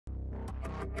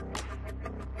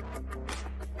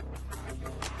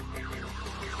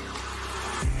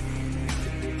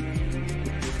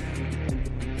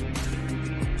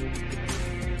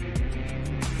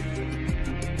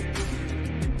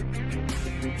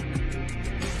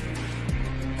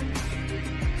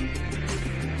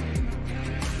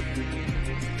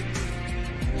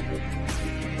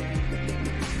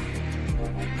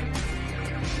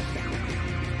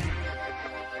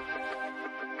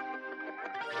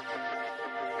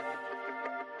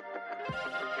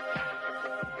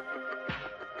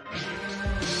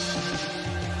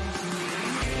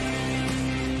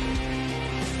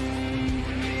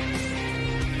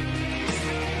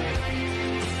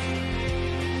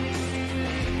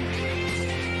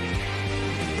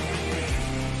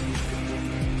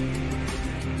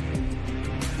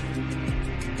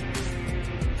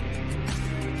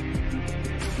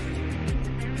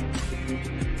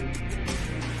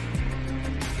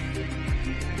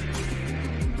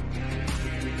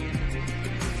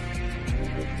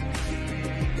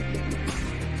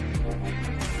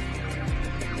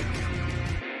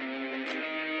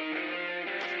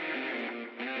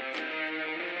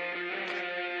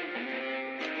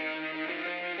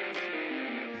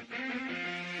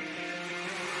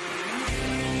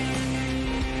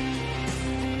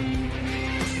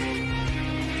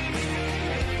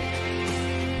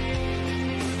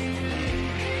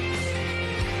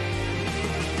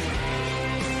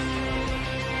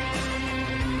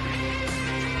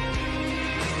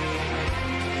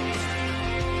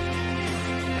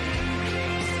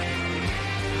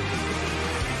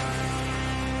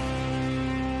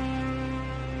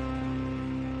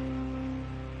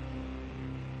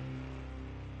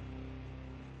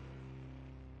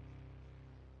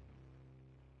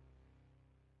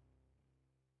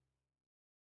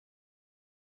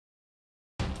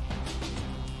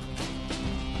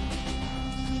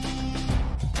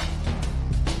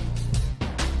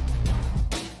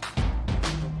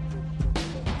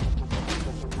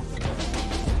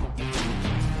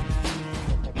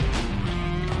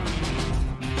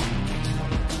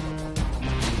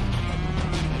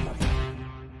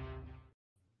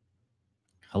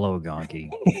Hello,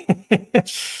 Gonky.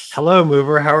 Hello,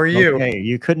 Mover. How are you? Okay,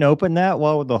 you couldn't open that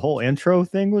while the whole intro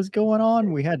thing was going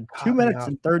on. We had 2 minutes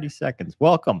and 30 seconds.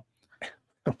 Welcome.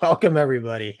 Welcome,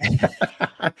 everybody.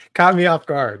 Caught me off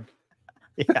guard.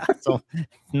 Yeah, so it's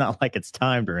not like it's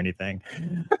timed or anything.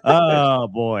 Oh,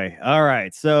 boy. All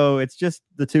right, so it's just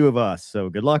the two of us, so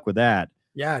good luck with that.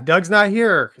 Yeah, Doug's not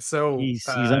here, so He's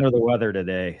under the weather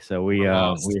today, so we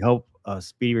hope a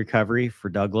speedy recovery for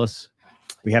Douglas.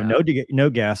 We have no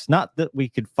guests. Not that we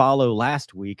could follow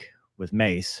last week with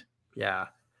Mace. Yeah.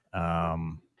 Yeah.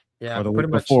 Or the week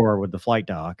before with the flight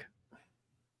doc.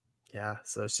 Yeah.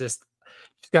 So it's just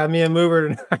got me a Mover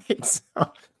tonight. So.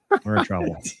 We're in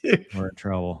trouble. We're in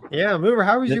trouble. Yeah, Mover.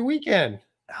 How was your weekend?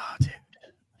 Oh, dude.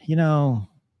 You know,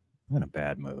 I'm in a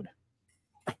bad mood.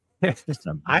 Just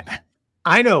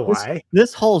I know why.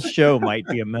 This whole show might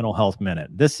be a mental health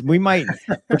minute. We might,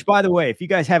 which by the way, if you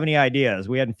guys have any ideas,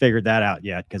 we hadn't figured that out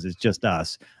yet because it's just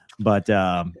us. But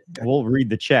we'll read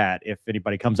the chat if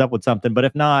anybody comes up with something. But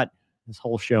if not, this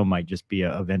whole show might just be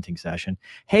a venting session.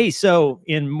 Hey, so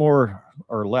in more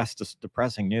or less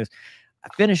depressing news, I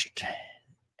finished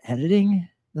editing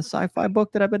the sci-fi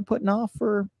book that I've been putting off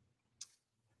for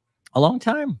a long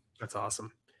time. That's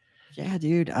awesome. Yeah,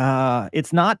 dude.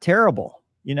 It's not terrible.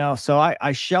 You know, so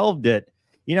I shelved it.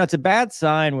 You know, it's a bad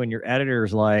sign when your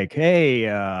editor's like, hey,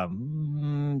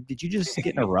 did you just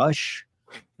get in a rush?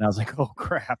 And I was like, oh,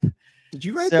 crap. Did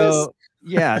you write this?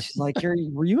 Yeah, she's like,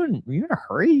 were you in a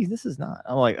hurry? This is not.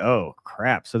 I'm like, oh,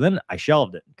 crap. So then I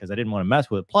shelved it because I didn't want to mess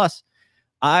with it. Plus,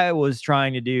 I was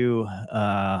trying to do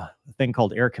a thing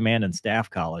called Air Command and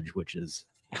Staff College, which is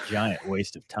a giant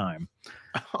waste of time.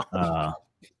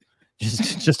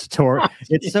 Just a tour.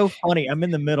 It's so funny. I'm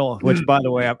in the middle, which, by the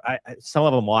way, I some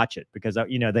of them watch it because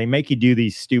they make you do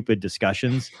these stupid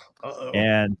discussions,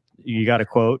 and you got to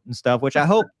quote and stuff. Which I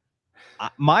hope.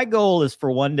 My goal is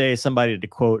for one day somebody to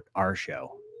quote our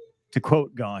show, to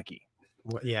quote Gonky.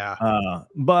 Yeah.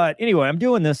 But anyway, I'm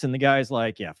doing this, and the guy's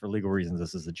like, "Yeah, for legal reasons,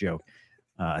 this is a joke."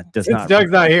 Doug's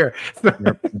not here.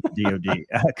 DOD.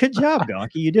 Good job,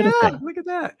 Gonky. You did a thing. Look at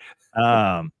that.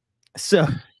 So.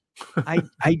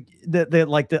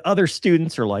 The other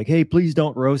students are like, hey, please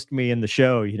don't roast me in the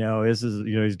show. This is,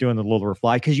 he's doing the little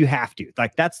reply because you have to.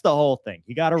 Like, that's the whole thing.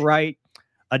 You got to write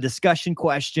a discussion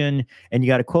question and you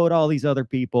got to quote all these other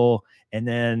people. And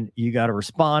then you got to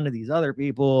respond to these other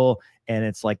people. And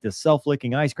it's like this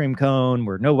self-licking ice cream cone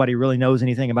where nobody really knows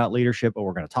anything about leadership, but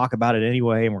we're going to talk about it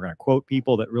anyway. And we're going to quote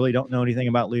people that really don't know anything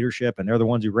about leadership. And they're the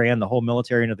ones who ran the whole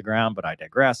military into the ground. But I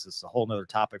digress. This is a whole nother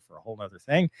topic for a whole nother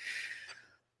thing.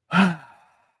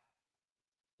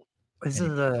 This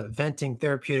is a venting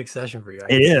therapeutic session for you.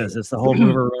 It is. It's the whole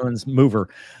mover ruins mover.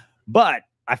 But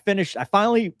I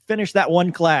finally finished that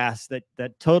one class that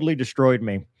totally destroyed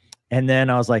me. And then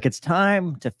I was like, it's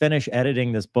time to finish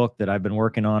editing this book that I've been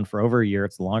working on for over a year.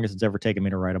 It's the longest it's ever taken me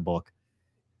to write a book.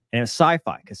 And it's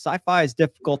sci-fi, because sci-fi is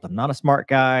difficult. I'm not a smart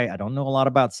guy. I don't know a lot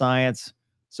about science.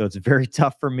 So it's very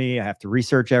tough for me. I have to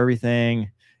research everything.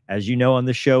 As you know, on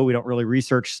the show, we don't really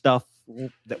research stuff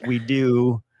that we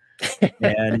do.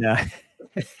 And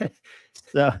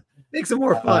so makes it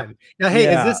more fun. Now,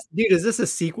 hey, is this a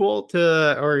sequel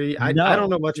to, or I don't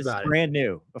know much about it. Brand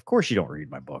new. Of course you don't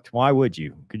read my books. Why would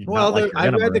you? Could you well, I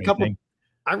read the couple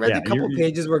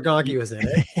pages where Gonky was in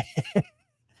it.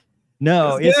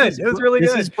 No, it was really good.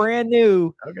 This is brand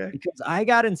new. Okay. Because I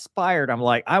got inspired. I'm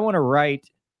like, I want to write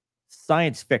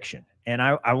science fiction and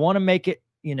I want to make it,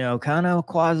 kind of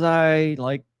quasi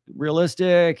like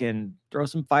realistic and throw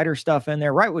some fighter stuff in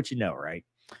there. Write what you know, right?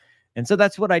 And so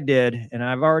that's what I did. And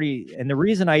and the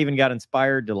reason I even got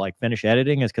inspired to like finish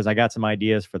editing is because I got some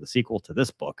ideas for the sequel to this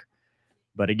book.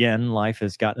 But again, life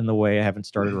has gotten in the way. I haven't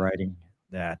started writing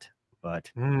that.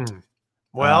 But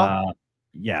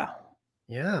yeah.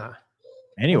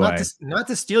 Anyway, well, not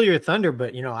to steal your thunder,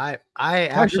 but I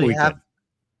actually have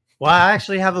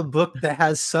a book that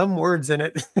has some words in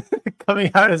it coming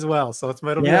out as well. So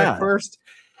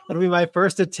it'll be my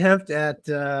first attempt at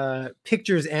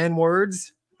pictures and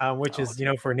words, which is,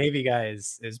 for a Navy guy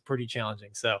is pretty challenging.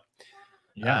 So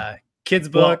kids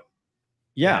book.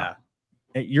 Well,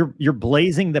 you're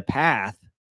blazing the path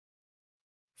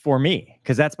for me,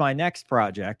 because that's my next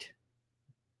project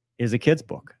is a kids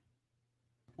book.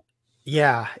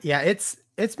 Yeah. It's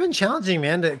been challenging,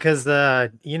 man, because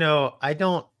I'm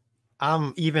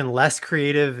even less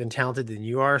creative and talented than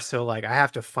you are. So like I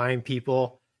have to find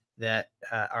people that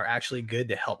are actually good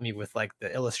to help me with like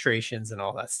the illustrations and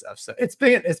all that stuff. So it's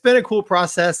been a cool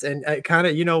process. And it kind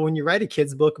of, when you write a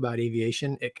kid's book about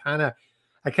aviation, I kind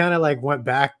of like went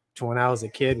back to when I was a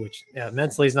kid, which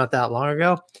mentally is not that long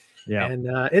ago. Yeah. And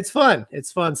it's fun.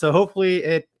 So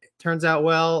hopefully turns out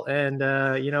well, and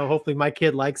hopefully my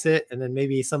kid likes it, and then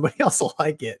maybe somebody else will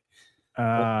like it.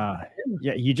 Yeah,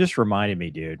 you just reminded me,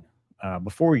 dude.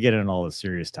 Before we get into all the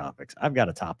serious topics, I've got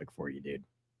a topic for you, dude.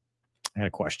 I got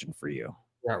a question for you.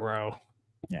 Row.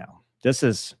 Yeah, this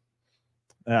is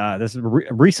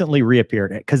recently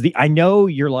reappeared because I know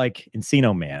you're like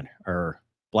Encino Man or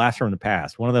Blast from the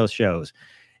Past, one of those shows.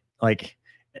 Like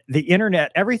the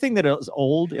internet, everything that is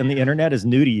old in the internet is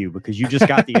new to you because you just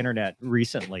got the internet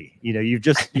recently. You know, you've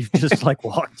just like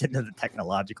walked into the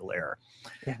technological era.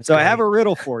 Yeah, so great. I have a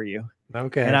riddle for you.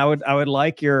 Okay. And I would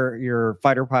like your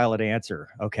fighter pilot answer.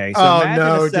 Okay. So imagine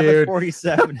a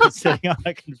 747 is sitting on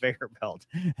a conveyor belt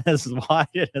as wide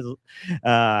as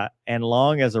and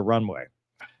long as a runway.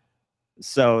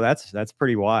 So that's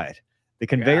pretty wide. The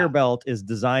conveyor belt is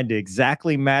designed to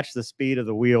exactly match the speed of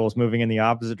the wheels moving in the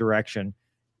opposite direction.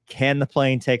 Can the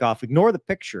plane take off? Ignore the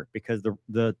picture because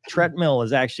the treadmill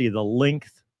is actually the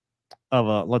length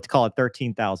of let's call it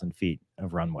 13,000 feet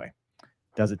of runway.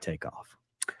 Does it take off?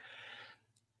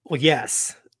 Well,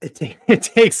 yes, it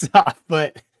takes off,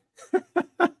 but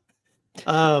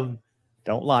don't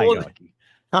lie, Gonky.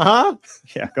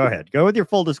 Yeah, go ahead. Go with your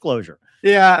full disclosure.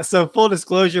 Yeah, so full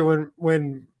disclosure,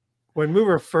 when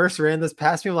Mover first ran this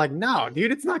past me, I'm like, no,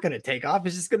 dude, it's not going to take off.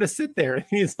 It's just going to sit there. And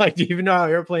he's like, do you even know how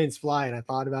airplanes fly? And I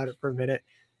thought about it for a minute,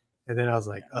 and then I was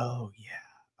like, oh yeah,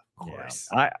 of course.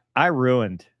 Yeah, I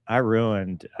ruined.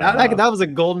 That was a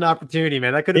golden opportunity,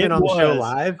 man. That could have been on the show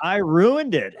live. I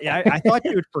ruined it. I thought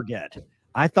you would forget.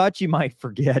 I thought you might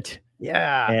forget.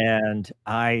 Yeah. And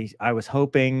I was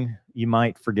hoping you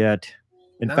might forget.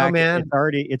 In fact, man,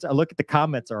 it's look at the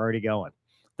comments are already going.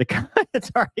 The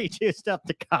comments already juiced up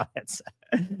the comments.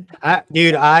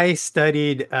 Dude, I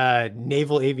studied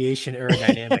naval aviation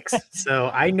aerodynamics.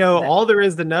 So I know all there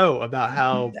is to know about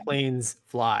how planes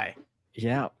fly.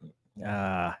 Yeah.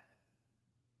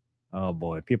 Oh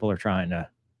boy, people are trying to.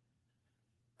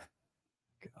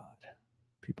 God,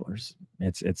 people are.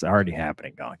 It's already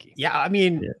happening, Gonky. Yeah, I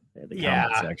mean, the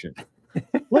comment section.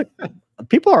 Look,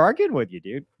 people are arguing with you,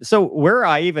 dude. So where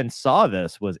I even saw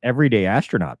this was Everyday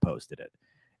Astronaut posted it,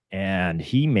 and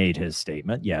he made his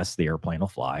statement. Yes, the airplane will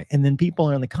fly, and then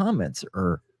people in the comments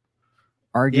are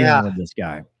arguing with this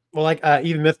guy. Well, like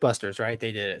even MythBusters, right?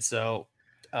 They did it. So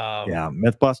yeah,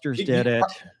 MythBusters did it.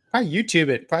 Probably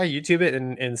YouTube it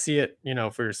and see it,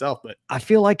 for yourself. But I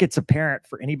feel like it's apparent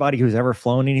for anybody who's ever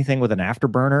flown anything with an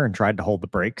afterburner and tried to hold the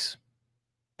brakes.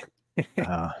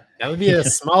 That would be a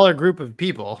smaller group of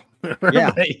people.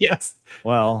 Yeah. Yes.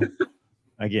 Well,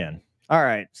 again. All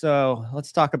right. So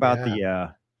let's talk about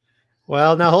the.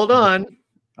 Well, now hold on.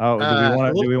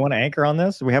 Oh, do we want to anchor on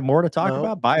this? Do we have more to talk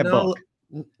about? Buy a book.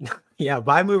 Yeah,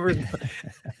 buy Movers.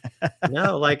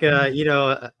 No, like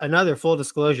another full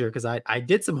disclosure, because I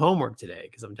did some homework today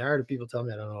because I'm tired of people telling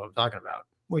me I don't know what I'm talking about,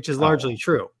 which is largely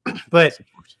true. But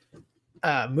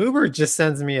Mover just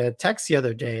sends me a text the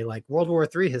other day, like World War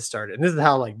III has started, and this is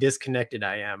how like disconnected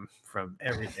I am from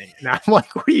everything. And I'm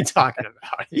like, what are you talking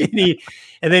about?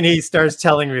 And then he starts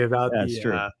telling me about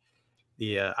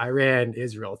the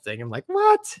Iran-Israel thing. I'm like,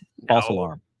 what? False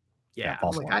alarm. Yeah, I'm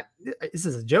like, this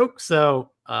is a joke.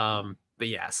 So, but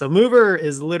yeah, so Mover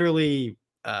is literally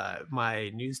my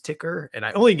news ticker, and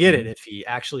I only get it if he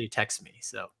actually texts me.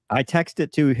 So I text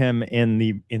it to him in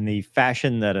the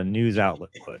fashion that a news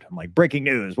outlet would. I'm like, breaking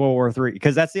news, World War III,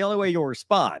 because that's the only way you'll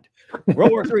respond.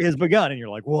 World War III has begun, and you're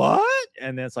like, what?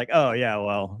 And then it's like, oh yeah,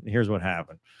 well, here's what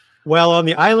happened. Well, on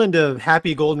the island of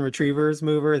happy golden retrievers,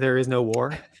 Mover, there is no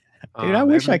war. Dude, I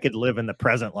wish I could live in the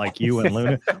present like you and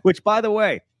Luna. Which, by the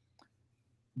way,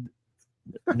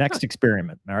 next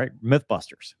experiment. All right,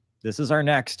 MythBusters. This is our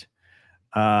next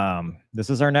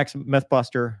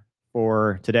MythBuster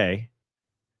for today.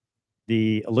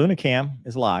 The Luna cam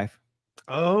is live.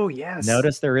 Oh yes.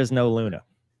 Notice there is no Luna.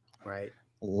 Right.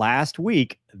 Last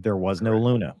week there was no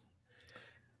Luna.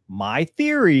 My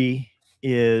theory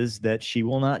is that she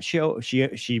will not show.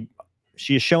 She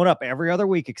has shown up every other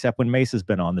week except when Mesa's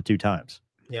been on the 2 times.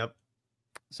 Yep.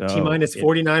 So T-minus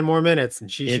 49 more minutes, and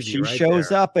if she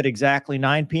shows up at exactly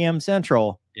 9 p.m.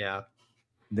 Central,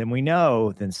 then we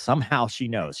know. Then somehow she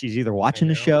knows she's either watching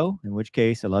the show, in which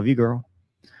case I love you, girl.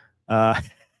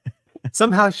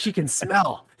 Somehow she can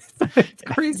smell. It's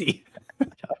crazy.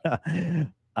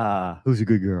 Who's a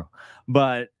good girl?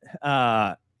 But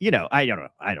I don't know.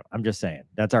 I'm just saying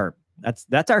that's our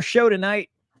show tonight.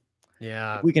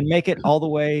 Yeah, we can make it all the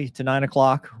way to 9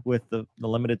 o'clock with the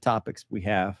limited topics we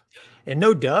have. And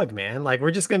no Doug, man. Like,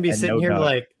 we're just going to be sitting here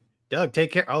like, Doug,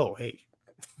 take care. Oh, hey.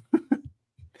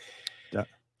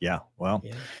 Yeah, well,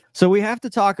 so we have to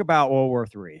talk about World War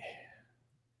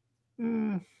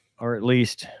III. Or at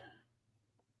least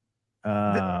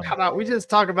How about we just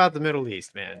talk about the Middle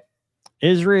East, man?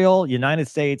 Israel, United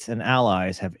States, and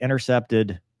allies have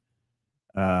intercepted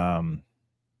a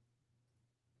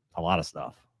lot of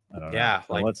stuff. I don't know.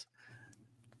 So like let's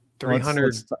 300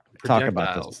 let's talk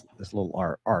about this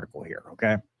little article here,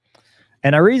 okay?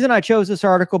 And the reason I chose this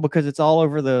article because it's all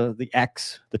over the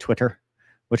X, the Twitter,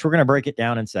 which we're going to break it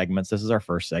down in segments. This is our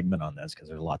first segment on this because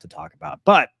there's a lot to talk about.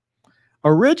 But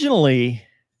originally,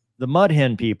 the Mud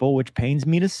Hen people, which pains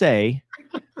me to say,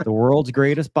 the world's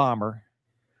greatest bomber,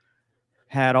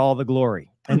 had all the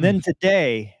glory. And then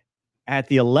today, at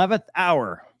the 11th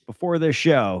hour before this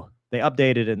show, they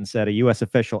updated it and said a U.S.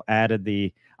 official added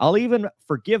I'll even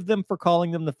forgive them for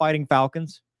calling them the Fighting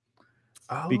Falcons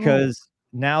because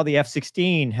now the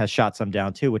F-16 has shot some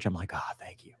down too, which I'm like,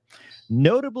 thank you.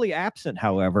 Notably absent,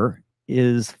 however,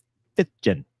 is 5th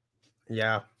Gen.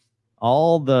 Yeah.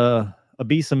 All the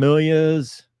Abyss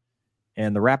Amelias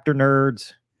and the Raptor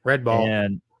nerds. Red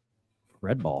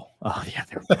Ball. Oh, yeah,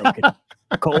 they're broken.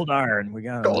 Cold Iron. We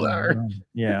got Cold Iron.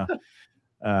 Yeah.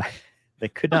 They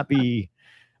could not be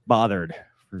bothered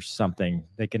for something.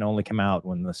 They can only come out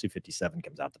when the Su-57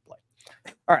 comes out to play.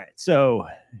 All right. So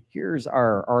here's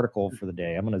our article for the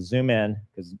day. I'm going to zoom in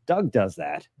because Doug does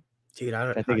that. Dude,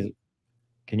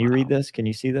 can you read this? Can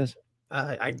you see this?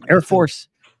 Air Force.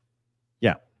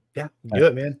 Yeah. Yeah. Do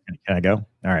it, man. Can I go?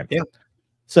 All right. Yeah.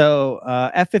 So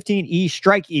F-15E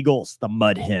Strike Eagles, the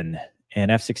Mud Hen, and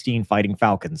F-16 Fighting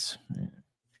Falcons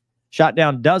shot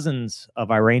down dozens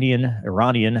of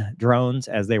Iranian drones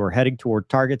as they were heading toward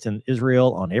targets in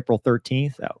Israel on April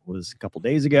 13th. That was a couple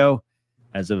days ago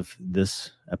as of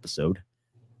this episode.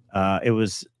 It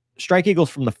was Strike Eagles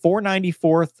from the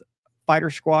 494th Fighter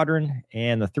Squadron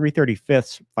and the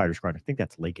 335th Fighter Squadron. I think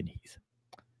that's Lake and Heath.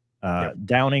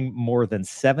 Downing more than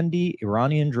 70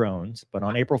 Iranian drones. But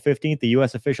on April 15th, the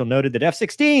U.S. official noted that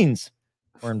F-16s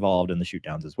were involved in the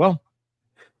shootdowns as well.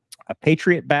 A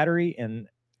Patriot battery in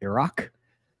Iraq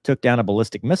took down a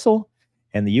ballistic missile,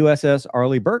 and the USS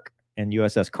Arleigh Burke and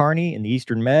USS Carney in the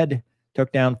Eastern Med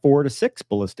took down 4 to 6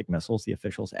 ballistic missiles, the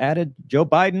officials added. Joe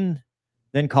Biden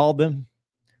then called them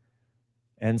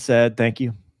and said, thank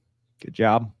you. Good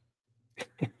job.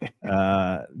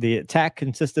 The attack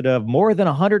consisted of more than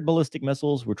 100 ballistic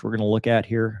missiles, which we're going to look at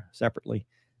here separately,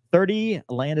 30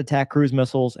 land attack cruise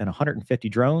missiles, and 150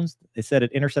 drones. They said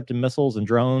it intercepted missiles and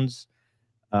drones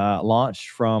launched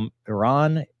from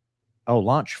Iran,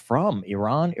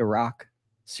 Iraq,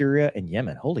 Syria, and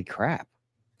Yemen. Holy crap.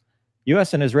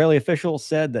 U.S. and Israeli officials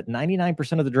said that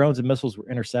 99% of the drones and missiles were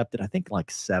intercepted. I think like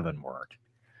 7 weren't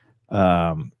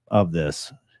of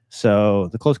this. So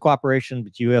the close cooperation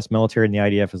between U.S. military and the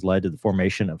IDF has led to the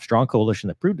formation of a strong coalition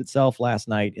that proved itself last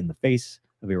night in the face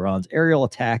of Iran's aerial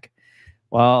attack,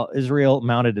 while Israel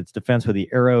mounted its defense with the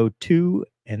Arrow 2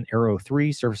 and Arrow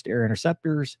 3 surface-to-air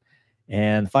interceptors.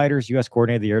 And fighters, U.S.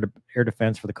 coordinated the air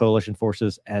defense for the coalition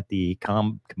forces at the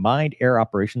Combined Air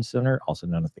Operations Center, also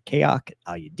known as the KAOC,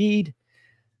 Al Udeid,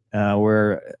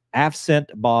 where AFCENT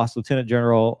boss, Lieutenant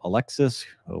General Alexis,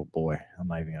 oh boy, I'm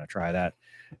not even going to try that.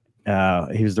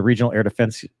 He was the regional air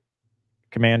defense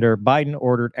commander. Biden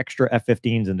ordered extra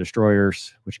F-15s and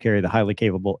destroyers, which carry the highly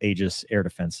capable Aegis air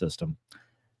defense system.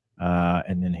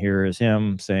 And then here is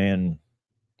him saying,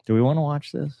 do we want to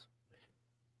watch this?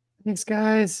 Thanks,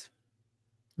 guys.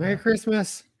 Merry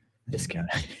Christmas. This guy.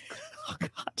 Oh,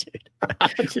 God, dude.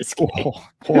 Just kidding. Oh,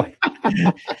 boy.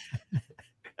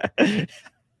 That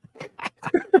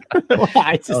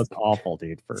was awful,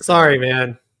 dude. Sorry,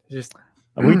 man. Just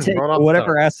we take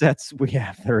whatever assets we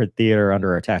have there at theater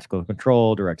under our tactical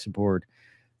control, direct support.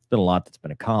 There's been a lot that's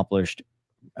been accomplished.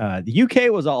 The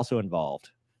UK was also involved.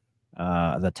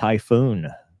 The Typhoon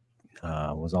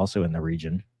was also in the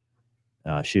region,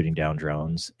 shooting down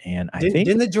drones. And I think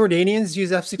didn't the Jordanians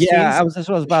use F-16s? Yeah, that's what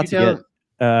I was about to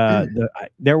get.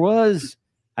 There was,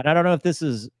 and I don't know if this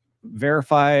is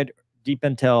verified, deep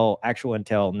intel, actual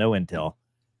intel, no intel.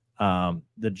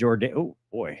 The Jordan. Oh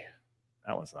boy,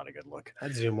 that one's not a good look.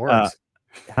 That zoom works.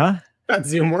 Huh? That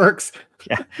zoom works.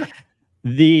 Yeah.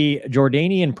 The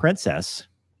Jordanian princess,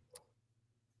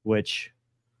 which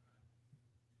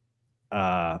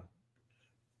pretty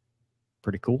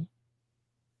cool.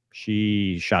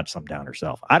 She shot some down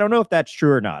herself. I don't know if that's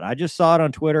true or not. I just saw it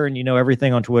on Twitter, and you know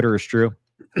everything on Twitter is true.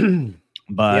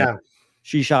 But yeah,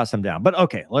 she shot some down. But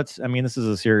okay, this is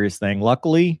a serious thing.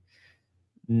 Luckily,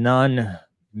 none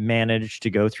managed to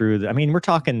go through we're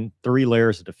talking 3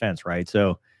 layers of defense, right?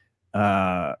 So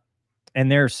and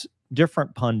there's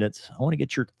different pundits. I want to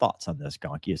get your thoughts on this,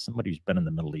 Gonky, as somebody who's been in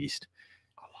the Middle East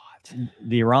a lot.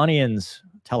 The Iranians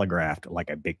telegraphed like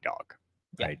a big dog.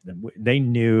 right? They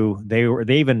knew there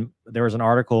was an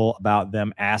article about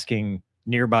them asking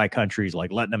nearby countries,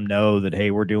 like letting them know that,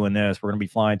 hey, we're doing this. We're going to be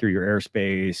flying through your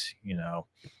airspace. You know,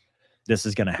 this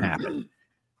is going to happen.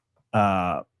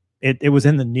 It was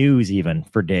in the news even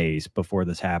for days before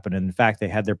this happened. And in fact, they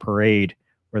had their parade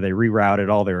where they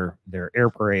rerouted all their air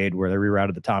parade, where they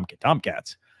rerouted the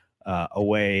Tomcats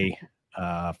away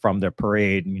from their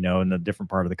parade, you know, in a different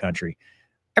part of the country.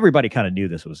 Everybody kind of knew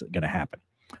this was going to happen.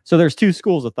 So there's two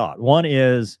schools of thought. One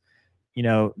is, you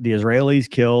know, the Israelis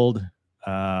killed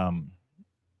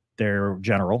their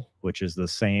general, which is the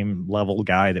same level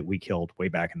guy that we killed way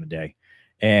back in the day.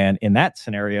 And in that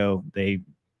scenario, they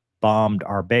bombed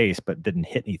our base, but didn't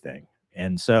hit anything.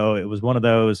 And so it was one of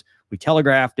those, we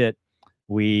telegraphed it.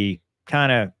 We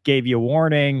kind of gave you a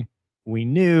warning. We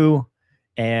knew.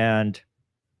 And,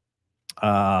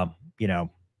 you know,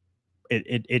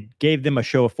 it gave them a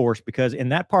show of force, because in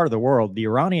that part of the world, the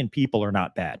Iranian people are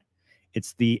not bad.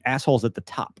 It's the assholes at the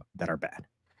top that are bad.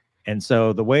 And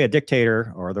so the way a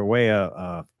dictator, or the way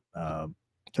a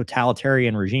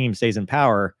totalitarian regime stays in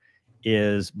power,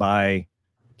 is by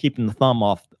keeping the thumb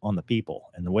off on the people.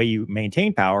 And the way you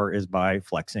maintain power is by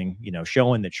flexing, you know,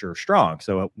 showing that you're strong.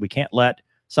 So we can't let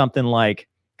something like,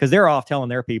 because they're off telling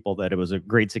their people that it was a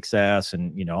great success,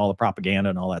 and, you know, all the propaganda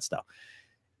and all that stuff.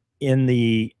 In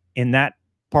that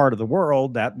part of the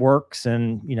world, that works,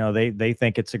 and, you know, they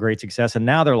think it's a great success. And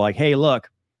now they're like, hey,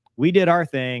 look, we did our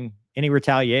thing. Any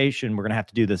retaliation, we're going to have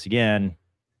to do this again.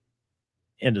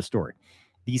 End of story.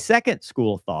 The second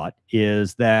school of thought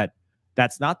is that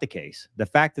that's not the case. The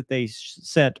fact that they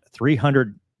sent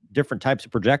 300 different types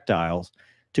of projectiles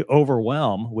to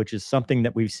overwhelm, which is something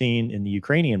that we've seen in the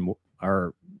Ukrainian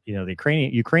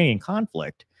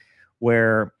conflict,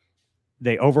 where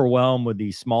they overwhelm with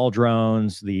these small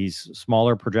drones, these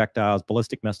smaller projectiles,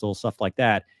 ballistic missiles, stuff like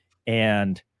that.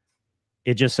 And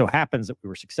it just so happens that we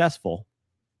were successful.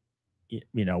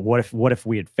 You know, what if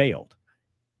we had failed?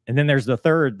 And then there's the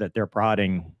third, that they're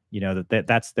prodding, you know,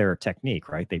 that's their technique,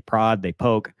 right? They prod, they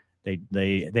poke, they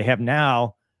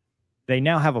now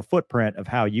have a footprint of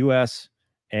how U.S.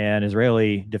 and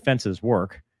Israeli defenses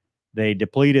work. They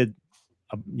depleted,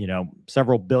 you know,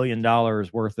 several $1 billion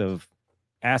worth of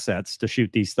assets to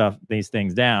shoot these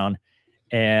things down.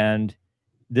 And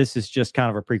this is just kind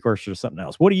of a precursor to something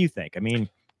else. What do you think? I mean,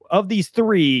 of these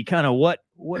three, kind of what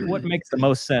makes the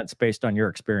most sense based on your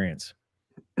experience?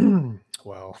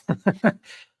 Well,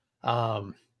 I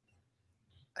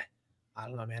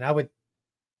don't know, man.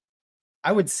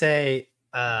 I would say,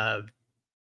 I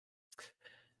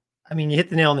mean, you hit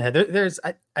the nail on the head.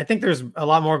 I think there's a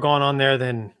lot more going on there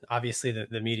than obviously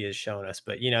the media has shown us.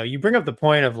 But, you know, you bring up the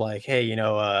point of like, hey, you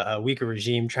know, a weaker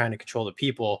regime trying to control the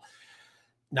people,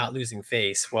 not losing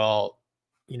face. Well,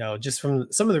 you know, just from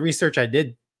some of the research I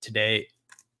did today,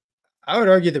 I would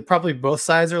argue that probably both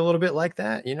sides are a little bit like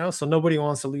that, you know, so nobody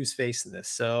wants to lose face in this.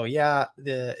 So yeah,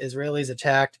 the Israelis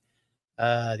attacked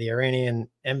the Iranian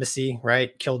embassy,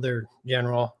 right? Killed their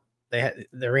general. The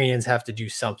Iranians have to do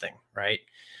something, right?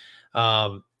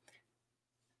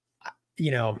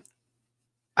 You know,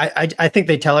 I think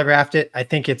they telegraphed it. I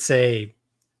think it's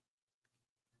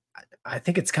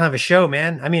kind of a show,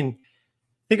 man. I mean,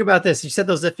 think about this. You said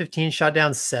those F-15 shot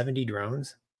down 70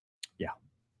 drones.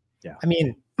 Yeah. I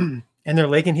mean, and they're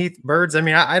Lake and Heath birds. I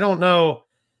mean, I don't know.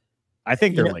 I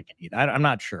think they're Lake and Heath. I'm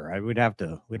not sure. We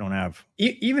don't have.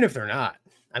 Even if they're not,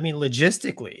 I mean,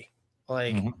 logistically,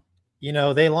 like, you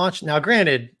know, they launched. Now,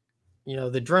 granted, you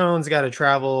know, the drones got to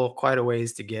travel quite a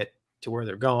ways to get to where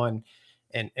they're going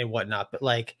and whatnot. But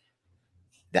like,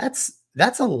 that's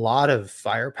a lot of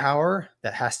firepower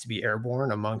that has to be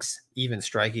airborne amongst even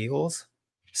Strike Eagles.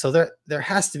 So there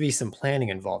has to be some planning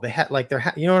involved. They had like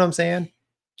you know what I'm saying?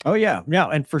 Oh yeah,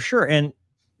 and for sure. And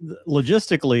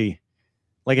logistically,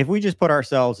 like if we just put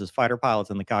ourselves as fighter pilots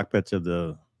in the cockpits of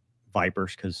the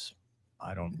Vipers, because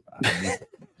I don't need,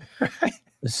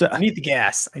 so I need the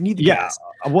gas. I need the gas.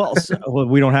 Well,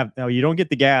 we don't have. No, you don't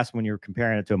get the gas when you're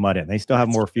comparing it to a mud in. They still have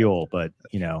more fuel, but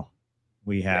you know,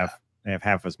 they have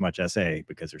half as much SA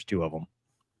because there's two of them.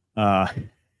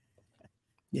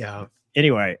 Yeah.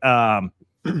 Anyway,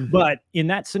 but in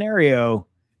that scenario,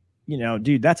 you know,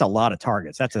 dude, that's a lot of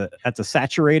targets. That's a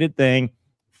saturated thing.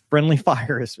 Friendly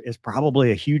fire is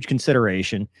probably a huge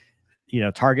consideration. You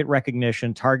know, target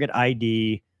recognition, target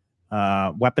ID,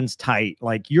 weapons tight.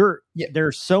 Like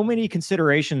there's so many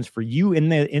considerations for you in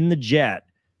the jet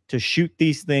to shoot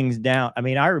these things down. I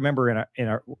mean, I remember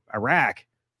in Iraq,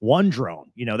 one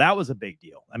drone, you know, that was a big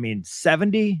deal. I mean,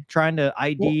 70 trying to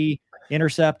ID,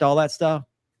 intercept, all that stuff.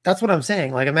 That's what I'm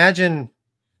saying. Like, imagine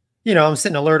you know, I'm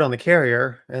sitting alert on the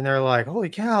carrier, and they're like, "Holy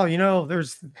cow, you know,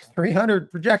 there's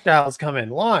 300 projectiles coming,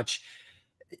 launch."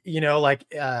 You know, like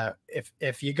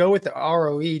if you go with the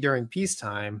ROE during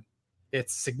peacetime,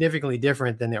 it's significantly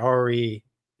different than the ROE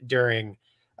during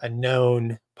a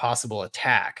known possible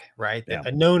attack, right? Yeah.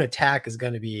 A known attack is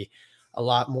going to be a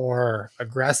lot more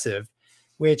aggressive,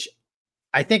 which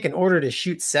I think in order to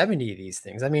shoot 70 of these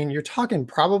things, I mean, you're talking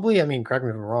probably, I mean, correct me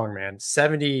if I'm wrong, man,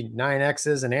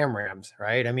 79Xs and AMRAAMs,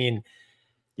 right? I mean,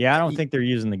 yeah, I don't think they're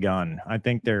using the gun. I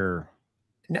think they're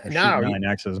shooting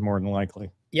 9Xs more than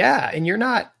likely. Yeah, and you're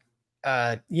not,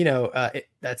 you know,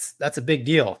 that's a big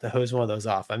deal to hose one of those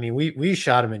off. I mean, we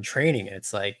shot them in training, and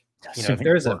it's like, you know, if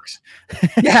there's a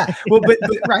yeah, well, but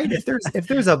right, if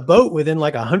there's a boat within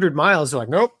like 100 miles, they're like,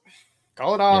 nope,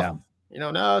 call it off. Yeah. You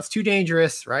know, no, it's too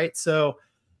dangerous, right? So,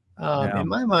 in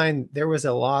my mind, there was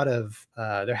a lot of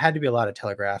there had to be a lot of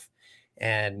telegraph,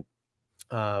 and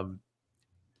you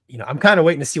know, I'm kind of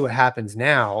waiting to see what happens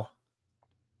now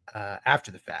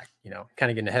after the fact. You know,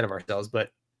 kind of getting ahead of ourselves, but.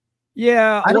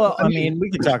 Yeah, well, I mean, we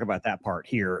can talk about that part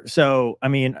here. So, I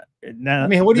mean, now,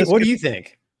 what do you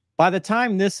think? By the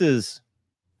time this is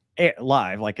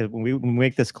live, like when we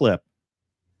make this clip,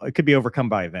 it could be overcome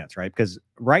by events, right? Because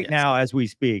right now, as we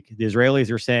speak, the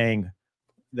Israelis are saying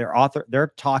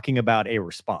they're talking about a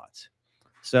response.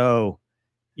 So,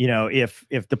 you know, if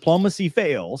diplomacy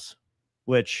fails,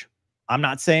 which I'm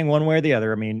not saying one way or the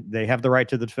other, I mean, they have the right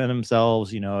to defend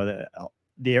themselves. You know,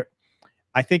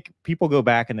 I think people go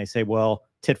back and they say, well,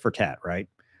 tit for tat, right?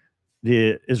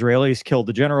 The Israelis killed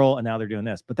the general and now they're doing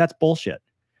this, but that's bullshit.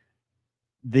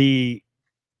 The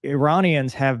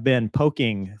Iranians have been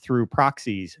poking through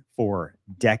proxies for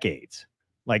decades.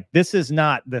 Like, this is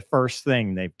not the first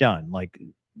thing they've done. Like,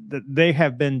 they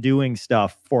have been doing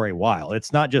stuff for a while.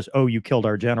 It's not just, oh, you killed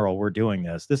our general, we're doing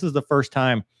this. This is the first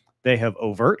time they have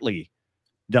overtly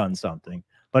done something.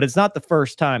 But it's not the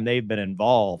first time they've been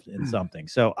involved in something.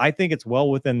 So I think it's well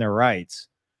within their rights,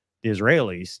 the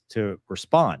Israelis, to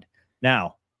respond.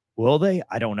 Now, will they?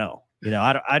 I don't know. You know,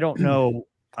 I don't know.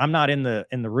 I'm not in the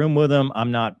room with them.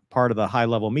 I'm not part of the high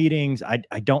level meetings.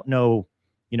 I don't know,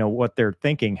 you know, what they're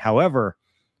thinking. However,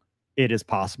 it is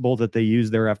possible that they use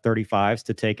their F-35s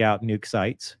to take out nuke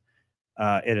sites.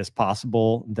 It is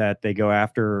possible that they go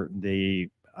after the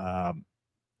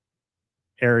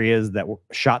areas that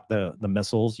shot the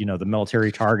missiles, you know, the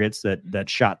military targets that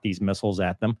shot these missiles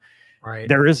at them. Right.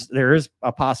 There is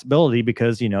a possibility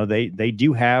because, you know, they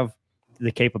do have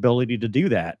the capability to do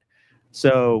that.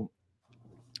 So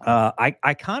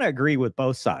I kind of agree with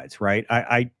both sides, right?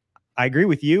 I agree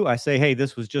with you. I say, hey,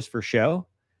 this was just for show,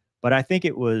 but I think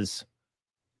it was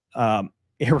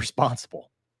irresponsible,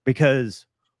 because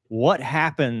what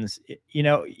happens, you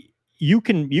know, you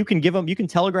can give them, you can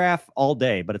telegraph all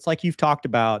day, but it's like you've talked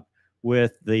about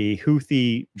with the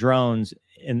Houthi drones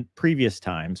in previous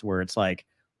times, where it's like,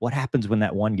 what happens when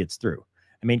that one gets through?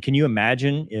 I mean, can you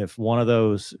imagine if one of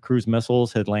those cruise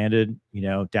missiles had landed, you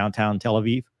know, downtown Tel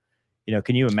Aviv? You know,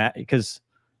 can you imagine? Because,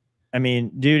 I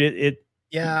mean, dude,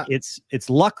 it's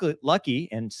lucky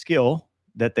and skill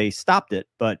that they stopped it,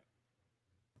 but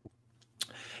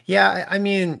yeah, I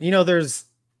mean, you know,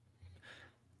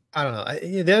 I don't know.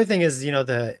 The other thing is, you know,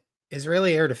 the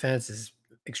Israeli air defense is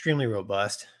extremely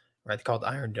robust, right? They call it the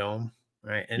Iron Dome,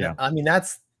 right? And yeah. I mean,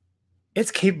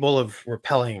 it's capable of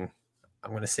repelling,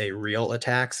 I'm going to say, real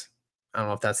attacks. I don't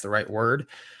know if that's the right word,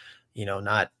 you know,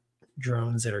 not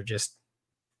drones that are just,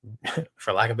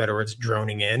 for lack of better words,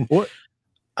 droning in.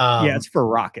 Yeah, it's for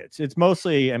rockets. It's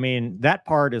mostly, I mean, that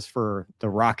part is for the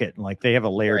rocket. Like, they have a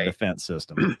layered defense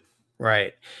system.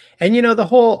 Right. And, you know, the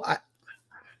whole,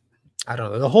 I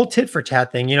don't know, the whole tit for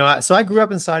tat thing, you know, so I grew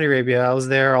up in Saudi Arabia. I was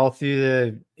there all through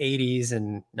the 80s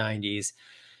and 90s.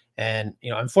 And,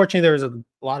 you know, unfortunately, there was a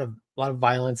lot of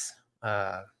violence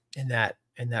in that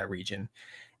region.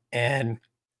 And,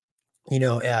 you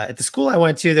know, at the school I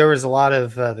went to, there was a lot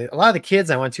of the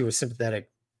kids I went to were sympathetic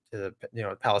to the, you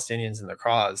know, Palestinians and their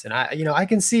cause. And I, you know, I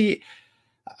can see,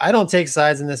 I don't take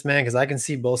sides in this, man, because I can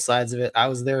see both sides of it. I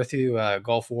was there through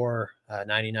Gulf War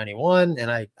 1991,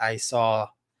 and I saw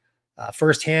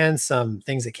firsthand some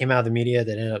things that came out of the media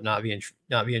that ended up not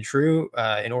being true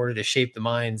in order to shape the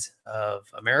minds of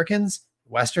Americans,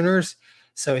 Westerners.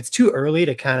 So it's too early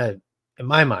to kind of, in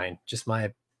my mind, just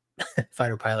my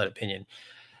fighter pilot opinion,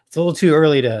 it's a little too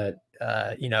early to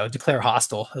you know, declare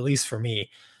hostile, at least for me.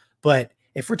 But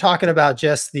if we're talking about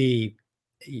just the,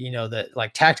 you know, the,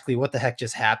 like, tactically, what the heck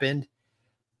just happened,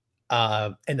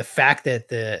 and the fact that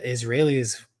the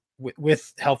Israelis,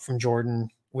 with help from Jordan,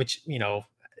 which, you know,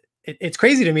 it's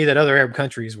crazy to me that other Arab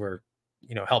countries were,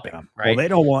 helping. Yeah. Right.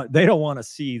 Well, they don't want to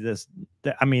see this.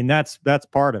 I mean, that's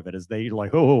part of it, is they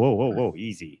like, whoa,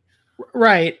 easy.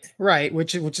 Right.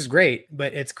 Which is great,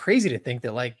 but it's crazy to think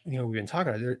that, like, we've been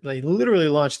talking about, they literally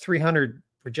launched 300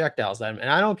 projectiles at them. And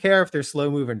I don't care if they're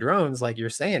slow moving drones, like you're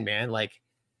saying, man, like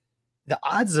the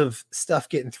odds of stuff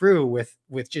getting through with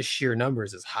just sheer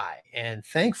numbers is high. And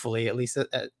thankfully, at least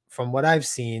from what I've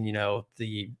seen,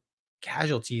 the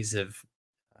casualties have,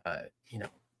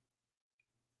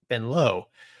 been low.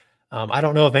 I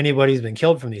don't know if anybody's been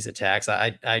killed from these attacks.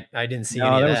 I didn't see any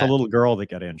of that. There was a little girl that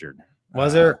got injured.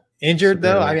 Was there injured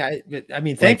though? I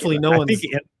mean, thankfully no one's.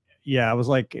 Yeah,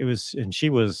 and she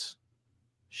was,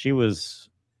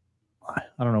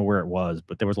 I don't know where it was,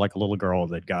 but there was like a little girl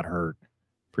that got hurt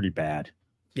pretty bad.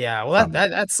 Yeah, well,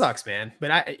 that sucks, man.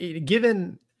 But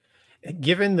given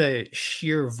the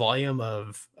sheer volume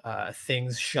of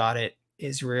things shot at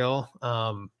Israel,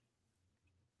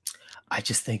 I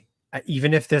just think,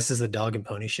 even if this is a dog and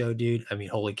pony show, dude, I mean,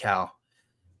 holy cow,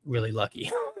 really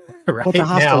lucky. Right? Well, it's a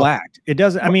hostile act. It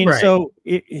doesn't. I mean, right. So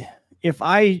if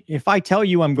I tell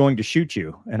you I'm going to shoot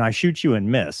you and I shoot you and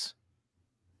miss,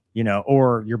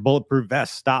 or your bulletproof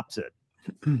vest stops it,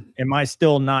 am I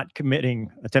still not committing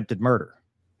attempted murder?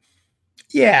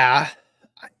 Yeah,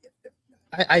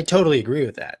 I totally agree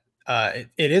with that.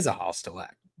 It is a hostile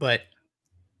act, but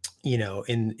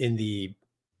in the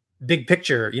big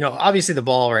picture, obviously the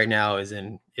ball right now is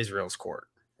in Israel's court,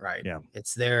 right? Yeah.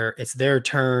 It's their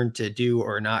turn to do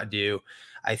or not do.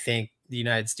 I think the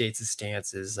United States'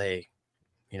 stance is we're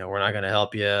not going to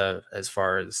help you as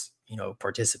far as,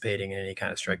 participating in any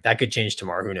kind of strike. That could change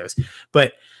tomorrow. Who knows?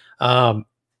 But,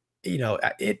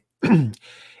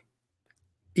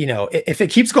 if it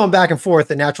keeps going back and forth,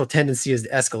 the natural tendency is to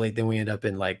escalate. Then we end up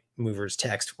in like Movers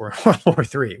Text or World War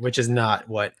III, which is not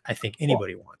what I think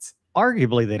anybody wants.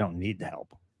 Arguably, they don't need the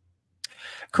help.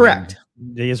 Correct.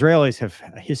 The Israelis have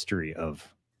a history of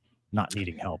not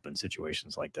needing help in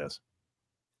situations like this.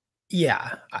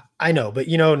 Yeah, I know, but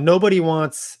nobody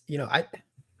wants,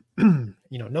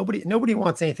 nobody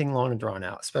wants anything long and drawn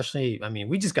out. Especially, I mean,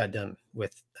 we just got done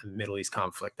with a Middle East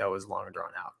conflict that was long and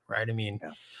drawn out, right? I mean,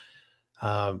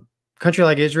 country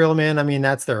like Israel, man. I mean,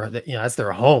 that's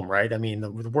their home, right? I mean,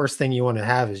 the worst thing you want to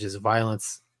have is just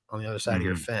violence on the other side of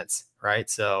your fence, right?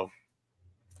 So,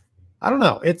 I don't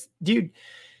know. It's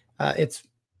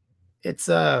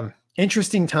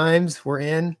interesting times we're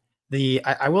in.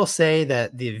 I will say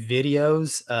that the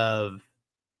videos of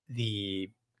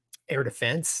the air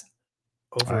defense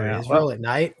over Israel at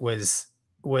night was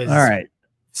all right,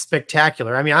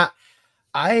 spectacular. I mean,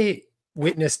 I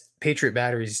witnessed Patriot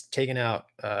batteries taking out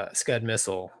Scud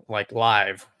missile like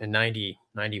live in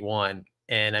 91.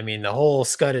 And I mean, the whole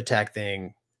Scud attack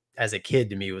thing as a kid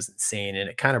to me was insane. And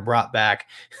it kind of brought back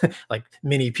like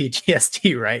mini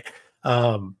PTSD, right?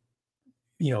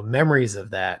 Memories of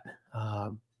that.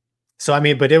 So, I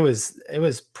mean, but it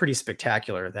was pretty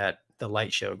spectacular, that the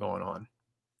light show going on.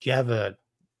 Do you have a?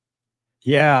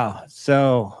 Yeah.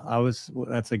 So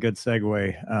that's a good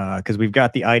segue, because we've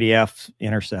got the IDF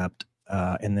intercept,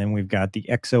 and then we've got the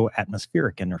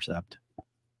exo-atmospheric intercept.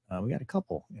 We got a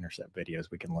couple intercept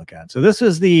videos we can look at. So this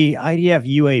is the IDF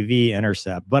UAV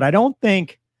intercept, but I don't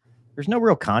think there's no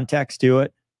real context to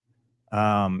it.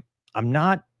 I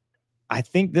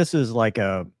think this is like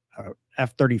a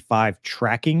F-35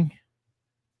 tracking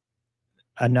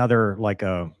another, like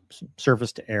a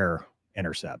surface to air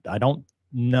intercept. I don't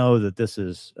know that this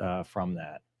is from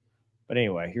that, but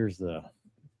anyway, here's the.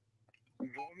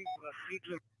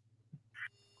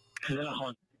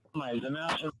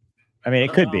 I mean,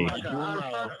 it could be.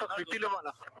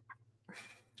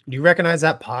 Do you recognize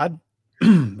that pod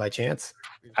by chance?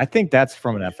 I think that's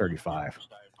from an F-35.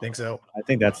 Think so. I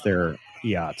think that's their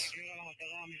yachts.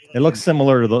 It looks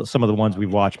similar to some of the ones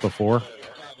we've watched before.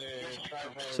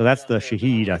 So that's the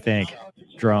Shaheed, I think,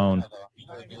 drone.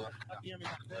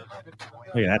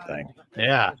 Look at that thing.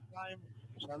 Yeah.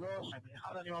 I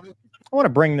want to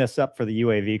bring this up for the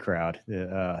UAV crowd,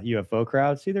 the UFO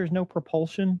crowd. See, there's no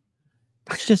propulsion.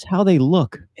 That's just how they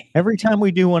look. Every time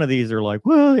we do one of these, they're like,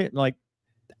 well,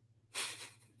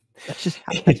 that's just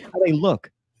how they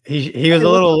look. He was a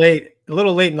little late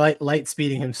in light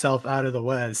speeding himself out of the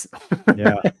Wes.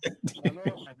 Yeah.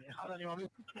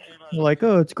 They're like,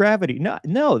 oh, it's gravity.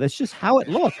 No, that's just how it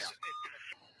looks.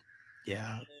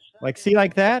 Yeah. Like, see,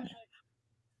 like that?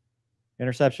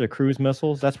 Interception of cruise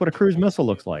missiles. That's what a cruise missile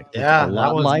looks like. Yeah. It's a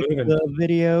lot like the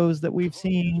videos that we've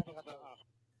seen.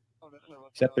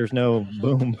 Except there's no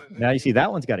boom. Now you see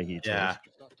that one's got a heat. Yeah.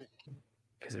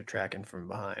 Because they're tracking from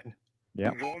behind.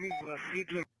 Yeah. All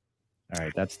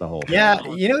right, that's the whole. Yeah,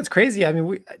 it's crazy. I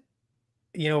mean,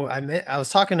 I was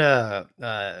talking to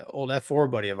old F4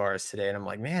 buddy of ours today, and I'm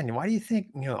like, man, why do you think,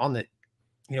 on the,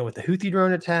 with the Houthi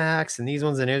drone attacks and these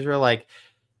ones in Israel, like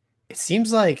it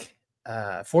seems like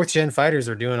 4th gen fighters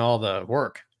are doing all the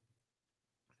work.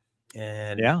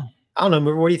 And yeah, I don't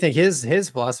know. What do you think? His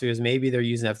philosophy was maybe they're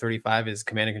using F-35 as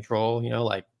command and control,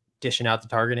 like dishing out the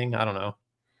targeting. I don't know.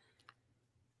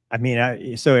 I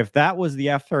mean, so if that was the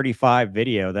F-35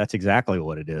 video, that's exactly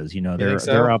what it is.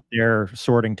 They're up there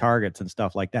sorting targets and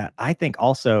stuff like that. I think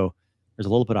also there's a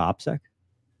little bit of OPSEC.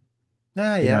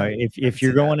 Yeah. If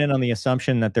you're going in on the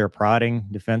assumption that they're prodding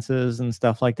defenses and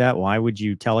stuff like that, why would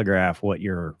you telegraph what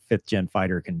your 5th gen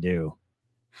fighter can do?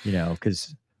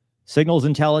 Because signals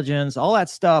intelligence, all that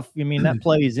stuff. I mean, that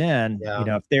plays in.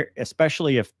 Yeah.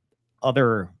 Especially if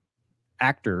other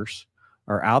actors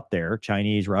are out there,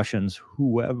 Chinese, Russians,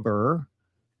 whoever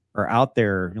are out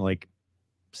there like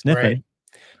sniffing.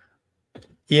 Right.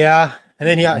 Yeah. And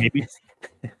then, maybe.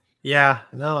 Yeah,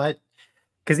 no,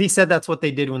 because he said that's what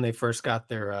they did when they first got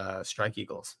their Strike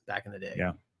Eagles back in the day.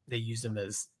 Yeah. They used them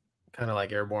as kind of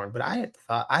like airborne, but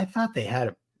I thought they had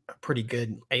a pretty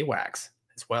good AWACS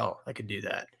as well. I could do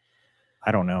that.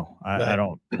 I don't know. I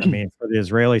don't, I mean, for the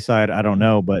Israeli side, I don't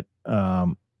know, but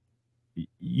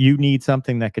you need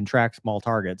something that can track small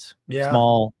targets,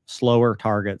 small, slower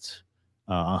targets,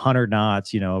 100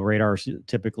 knots. Radars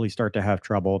typically start to have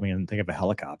trouble. I mean, think of a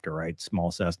helicopter, right?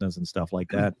 Small Cessnas and stuff like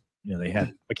that. They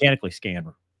had mechanically scanned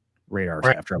radars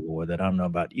have trouble with it. I don't know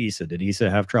about ESA. Did ESA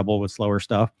have trouble with slower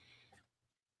stuff?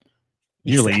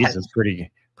 Usually ESA is pretty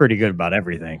good about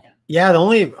everything. Yeah,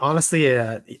 honestly,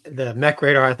 the mech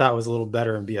radar I thought was a little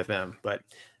better in BFM, but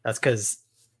that's because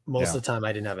most of the time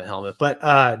I didn't have a helmet.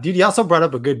 But dude, he also brought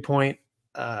up a good point.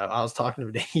 I was talking to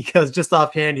him today. He goes, just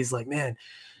offhand, he's like, man,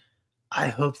 I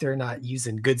hope they're not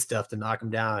using good stuff to knock them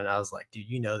down. And I was like,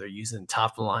 dude, they're using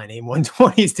top of the line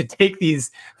AIM-120s to take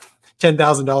these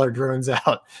 $10,000 drones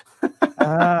out.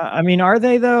 I mean, are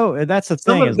they though? That's the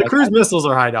thing. The cruise missiles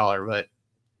are high dollar, but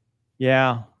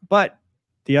yeah. But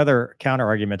the other counter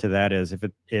argument to that is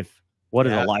what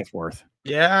is a life worth?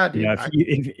 Yeah, dude.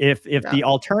 If the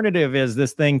alternative is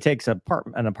this thing takes an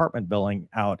apartment building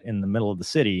out in the middle of the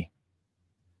city.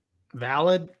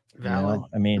 Valid.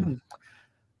 I mean,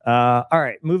 all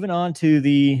right, moving on to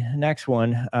the next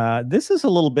one. This is a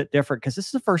little bit different because this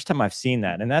is the first time I've seen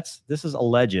that, and this is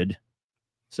alleged.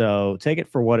 So take it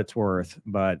for what it's worth.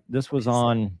 But this was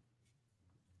on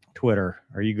Twitter.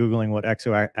 Are you Googling what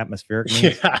exo-atmospheric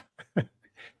means? Yeah.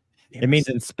 It means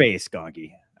in space,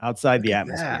 Gonky, outside the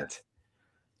atmosphere.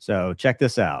 So check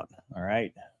this out. All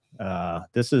right.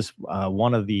 This is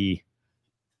one of the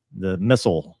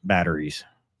missile batteries.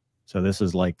 So this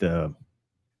is like look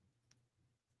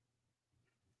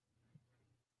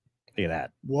at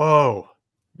that. Whoa.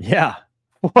 Yeah.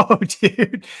 Whoa,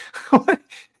 dude.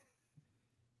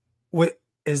 What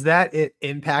is that? It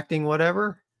impacting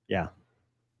whatever? Yeah.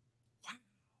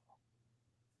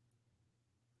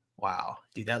 Wow,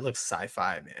 dude, that looks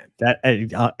sci-fi, man. That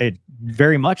it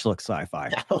very much looks sci-fi.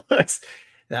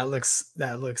 That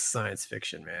looks science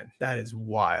fiction, man. That is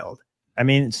wild. I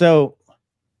mean, so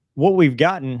what we've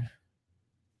gotten,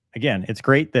 again, it's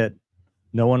great that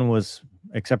no one was,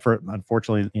 except for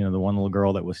unfortunately, the one little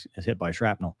girl that was hit by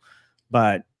shrapnel.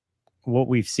 But what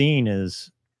we've seen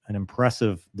is an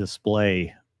impressive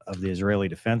display of the Israeli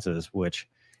defenses, which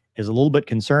is a little bit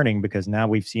concerning because now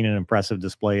we've seen an impressive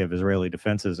display of Israeli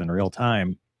defenses in real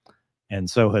time, and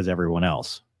so has everyone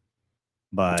else.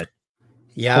 But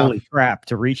holy crap,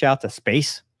 to reach out to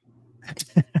space,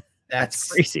 that's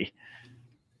crazy.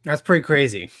 That's pretty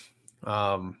crazy.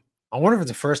 I wonder if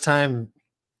it's the first time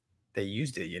they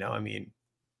used it. I mean,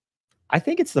 I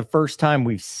think it's the first time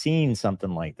we've seen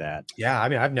something like that. Yeah, I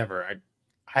mean,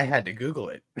 I had to Google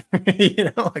it.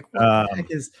 Like what the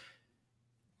heck is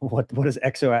what is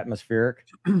exo-atmospheric?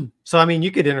 So I mean,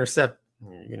 you can intercept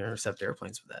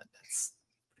airplanes with that.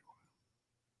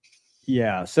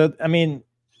 Yeah. So I mean,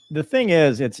 the thing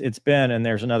is, it's been, and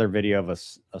there's another video of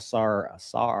a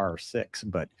SAR 6,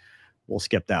 but we'll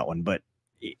skip that one. But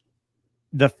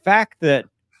the fact that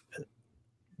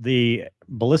the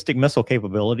ballistic missile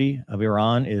capability of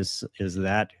Iran is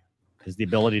the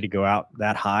ability to go out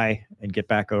that high and get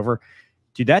back over,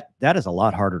 dude, that is a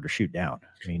lot harder to shoot down.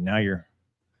 I mean, now your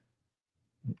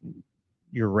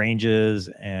ranges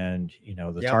and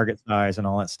the target size and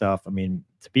all that stuff. I mean,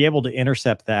 to be able to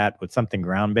intercept that with something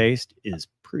ground-based is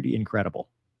pretty incredible.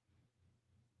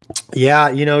 Yeah,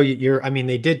 I mean,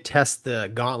 they did test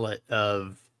the gauntlet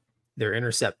of their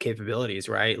intercept capabilities,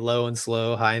 right? Low and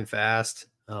slow, high and fast.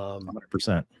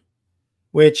 100%.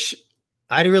 Which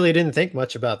I really didn't think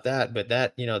much about that, but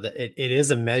that, it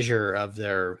is a measure of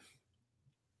their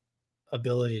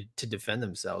ability to defend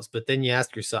themselves. But then you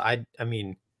ask yourself, I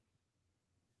mean,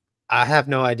 I have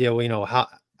no idea, you know,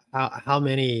 how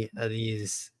many of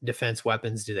these defense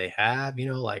weapons do they have? You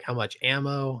know, like how much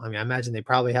ammo? I mean, I imagine they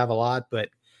probably have a lot, but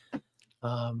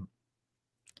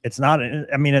it's not,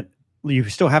 I mean, you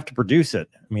still have to produce it.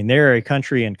 I mean, they're a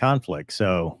country in conflict.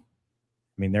 So,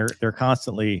 I mean, they're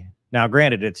constantly, now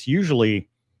granted, it's usually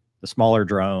the smaller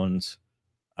drones,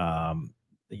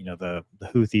 you know, the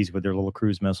Houthis with their little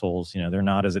cruise missiles, you know, they're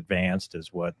not as advanced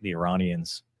as what the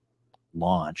Iranians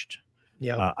launched.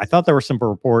 Yeah. I thought there were some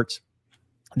reports.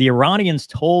 The Iranians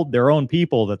told their own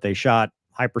people that they shot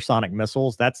hypersonic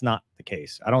missiles. That's not the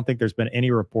case. I don't think there's been any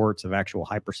reports of actual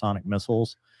hypersonic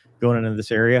missiles going into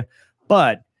this area.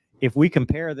 But if we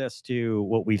compare this to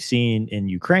what we've seen in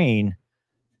Ukraine,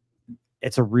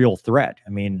 it's a real threat. I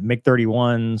mean,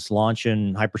 MiG-31s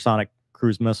launching hypersonic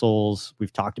cruise missiles.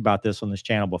 We've talked about this on this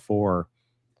channel before.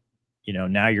 You know,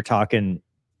 now you're talking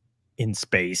in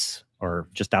space or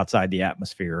just outside the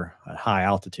atmosphere at high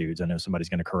altitudes. I know somebody's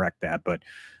going to correct that, but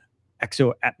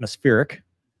exo-atmospheric,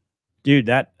 dude,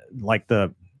 that like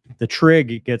the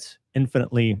trig gets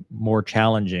infinitely more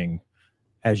challenging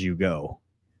as you go.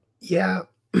 Yeah.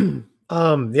 The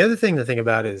other thing to think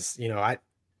about is, you know,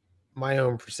 my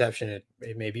own perception,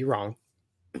 it may be wrong,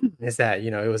 is that, you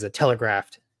know, it was a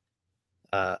telegraphed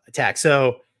attack.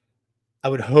 So I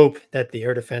would hope that the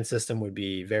air defense system would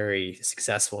be very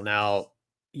successful. Now,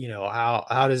 you know,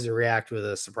 how does it react with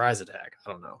a surprise attack?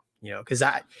 I don't know, you know, because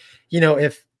you know,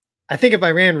 if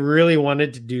Iran really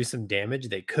wanted to do some damage,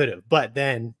 they could have. But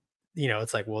then, you know,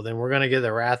 it's like, well, then we're going to get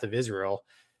the wrath of Israel,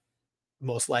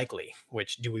 most likely,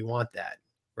 which do we want that?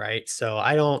 Right. So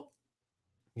I don't,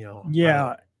 you know.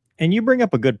 Yeah. And you bring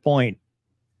up a good point.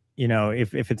 You know,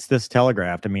 if it's this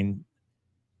telegraphed, I mean,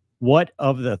 what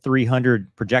of the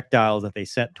 300 projectiles that they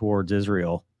sent towards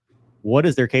Israel, what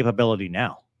is their capability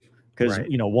now? Because,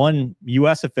 you know, one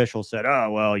U.S. official said,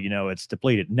 oh, well, you know, it's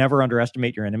depleted. Never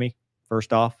underestimate your enemy.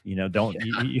 First off, you know, don't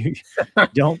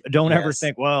don't ever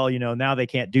think, well, you know, now they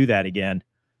can't do that again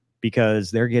because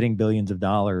they're getting billions of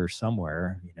dollars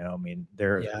somewhere. You know, I mean,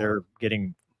 they're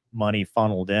getting money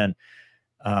funneled in.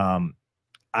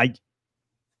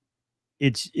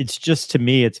 It's just, to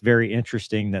me, it's very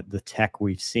interesting that the tech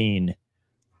we've seen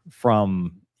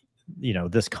from, you know,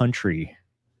 this country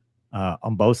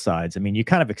on both sides. I mean, you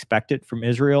kind of expect it from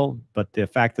Israel, but the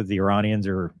fact that the Iranians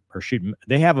are shooting,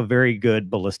 they have a very good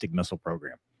ballistic missile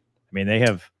program. I mean, they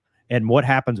have, and what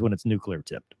happens when it's nuclear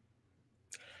tipped?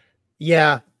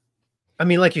 Yeah. I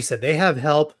mean, like you said, they have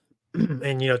help.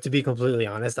 And, you know, to be completely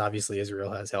honest, obviously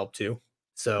Israel has help too.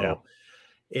 So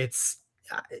it's,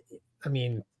 I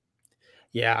mean,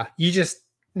 yeah, you just,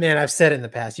 man, I've said it in the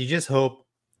past, you just hope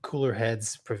cooler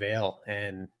heads prevail.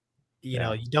 And, you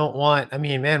know, you don't want, I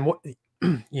mean, man, what,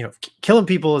 you know, killing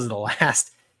people is the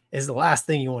last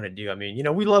thing you want to do. I mean, you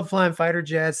know, we love flying fighter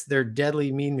jets. They're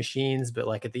deadly, mean machines. But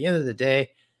like at the end of the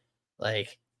day,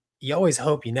 like you always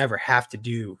hope you never have to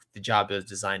do the job it was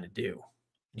designed to do,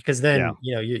 because then,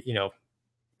 you know,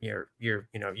 you're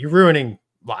ruining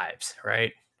lives.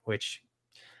 Right. Which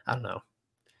I don't know.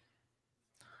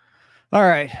 All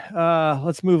right,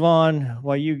 let's move on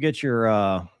while you get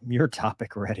your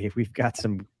topic ready. We've got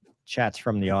some chats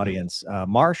from the audience.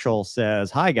 Marshall says,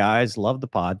 hi guys, love the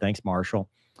pod. Thanks, Marshall.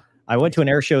 I went to an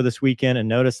air show this weekend and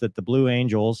noticed that the Blue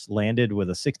Angels landed with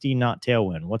a 16-knot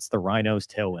tailwind. What's the Rhino's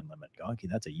tailwind limit? Gonky,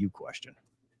 that's a you question.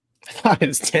 I thought it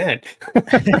was 10.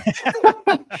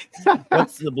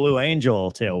 What's the Blue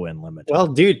Angel tailwind limit? Well,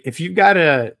 dude, if you've got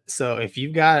a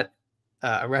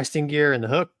resting gear and the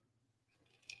hook,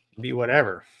 be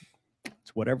whatever.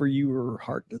 It's whatever your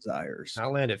heart desires.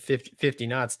 I'll land at 50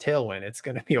 knots tailwind. It's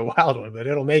going to be a wild one, but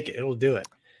it'll make it. It'll do it.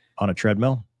 On a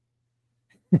treadmill?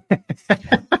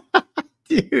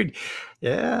 Dude,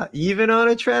 yeah, even on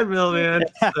a treadmill, man.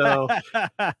 So,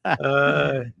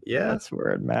 yeah, that's where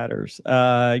it matters.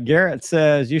 Garrett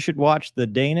says you should watch the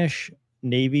Danish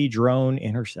Navy drone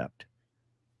intercept.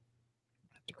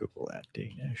 Google that.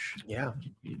 Danish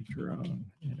drone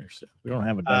intercept. We don't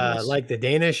have a Douglas. Like the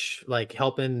Danish, like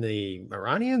helping the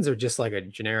Iranians, or just like a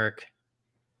generic?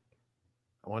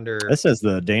 I wonder. This says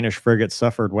the Danish frigate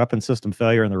suffered weapon system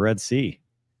failure in the Red Sea.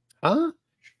 Huh?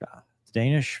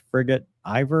 Danish frigate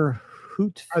Iver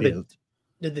Hootfield.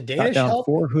 Did the Danish down help?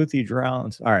 4 Houthi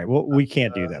drones? All right. Well, we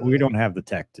can't do that. We don't have the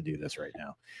tech to do this right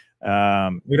now.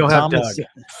 We don't have Doug.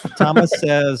 Thomas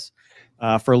says,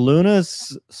 for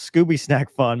Luna's Scooby Snack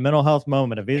Fun mental health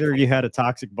moment, if either of you had a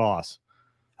toxic boss.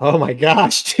 Oh my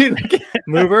gosh, dude.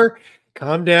 Mover,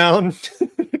 calm down.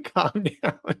 Calm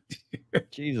down.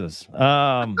 Jesus.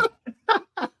 Wow.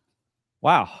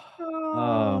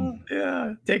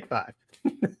 Yeah, take 5.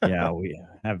 Yeah, we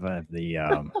have I've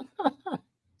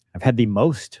had the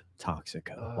most toxic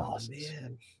bosses.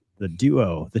 Man. The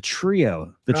duo, the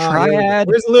trio, the triad.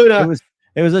 Where's Luna?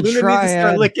 It was a Luna triad. needs to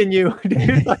start licking you,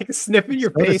 dude, like sniffing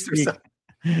your face or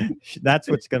something. That's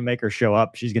what's gonna make her show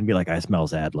up. She's gonna be like, I smell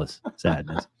sadness.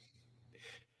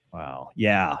 Wow.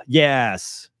 Yeah.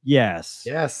 Yes.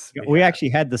 We actually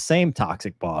had the same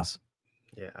toxic boss.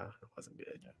 Yeah, it wasn't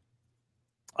good.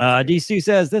 DC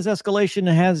says this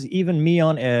escalation has even me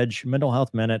on edge. Mental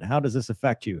health minute. How does this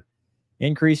affect you?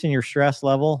 Increasing your stress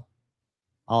level.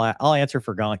 I'll answer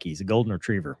for Gonky. He's a golden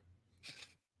retriever.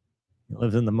 He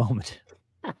lives in the moment.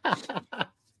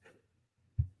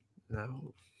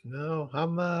 No,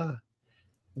 I'm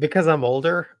because I'm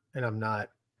older and I'm not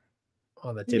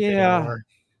on the tip anymore.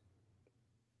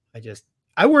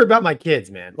 I worry about my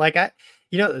kids, man. Like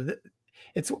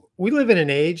we live in an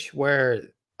age where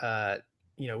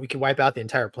we can wipe out the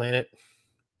entire planet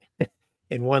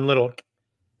in one little,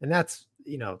 and that's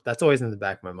always in the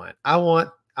back of my mind. I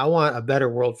want a better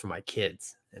world for my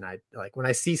kids. And I like when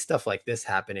I see stuff like this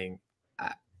happening,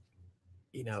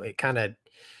 it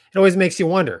always makes you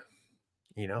wonder,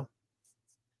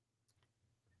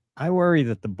 I worry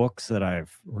that the books that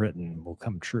I've written will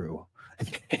come true.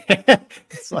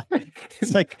 It's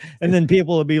like, and then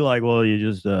people will be like, well, you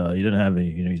just, you didn't have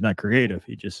any, he's not creative.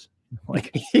 He just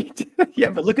like, yeah,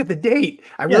 but look at the date.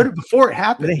 I wrote it before it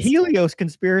happened. The Helios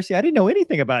conspiracy. I didn't know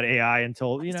anything about AI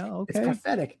until, okay. It's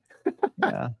pathetic.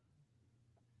 Yeah.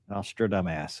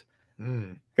 Nostradamus.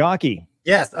 Gonky.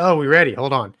 Yes. Oh, we ready?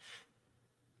 Hold on.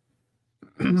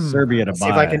 Serbia to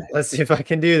buy. Let's see if I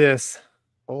can do this.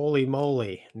 Holy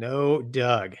moly. No,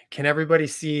 Doug. Can everybody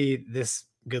see this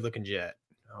good looking jet?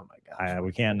 Oh my God.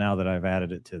 We can't now that I've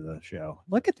added it to the show.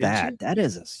 Look at that. That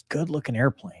is a good looking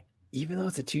airplane. Even though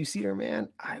it's a 2-seater, man,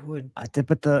 I would. But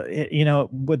with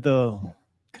the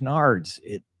canards,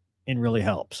 it really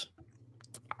helps.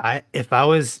 If I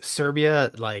was Serbia,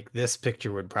 like this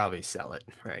picture would probably sell it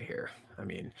right here. I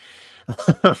mean,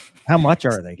 how much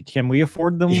are they? Can we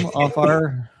afford them off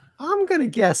our? I'm gonna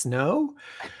guess no.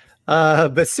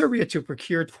 But Serbia to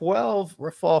procure 12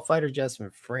 Rafale fighter jets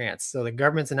from France. So the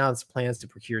government's announced plans to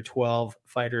procure 12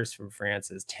 fighters from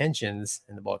France as tensions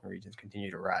in the Balkan regions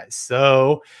continue to rise.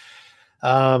 So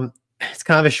it's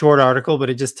kind of a short article, but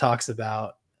it just talks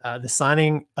about the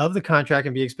signing of the contract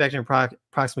can be expected in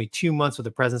approximately 2 months with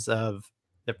the presence of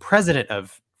the president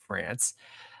of France.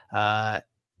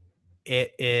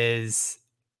 It is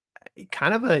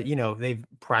kind of they've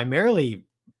primarily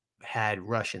had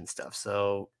Russian stuff.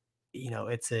 So,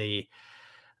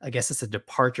 I guess it's a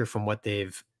departure from what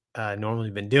they've normally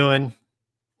been doing.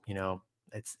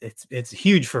 It's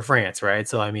huge for France, right?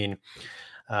 So, I mean,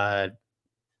 the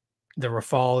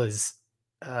Rafale is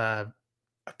a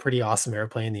pretty awesome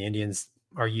airplane. The Indians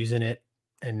are using it,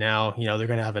 and now, they're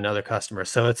going to have another customer.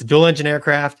 So it's a dual engine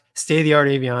aircraft, state-of-the-art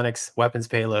avionics, weapons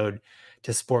payload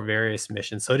to support various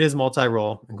missions. So it is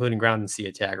multi-role, including ground and sea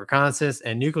attack, reconnaissance,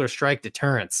 and nuclear strike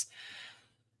deterrence.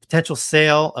 Potential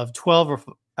sale of 12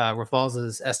 Rafales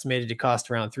is estimated to cost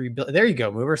around 3 billion. There you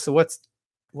go, Mover. So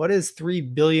what is 3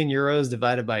 billion euros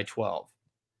divided by 12?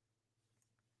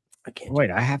 I can't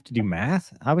wait. I have to do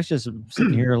math. I was just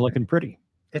sitting here looking pretty.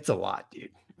 It's a lot,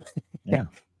 dude. Yeah.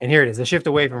 And here it is. A shift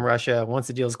away from Russia. Once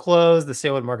the deal is closed, the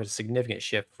sale would mark a significant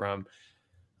shift from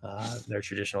their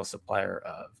traditional supplier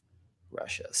of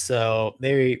Russia. So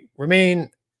they remain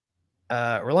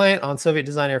reliant on Soviet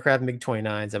design aircraft,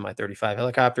 MiG-29s, Mi-35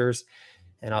 helicopters,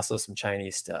 and also some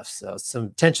Chinese stuff. So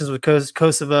some tensions with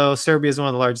Kosovo. Serbia is one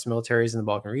of the largest militaries in the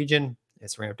Balkan region.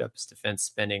 It's ramped up its defense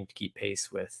spending to keep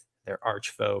pace with their arch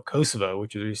foe, Kosovo,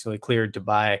 which was recently cleared to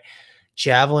buy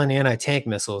Javelin anti-tank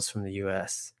missiles from the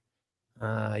U.S.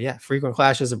 Frequent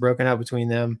clashes have broken out between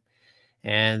them,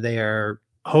 and they are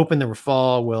hoping the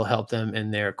Rafale will help them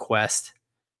in their quest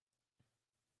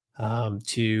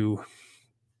to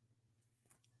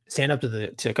stand up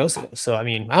to Kosovo. So, I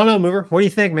mean, I don't know, Mover. What do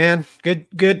you think, man?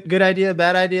 Good idea,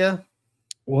 bad idea?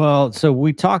 Well, so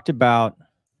we talked about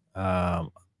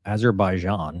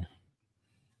Azerbaijan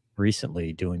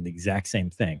recently doing the exact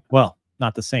same thing. Well,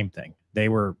 not the same thing.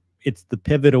 It's the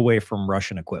pivot away from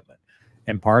Russian equipment.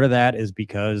 And part of that is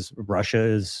because Russia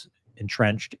is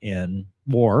entrenched in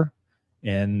war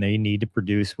and they need to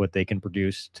produce what they can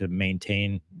produce to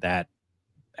maintain that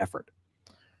effort.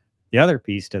 The other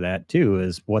piece to that too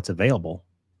is what's available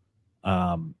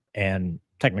and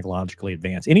technologically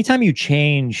advanced. Anytime you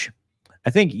change, I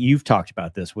think you've talked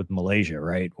about this with Malaysia,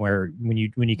 right? Where when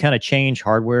you kind of change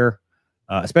hardware,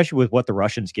 especially with what the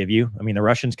Russians give you. I mean, the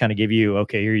Russians kind of give you,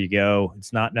 okay, here you go.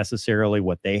 It's not necessarily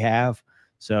what they have.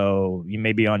 So you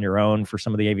may be on your own for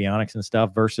some of the avionics and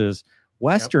stuff versus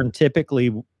Western,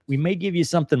 typically, we may give you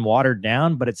something watered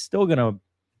down, but it's still going to,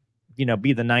 you know,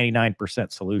 be the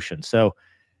 99% solution. So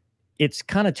it's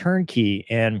kind of turnkey.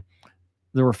 And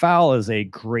the Rafale is a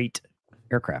great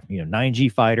aircraft, you know,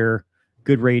 9G fighter,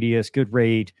 good radius, good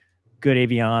rate, good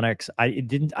avionics. I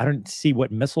don't see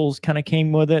what missiles kind of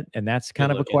came with it. And that's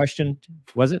kind of a question.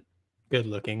 Was it? Good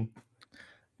looking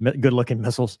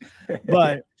Missiles.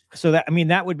 But so that, I mean,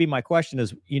 that would be my question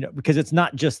is, you know, because it's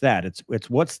not just that, it's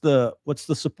what's the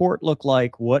support look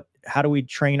like? How do we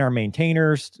train our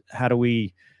maintainers? How do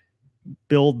we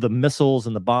build the missiles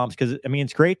and the bombs? Because I mean,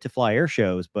 it's great to fly air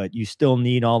shows, but you still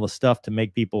need all the stuff to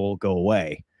make people go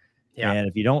away. Yeah. And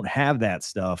if you don't have that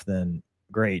stuff, then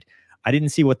great. I didn't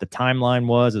see what the timeline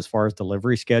was as far as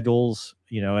delivery schedules,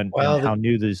 you know, and how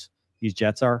new these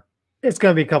jets are. It's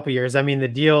going to be a couple years. I mean, the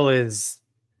deal is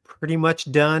pretty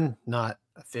much done, not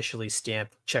officially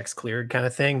stamped, checks cleared kind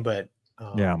of thing, but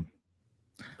yeah.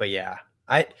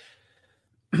 I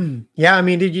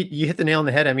mean, dude, you hit the nail on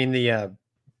the head. I mean, the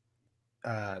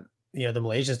you know, the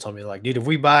Malaysians told me, like, dude, if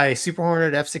we buy Super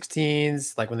Hornet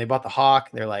F-16s, like when they bought the Hawk,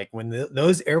 they're like, when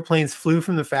those airplanes flew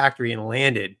from the factory and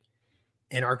landed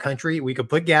in our country, we could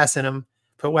put gas in them,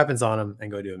 put weapons on them,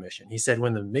 and go do a mission. He said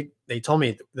when they told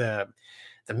me the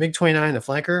MiG-29, the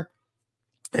flanker,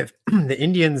 if the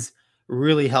Indians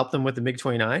really helped them with the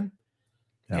MiG-29,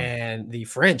 and the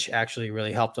French actually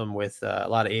really helped them with a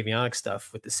lot of avionics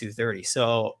stuff with the Su-30.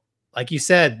 So, like you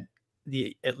said,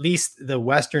 at least the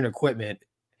Western equipment,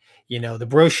 you know, the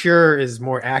brochure is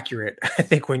more accurate, I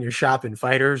think, when you're shopping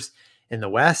fighters in the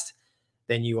West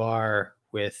than you are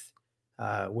with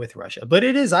Russia. But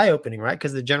it is eye-opening, right?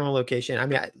 Because the general location, I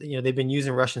mean, you know, they've been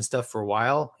using Russian stuff for a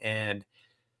while, and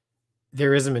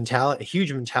there is a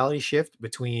huge mentality shift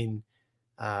between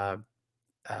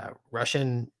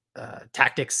Russian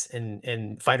tactics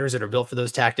and fighters that are built for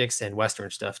those tactics and Western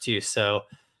stuff too. So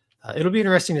it'll be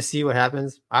interesting to see what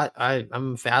happens. I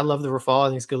love the Rafale. I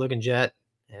think it's a good looking jet.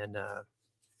 And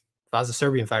if I was a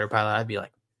Serbian fighter pilot,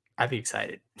 I'd be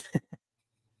excited.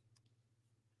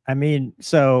 I mean,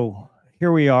 so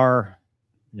here we are,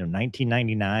 you know,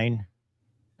 1999,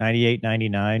 98,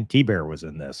 99. T-Bear was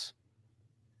in this.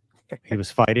 He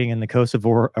was fighting in the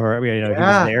Kosovo, or you know, he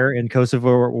was there in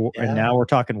Kosovo, and now we're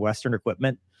talking Western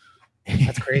equipment.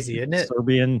 That's crazy, isn't it?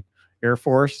 Serbian Air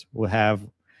Force will have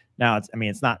now.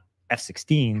 It's not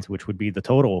F-16s, which would be the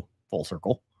total full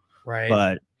circle, right?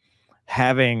 But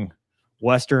having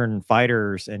Western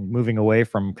fighters and moving away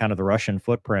from kind of the Russian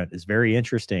footprint is very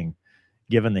interesting,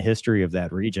 given the history of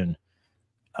that region.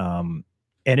 And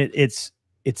it's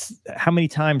how many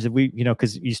times have we, you know,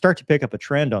 because you start to pick up a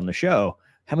trend on the show.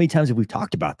 How many times have we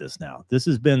talked about this now? This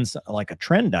has been like a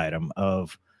trend item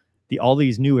of all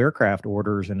these new aircraft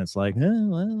orders, and it's like, well,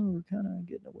 we're kind of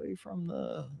getting away from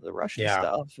the Russian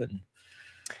stuff and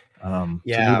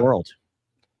it's a new world.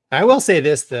 I will say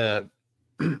this: I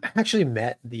actually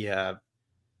met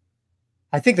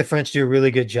I think the French do a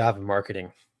really good job of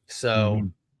marketing. So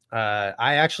I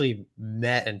actually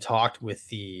met and talked with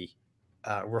the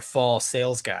Rafale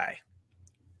sales guy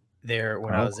there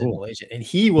when I was in Malaysia, and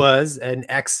he was an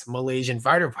ex-Malaysian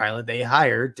fighter pilot they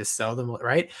hired to sell them,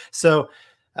 right? So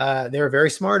they were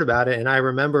very smart about it. And I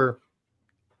remember,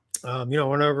 you know,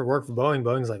 whenever I worked for Boeing,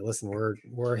 Boeing's like, listen,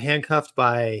 we're handcuffed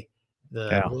by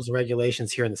the rules and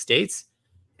regulations here in the States,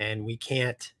 and we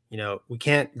can't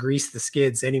grease the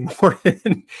skids any more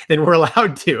than we're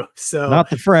allowed to. So not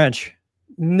the French.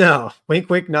 No, wink,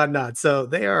 wink, nod, nod. So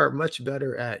they are much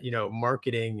better at, you know,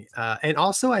 marketing. And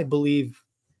also I believe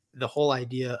the whole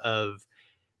idea of,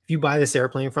 if you buy this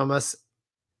airplane from us,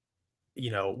 you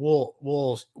know,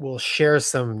 we'll share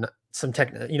some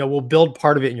tech, you know, we'll build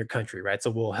part of it in your country, right? So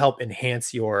we'll help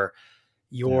enhance your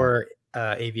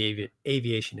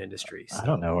aviation industry. So, I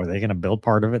don't know. Are they going to build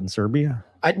part of it in Serbia?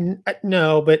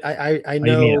 No, but I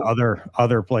know. You mean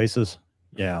other places?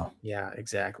 Yeah. Yeah,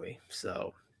 exactly.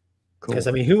 So, cool. Because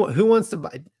I mean, who wants to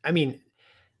buy? I mean,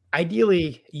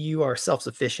 ideally, you are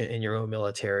self-sufficient in your own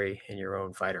military and your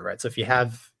own fighter, right? So if you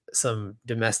have some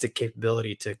domestic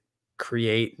capability to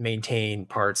create, maintain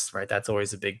parts, right, that's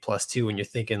always a big plus too. When you're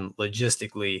thinking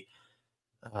logistically,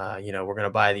 you know, we're going to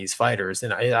buy these fighters,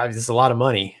 and it's a lot of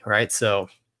money, right? So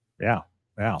yeah,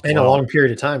 and a long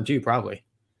period of time too, probably.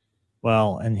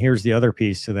 Well, and here's the other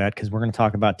piece to that, because we're going to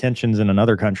talk about tensions in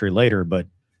another country later. But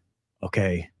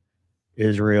okay,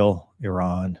 Israel,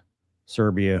 Iran,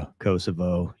 Serbia,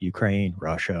 Kosovo, Ukraine,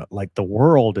 Russia, like the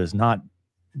world is not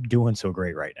doing so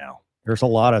great right now. There's a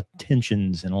lot of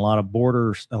tensions and a lot of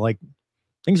borders. Like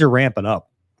things are ramping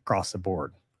up across the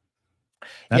board.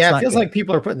 It feels like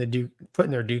people are putting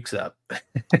their dukes up.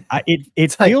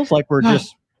 It feels like we're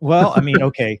just, well, I mean,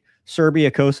 okay.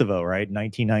 Serbia, Kosovo, right?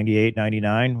 1998,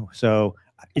 99. So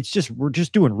we're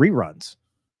just doing reruns.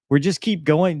 We just keep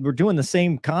going. We're doing the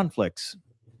same conflicts.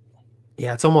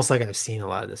 Yeah, it's almost like I've seen a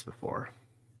lot of this before.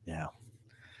 Yeah.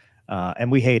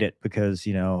 And we hate it because,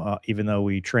 even though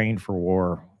we trained for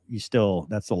war,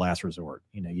 that's the last resort.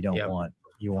 You don't want,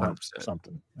 you want 100%.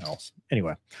 Something else.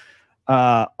 Anyway.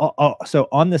 So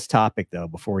on this topic, though,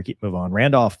 before we move on,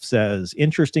 Randolph says,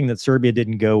 interesting that Serbia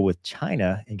didn't go with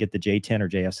China and get the J-10 or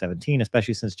JF-17,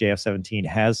 especially since JF-17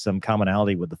 has some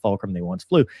commonality with the Fulcrum they once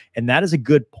flew. And that is a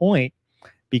good point,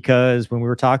 because when we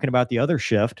were talking about the other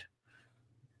shift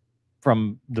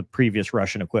from the previous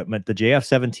Russian equipment, the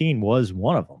JF-17 was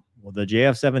one of them. Well, the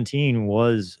JF-17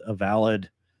 was a valid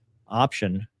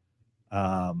option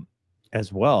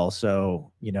as well.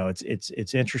 So,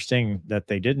 it's interesting that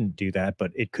they didn't do that,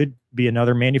 but it could be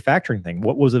another manufacturing thing.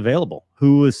 What was available?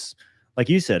 Who was, like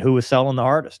you said, who was selling the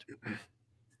hardest?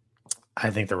 I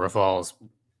think the Rafale's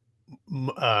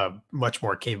much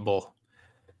more capable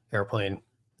airplane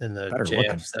than the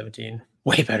JF-17.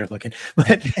 Way better looking,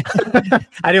 but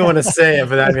I didn't want to say it,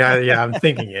 but I mean, I'm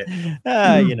thinking it.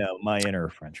 My inner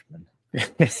Frenchman.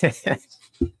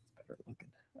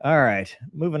 All right,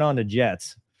 moving on to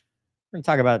jets. We're going to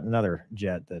talk about another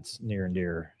jet that's near and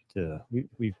dear to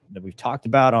we've talked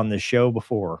about on this show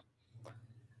before,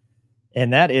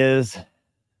 and that is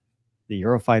the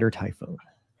Eurofighter Typhoon.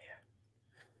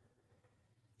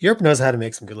 Europe knows how to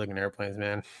make some good-looking airplanes,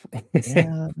 man.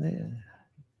 Yeah,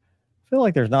 I feel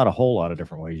like there's not a whole lot of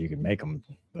different ways you can make them,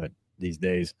 but these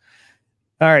days.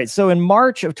 All right, so in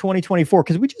March of 2024,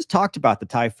 because we just talked about the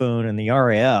Typhoon and the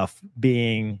RAF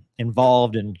being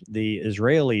involved in the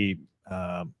Israeli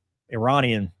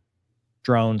Iranian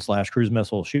drone / cruise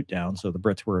missile shoot down. So the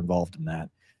Brits were involved in that.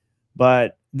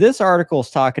 But this article is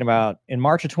talking about in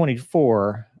March of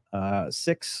 24,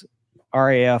 6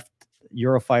 RAF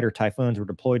Eurofighter Typhoons were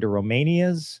deployed to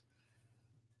Romania's.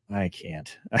 I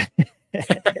can't.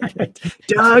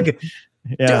 Doug.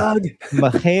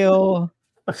 Mikhail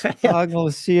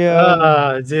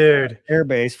Agnosio, dude. Air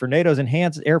Base for NATO's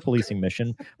enhanced air policing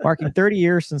mission, marking 30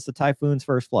 years since the Typhoon's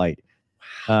first flight.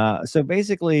 So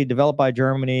basically, developed by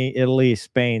Germany, Italy,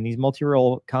 Spain, these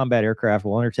multi-role combat aircraft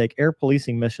will undertake air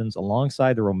policing missions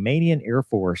alongside the Romanian Air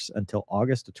Force until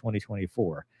August of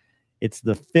 2024. It's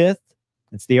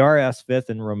the RF's fifth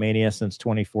in Romania since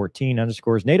 2014,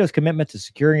 underscores NATO's commitment to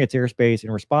securing its airspace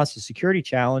in response to security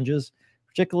challenges,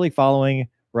 particularly following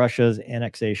Russia's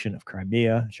annexation of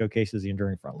Crimea, showcases the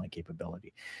enduring frontline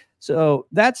capability. So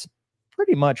that's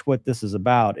pretty much what this is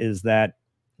about, is that,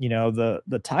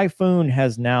 the Typhoon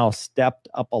has now stepped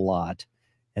up a lot,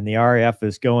 and the RAF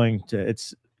is going to,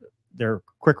 their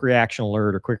quick reaction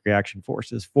alert or quick reaction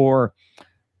forces for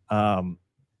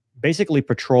basically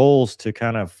patrols to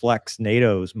kind of flex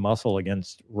NATO's muscle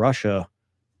against Russia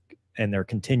and their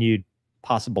continued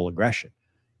possible aggression,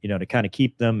 to kind of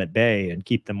keep them at bay and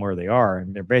keep them where they are.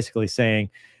 And they're basically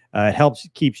saying it helps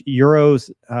keep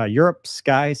Europe's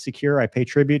skies secure. I pay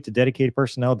tribute to dedicated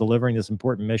personnel delivering this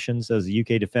important mission, says the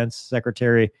UK Defense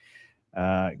Secretary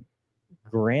Grant.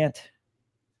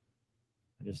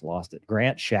 I just lost it.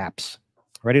 Grant Shapps.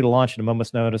 Ready to launch at a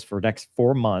moment's notice for the next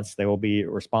 4 months. They will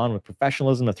respond with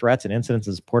professionalism to threats and incidents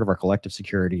in support of our collective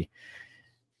security.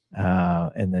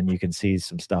 And then you can see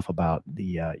some stuff about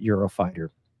the Eurofighter.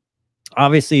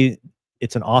 Obviously,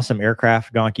 it's an awesome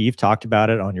aircraft. Gonky, you've talked about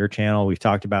it on your channel. We've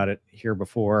talked about it here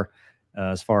before,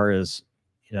 as far as,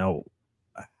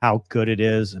 how good it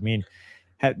is. I mean,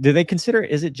 do they consider,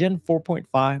 is it Gen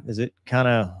 4.5? Is it kind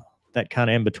of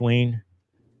in between?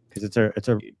 Because it's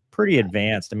a pretty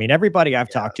advanced. I mean, everybody I've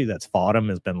talked to that's fought them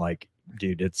has been like,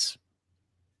 dude, it's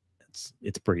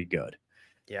pretty good.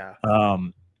 Yeah.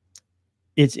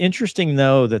 It's interesting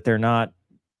though that they're not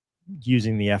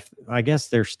using the I guess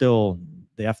they're still,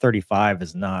 the F-35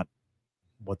 is not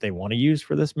what they want to use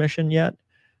for this mission yet.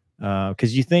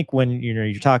 Because you think when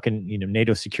you're talking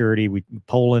NATO security,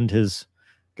 Poland has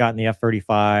gotten the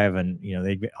F-35, and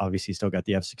they obviously still got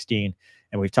the F-16,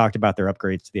 and we've talked about their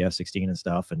upgrades to the F-16 and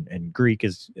stuff, and Greek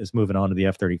is moving on to the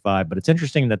F-35. But it's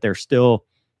interesting that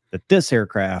that this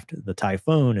aircraft, the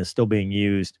Typhoon, is still being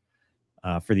used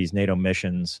for these NATO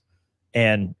missions,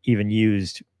 and even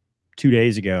used 2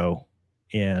 days ago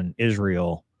in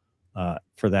Israel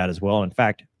for that as well. In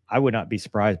fact, I would not be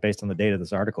surprised, based on the date of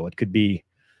this article, it could be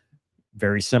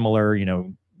very similar,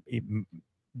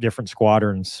 different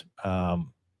squadrons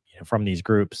from these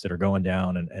groups that are going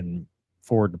down and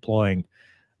forward deploying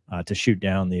to shoot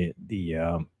down the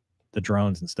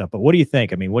drones and stuff. But what do you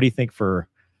think? I mean, what do you think for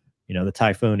the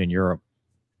Typhoon in Europe?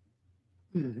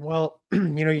 Well,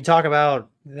 you talk about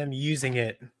them using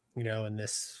it, in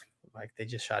this like they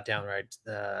just shot down, right?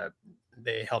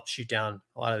 They helped shoot down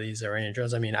a lot of these Iranian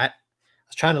drones. I mean, I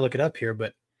was trying to look it up here,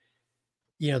 but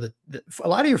you know, a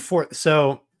lot of your fourth,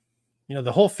 so you know,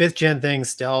 the whole 5th gen thing,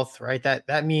 stealth, right?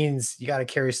 That means you got to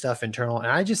carry stuff internal. And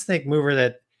I just think, Mover,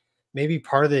 that maybe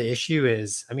part of the issue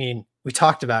is, I mean, we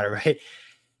talked about it, right?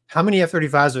 How many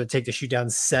F-35s would it take to shoot down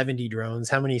 70 drones?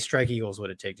 How many Strike Eagles would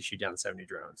it take to shoot down 70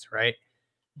 drones, right?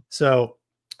 So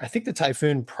I think the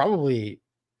Typhoon probably,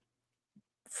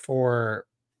 for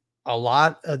a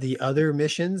lot of the other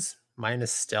missions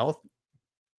minus stealth,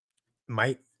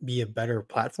 might be a better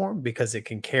platform because it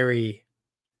can carry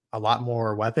a lot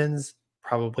more weapons.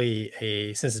 Probably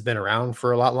since it's been around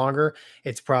for a lot longer,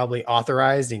 it's probably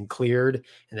authorized and cleared,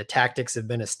 and the tactics have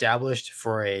been established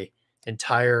for a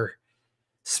entire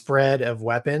spread of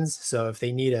weapons. So if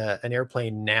they need an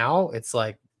airplane now, it's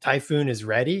like Typhoon is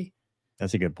ready.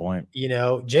 That's a good point. You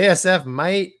know, JSF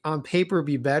might on paper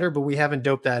be better, but we haven't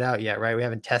doped that out yet, right? We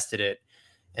haven't tested it.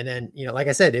 And then, you know, like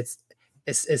I said, it's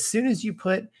as soon as you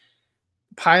put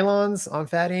pylons on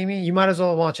Fat Amy, you might as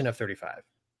well launch an F-35,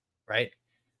 right?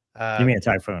 You mean a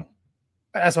Typhoon?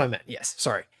 That's what I meant. Yes.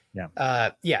 Sorry.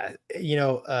 Yeah. Yeah. You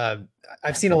know,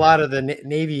 I've seen a lot of the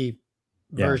Navy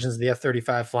versions of the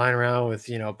F-35 flying around with,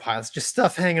 you know, pilots, just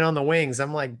stuff hanging on the wings.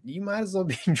 I'm like, you might as well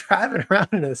be driving around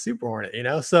in a Super Hornet, you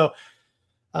know? So,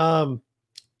 and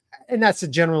that's a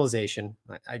generalization.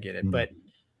 I get it. But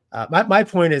my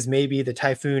point is maybe the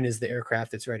Typhoon is the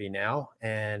aircraft that's ready now.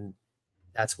 And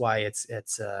that's why it's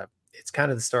kind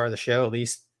of the star of the show, at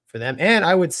least for them. And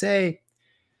I would say,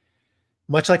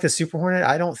 much like the Super Hornet,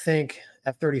 I don't think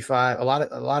F-35, a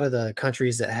lot of the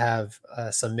countries that have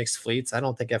some mixed fleets, I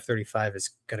don't think F-35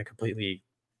 is going to completely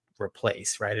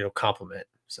replace, right? It'll complement.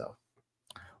 So,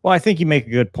 well, I think you make a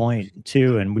good point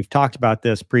too. And we've talked about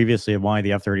this previously of why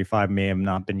the F-35 may have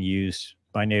not been used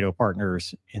by NATO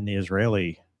partners in the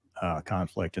Israeli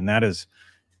conflict. And that is,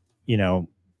 you know,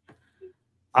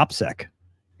 OPSEC.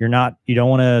 You don't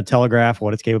want to telegraph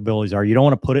what its capabilities are. You don't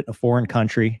want to put it in a foreign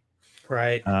country.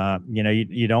 Right. You know,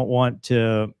 you don't want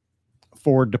to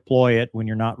forward deploy it when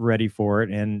you're not ready for it.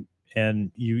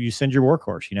 And you send your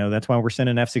workhorse, you know, that's why we're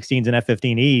sending F-16s and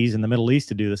F-15Es in the Middle East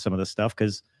to do some of this stuff,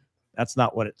 because that's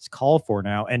not what it's called for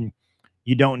now. And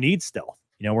you don't need stealth.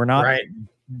 You know, we're not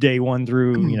day one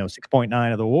through, you know,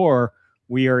 6.9 of the war.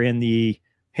 We are in the,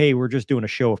 hey, we're just doing a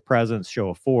show of presence, show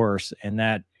of force. And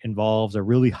that involves a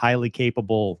really highly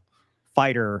capable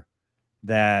fighter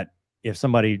that if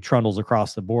somebody trundles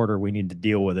across the border, we need to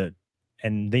deal with it.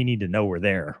 And they need to know we're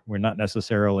there. We're not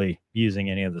necessarily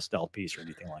using any of the stealth piece or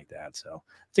anything like that. So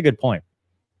it's a good point.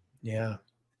 Yeah.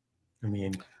 I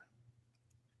mean,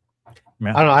 I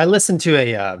don't know. I listened to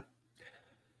a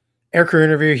aircrew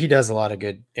interview. He does a lot of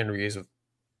good interviews with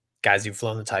guys who've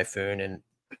flown the Typhoon. And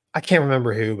I can't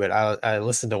remember who, but I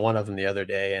listened to one of them the other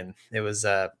day. And it was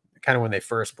kind of when they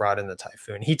first brought in the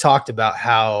Typhoon. He talked about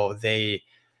how they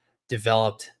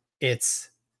developed its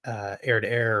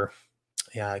air-to-air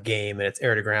game and its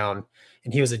air-to-ground.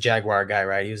 And he was a Jaguar guy,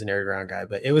 right? He was an air-to-ground guy.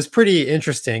 But it was pretty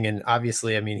interesting. And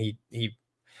obviously, I mean,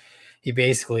 he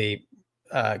basically,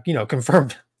 you know,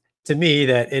 confirmed to me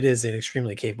that it is an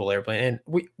extremely capable airplane.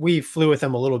 And we flew with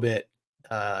him a little bit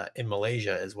in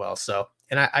Malaysia as well. So,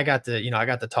 and I got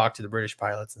to talk to the British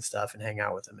pilots and stuff and hang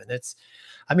out with them. And it's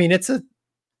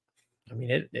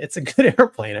a good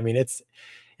airplane. I mean,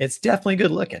 it's definitely good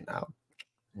looking. Now,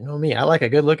 you know me, I like a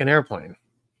good looking airplane.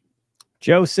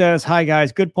 Joe says, hi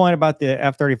guys, good point about the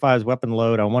F-35's weapon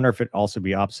load. I wonder if it also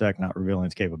be OPSEC not revealing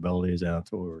its capabilities.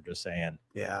 That's what we were just saying.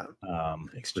 Yeah.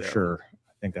 For sure.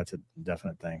 I think that's a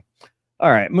definite thing. All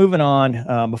right, moving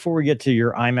on. Before we get to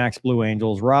your IMAX Blue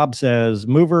Angels, Rob says,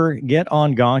 Mover, get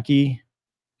on Gonky.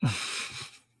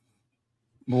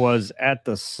 Was at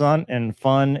the Sun and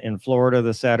Fun in Florida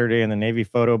this Saturday, and the Navy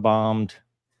photobombed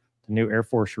the new Air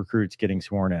Force recruits getting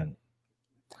sworn in.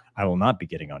 I will not be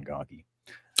getting on Gonky.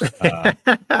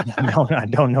 No, I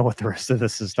don't know what the rest of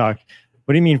this is talking.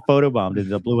 What do you mean photobomb? Did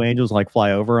the Blue Angels like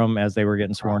fly over them as they were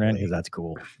getting sworn in? Because that's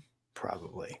cool.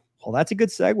 Probably. Well, that's a good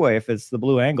segue if it's the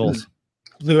Blue Angles.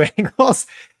 Blue Angles.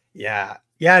 Yeah.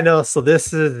 Yeah, no. So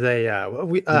this is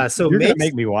a so you're gonna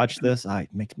make me watch this. It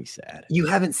makes me sad. You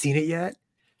haven't seen it yet?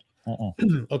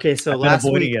 Okay, so last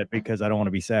week it because I don't want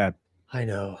to be sad. I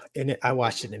know. And I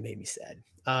watched it and it made me sad.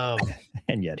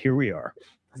 And yet here we are.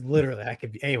 Literally, I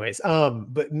could be anyways.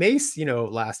 But Mace, you know,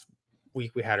 last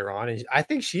week we had her on, and I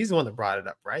think she's the one that brought it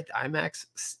up, right? The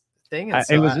IMAX thing. And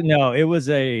so it was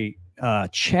a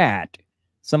chat.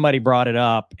 Somebody brought it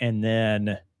up, and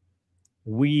then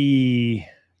we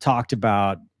talked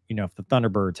about, you know, if the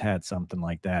Thunderbirds had something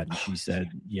like that, and she said,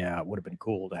 yeah, it would have been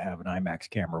cool to have an IMAX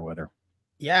camera with her.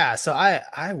 Yeah, so I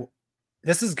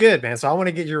This is good, man. So I want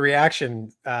to get your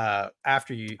reaction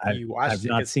after you watched it. I've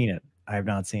not seen it. I have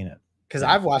not seen it. Because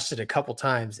I've watched it a couple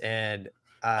times, and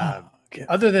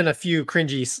other than a few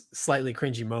slightly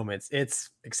cringy moments, it's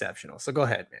exceptional. So go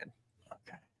ahead, man.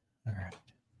 Okay. All right.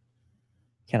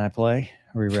 Can I play?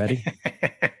 Are we ready?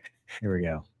 Here we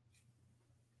go.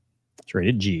 It's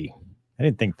rated G. I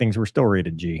didn't think things were still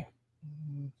rated G.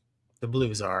 The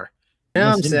blues are.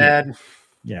 Now I'm sad.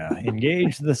 Yeah,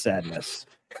 engage the sadness.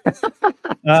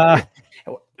 What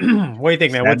do you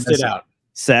think, man? What stood out?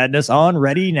 Sadness on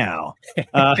ready now.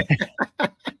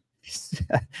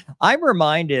 I'm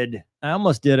reminded, I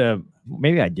almost did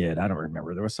maybe I did. I don't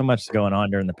remember. There was so much going on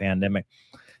during the pandemic.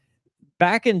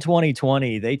 Back in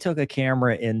 2020, they took a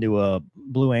camera into a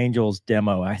Blue Angels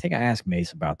demo. I think I asked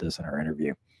Mace about this in our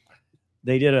interview.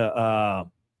 They did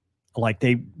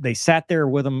they sat there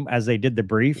with them as they did the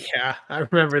brief. Yeah, I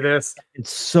remember this.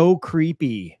 It's so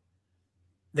creepy.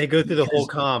 They go through the whole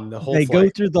They go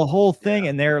through the whole thing,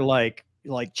 and they're like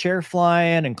chair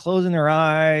flying and closing their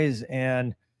eyes,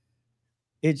 and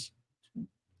it's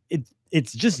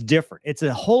just different. It's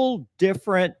a whole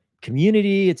different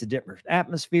community. It's a different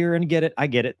atmosphere, and I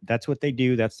get it. That's what they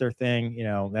do. That's their thing. You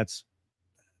know, that's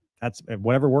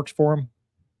whatever works for them.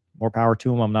 More power to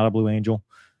them. I'm not a Blue Angel,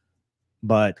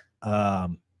 but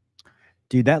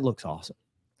dude, that looks awesome.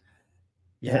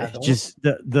 Yeah, just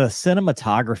the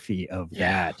cinematography of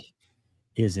that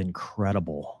is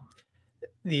incredible.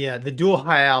 The dual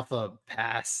high alpha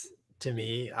pass, to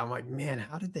me, I'm like, man,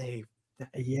 how did they?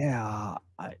 Yeah,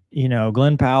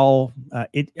 Glenn Powell.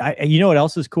 You know what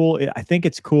else is cool? I think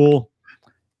it's cool.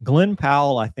 Glenn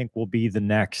Powell, I think, will be the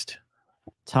next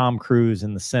Tom Cruise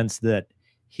in the sense that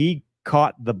he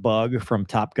caught the bug from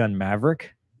Top Gun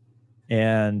Maverick,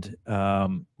 and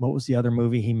what was the other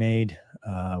movie he made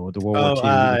with the World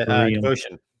War II?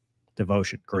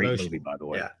 Devotion. Great movie, by the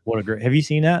way. Yeah. What a great. Have you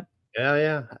seen that?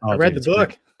 Yeah. I read the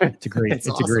book. It's a great. It's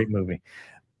awesome. A great movie.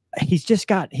 He's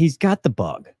got the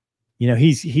bug.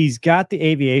 He's got the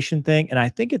aviation thing, and I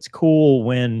think it's cool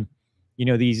when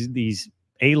these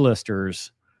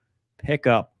A-listers pick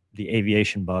up the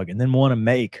aviation bug and then want to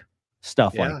make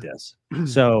stuff like this.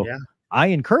 So I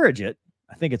encourage it.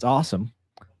 I think it's awesome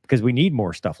because we need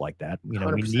more stuff like that.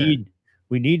 100%.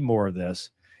 we need more of this.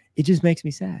 It just makes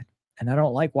me sad, and I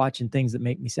don't like watching things that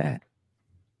make me sad.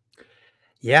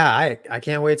 Yeah, I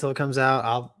can't wait till it comes out.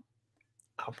 I'll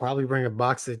probably bring a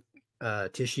box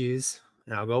of tissues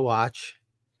and I'll go watch.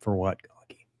 For what,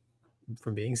 Gonky?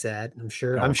 From being sad. I'm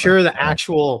sure the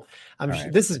actual.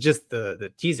 This is just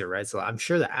the teaser, right? So I'm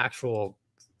sure the actual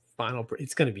final.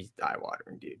 It's going to be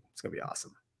eye-watering, dude. It's going to be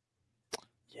awesome.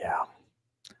 Yeah.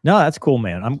 No, that's cool,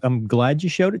 man. I'm glad you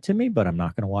showed it to me, but I'm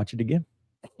not going to watch it again.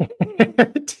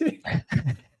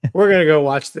 We're gonna go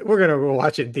watch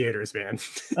it in theaters, man.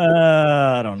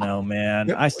 I don't know,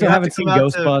 man. I still haven't seen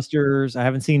Ghostbusters. I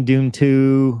haven't seen Doom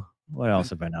 2. What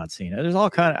else have I not seen? There's all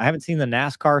kind of. I haven't seen the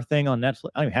NASCAR thing on Netflix.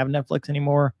 I don't even have Netflix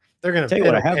anymore. They're gonna tell you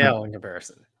what I have in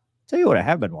comparison. Tell you what I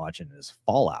have been watching is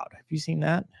Fallout. Have you seen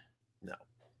that? No.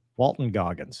 Walton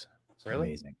Goggins. It's really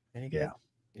amazing. Any good?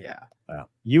 Yeah.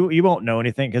 You won't know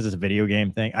anything because it's a video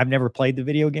game thing. I've never played the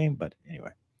video game, but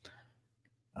anyway.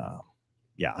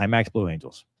 Yeah, IMAX Blue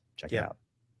Angels. Check it out.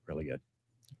 Really good.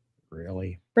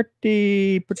 Really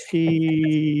pretty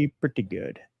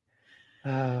good.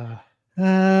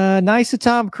 Nice of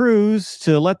Tom Cruise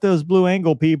to let those Blue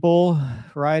Angle people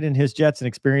ride in his jets and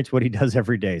experience what he does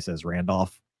every day, says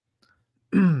Randolph.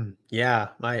 Yeah,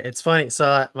 it's funny.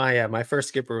 So my first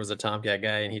skipper was a Tomcat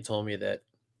guy, and he told me that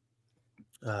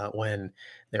when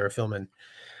they were filming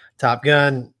Top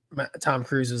Gun, Tom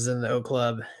Cruise was in the O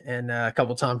Club, and a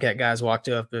couple Tomcat guys walked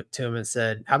up to him and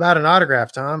said, "How about an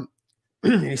autograph, Tom?"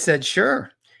 He said,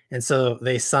 "Sure." And so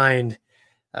they signed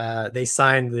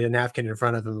the napkin in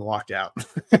front of him and walked out.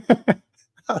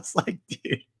 I was like,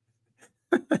 dude.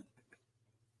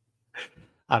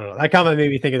 I don't know. That comment made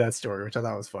me think of that story, which I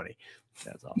thought was funny.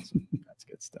 That's awesome. That's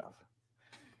good stuff.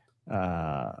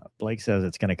 Blake says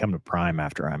it's going to come to Prime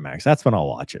after IMAX. That's when I'll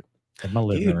watch it in my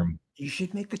living room. You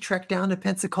should make the trek down to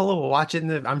Pensacola. We'll watch it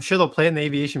I'm sure they'll play it in the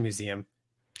Aviation Museum.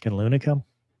 Can Luna come?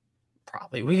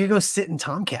 Probably. We could go sit in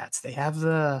Tomcats. They have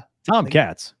the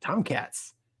Tomcats.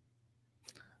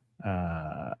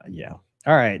 Yeah.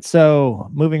 All right. So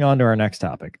moving on to our next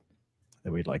topic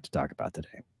that we'd like to talk about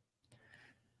today.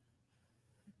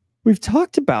 We've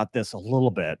talked about this a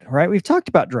little bit, right? We've talked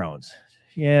about drones,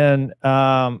 and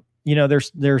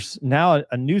there's now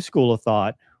a new school of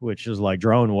thought, which is like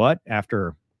drone what?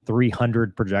 After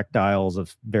 300 projectiles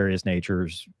of various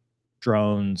natures,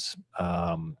 drones,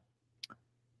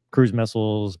 cruise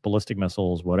missiles, ballistic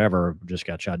missiles, whatever, just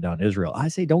got shot down in Israel. I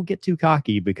say don't get too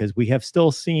cocky, because we have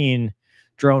still seen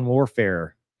drone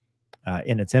warfare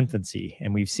in its infancy,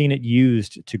 and we've seen it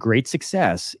used to great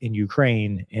success in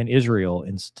Ukraine and Israel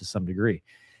to some degree.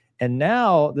 And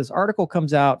now this article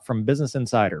comes out from Business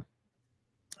Insider,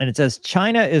 and it says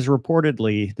China is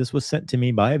reportedly, this was sent to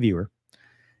me by a viewer,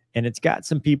 and it's got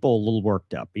some people a little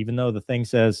worked up, even though the thing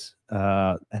says,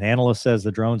 an analyst says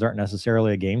the drones aren't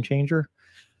necessarily a game changer.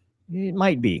 It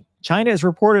might be. China is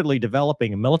reportedly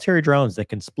developing military drones that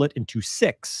can split into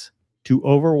 6 to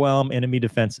overwhelm enemy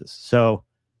defenses. So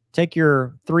take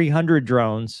your 300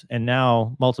 drones and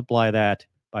now multiply that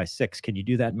by 6. Can you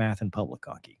do that math in public,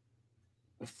 Gonky?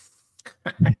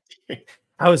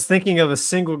 I was thinking of a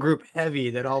single group heavy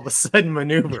that all of a sudden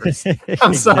maneuvers.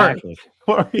 I'm sorry.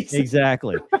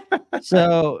 Exactly.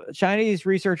 So Chinese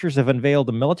researchers have unveiled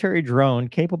a military drone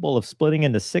capable of splitting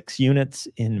into 6 units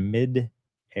in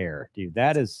mid-air. Dude,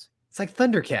 that is... It's like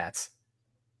Thundercats.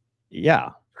 Yeah.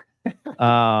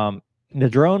 The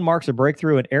drone marks a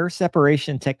breakthrough in air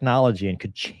separation technology and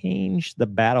could change the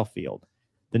battlefield.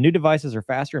 The new devices are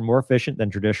faster and more efficient than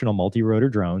traditional multi-rotor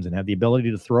drones and have the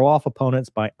ability to throw off opponents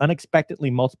by unexpectedly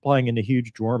multiplying into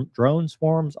huge drone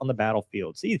swarms on the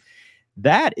battlefield. See,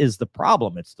 that is the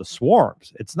problem. It's the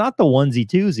swarms. It's not the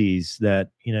onesie-twosies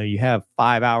that, you have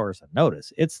 5 hours of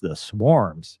notice. It's the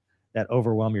swarms that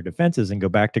overwhelm your defenses and go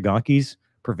back to Gonky's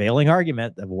prevailing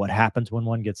argument of what happens when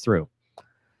one gets through.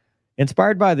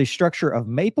 Inspired by the structure of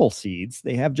maple seeds,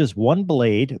 they have just one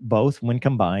blade, both when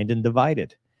combined and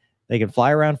divided. They can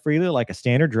fly around freely like a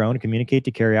standard drone and communicate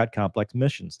to carry out complex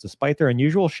missions. Despite their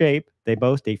unusual shape, they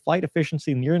boast a flight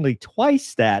efficiency nearly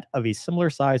twice that of a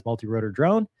similar-sized multi-rotor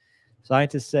drone,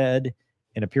 scientists said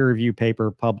in a peer-reviewed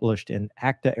paper published in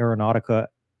Acta Aeronautica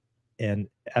and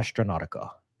Astronautica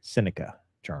Sinica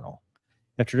journal.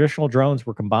 If traditional drones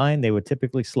were combined, they would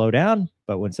typically slow down,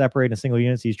 but when separated in single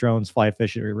units, these drones' flight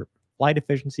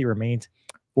efficiency remains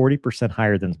 40%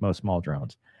 higher than most small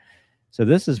drones. So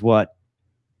this is what,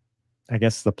 I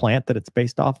guess, the plant that it's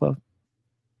based off of.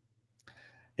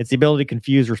 It's the ability to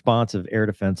confuse responsive air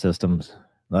defense systems,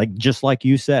 just like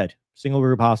you said, single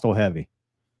group hostile heavy.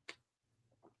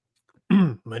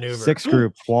 Maneuver. 6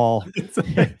 group wall,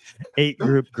 8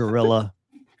 group guerrilla.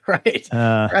 Right.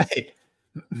 Right.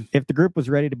 If the group was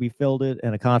ready to be fielded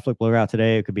and a conflict blew out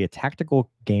today, it could be a tactical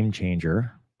game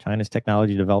changer. China's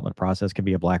technology development process can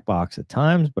be a black box at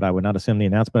times, but I would not assume the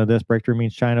announcement of this breakthrough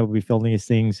means China will be fielding these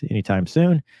things anytime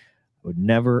soon. I would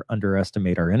never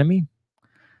underestimate our enemy.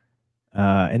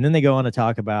 And then they go on to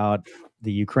talk about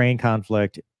the Ukraine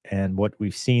conflict and what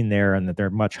we've seen there, and that they're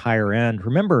much higher end.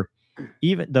 Remember,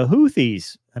 even the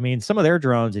Houthis, some of their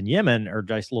drones in Yemen are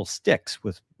just little sticks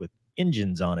with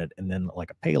engines on it and then like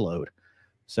a payload.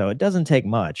 So it doesn't take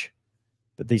much.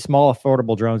 But these small,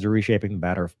 affordable drones are reshaping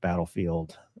the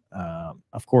battlefield.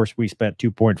 Of course, we spent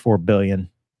 $2.4 billion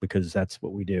because that's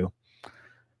what we do.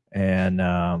 And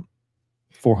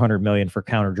 $400 million for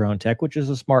counter drone tech, which is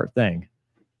a smart thing.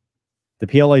 The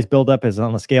PLA's buildup is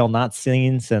on a scale not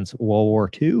seen since World War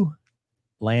II.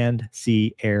 Land,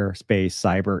 sea, air, space,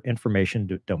 cyber,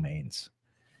 information domains.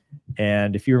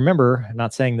 And if you remember, I'm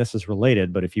not saying this is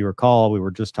related, but if you recall, we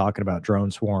were just talking about drone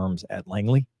swarms at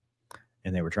Langley,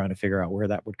 and they were trying to figure out where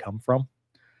that would come from.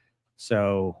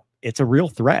 So it's a real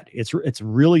threat. It's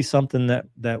really something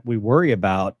that we worry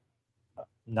about,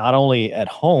 not only at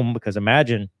home, because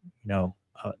imagine,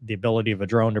 the ability of a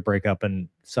drone to break up and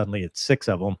suddenly it's 6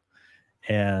 of them,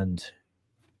 and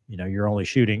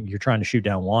you're trying to shoot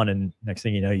down one, and next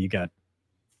thing you know, you got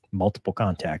multiple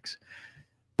contacts.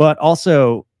 But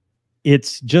also,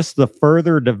 it's just the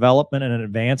further development and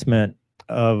advancement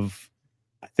of,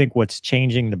 I think, what's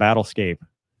changing the battlescape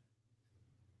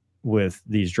with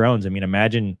these drones.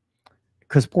 Imagine,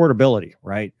 because portability,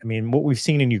 right? What we've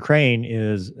seen in Ukraine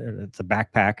is it's a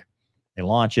backpack. They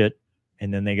launch it,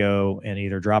 and then they go and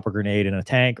either drop a grenade in a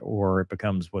tank, or it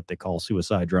becomes what they call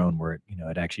suicide drone, where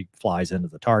it actually flies into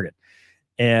the target.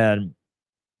 And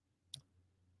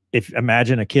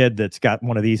imagine a kid that's got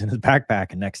one of these in his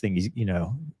backpack, and next thing he's,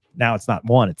 now it's not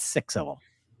 1, it's 6 of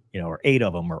them, or 8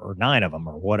 of them, or 9 of them,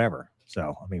 or whatever.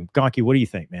 So, Gonky, what do you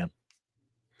think, man?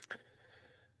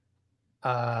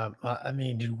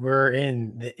 Dude, we're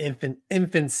in the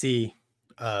infancy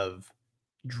of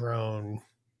drone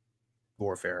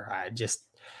warfare.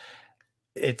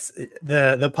 It's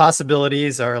the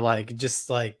possibilities are just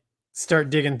start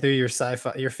digging through your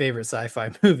favorite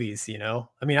sci-fi movies.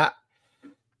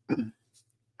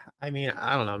 I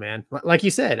don't know, man. Like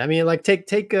you said,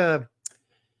 take a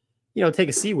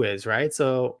Sea Whiz, right?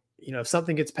 So, if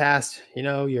something gets past,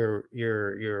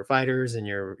 your fighters and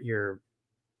your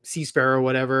Sea Sparrow or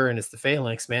whatever, and it's the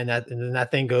phalanx, man, and then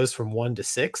that thing goes from 1 to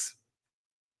 6.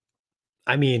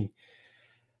 I mean,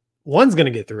 one's going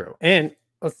to get through, and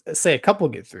let's say a couple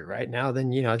get through right now.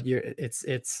 Then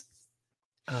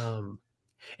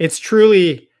it's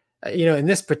truly, in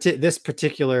this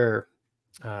particular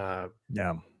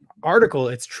article,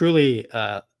 it's truly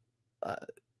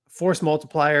force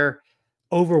multiplier,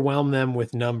 overwhelm them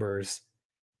with numbers,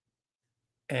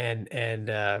 and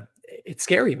it's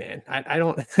scary, man. I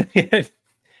don't.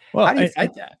 Well, how do you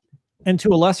fight that? And to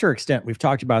a lesser extent, we've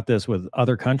talked about this with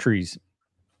other countries,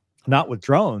 not with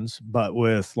drones, but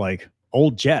with like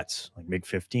old jets, like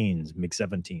MiG-15s,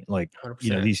 MiG-17, like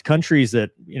 100%. These countries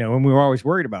that when we were always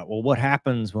worried about, well, what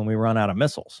happens when we run out of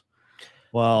missiles?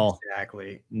 Well,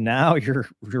 exactly. Now you're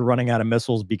running out of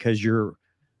missiles because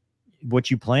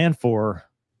what you plan for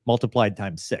multiplied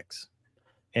times 6.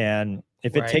 And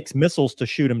if it takes missiles to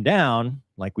shoot them down,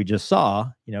 like we just saw,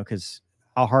 because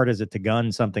how hard is it to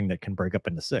gun something that can break up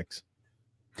into 6?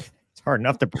 It's hard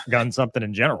enough to gun something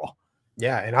in general.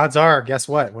 Yeah, and odds are, guess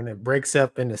what? When it breaks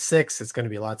up into 6, it's going to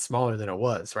be a lot smaller than it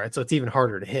was, right? So it's even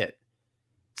harder to hit.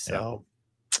 So,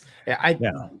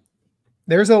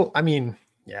 there's a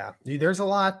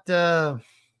lot.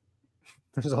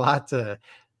 There's a lot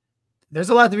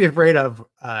to be afraid of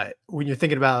when you're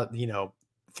thinking about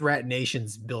threat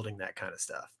nations building that kind of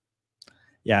stuff.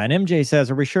 Yeah, and MJ says,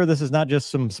 are we sure this is not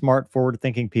just some smart,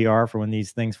 forward-thinking PR for when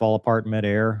these things fall apart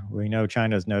midair? We know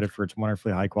China is noted for its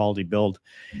wonderfully high-quality build.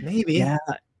 Maybe. Yeah,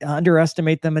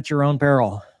 underestimate them at your own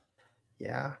peril.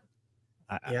 Yeah.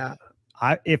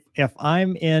 If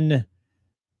I'm in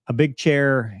a big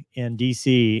chair in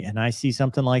DC and I see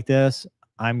something like this,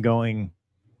 I'm going,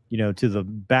 to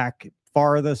the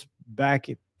farthest back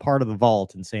part of the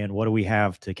vault and saying, what do we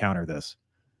have to counter this?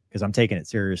 Because I'm taking it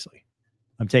seriously.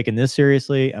 I'm taking this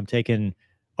seriously.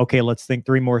 Okay, let's think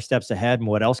 3 more steps ahead and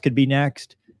what else could be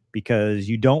next, because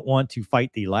you don't want to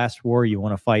fight the last war. You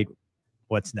want to fight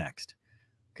what's next,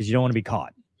 because you don't want to be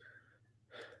caught.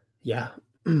 Yeah.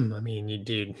 I mean,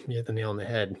 you hit the nail on the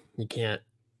head. You can't.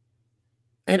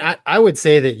 And I would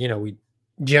say that, we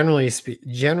generally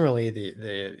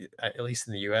the at least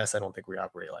in the US, I don't think we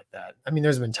operate like that. I mean,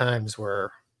 there's been times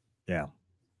where,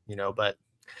 but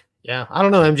yeah, I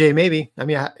don't know, MJ, maybe. I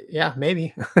mean,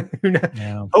 maybe.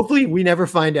 Hopefully we never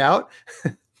find out.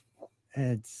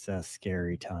 It's a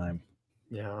scary time.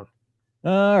 Yeah.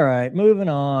 All right, moving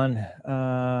on.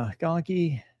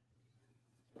 Gonky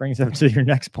brings up to your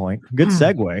next point. Good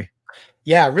segue.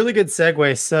 Yeah, really good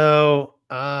segue. So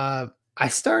I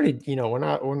started,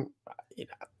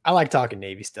 I like talking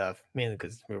Navy stuff, mainly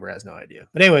because Mover has no idea.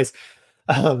 But anyways,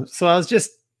 so I was just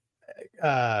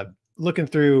looking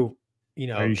through,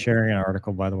 Are you sharing an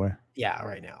article, by the way? Yeah,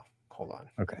 right now. Hold on.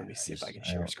 Okay. Let me see if I can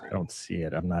share a screen. I don't see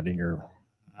it. I'm not in your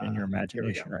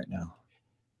imagination right now.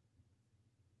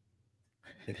 I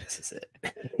think this is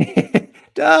it.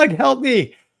 Doug, help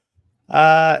me.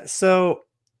 So,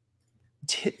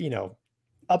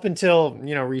 up until,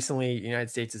 recently, the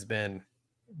United States has been.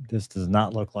 This does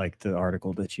not look like the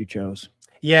article that you chose.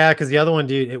 Yeah, because the other one,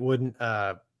 dude, it wouldn't.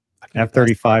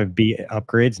 F-35B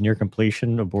upgrades near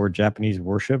completion aboard Japanese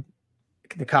warship.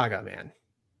 The Kaga, man.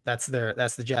 That's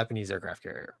the Japanese aircraft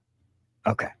carrier.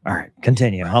 Okay. All right.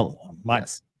 Continue.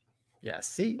 Yes.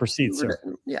 See? Proceed, sir.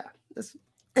 Yeah.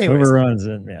 Overruns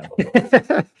it. Yeah.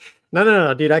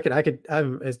 No, dude.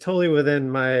 It's totally within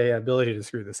my ability to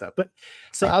screw this up. But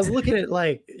so I was looking at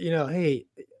hey,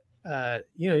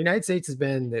 United States has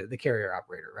been the carrier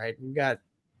operator, right? We've got,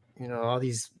 all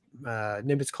these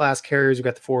Nimitz class carriers. We've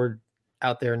got the Ford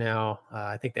out there now.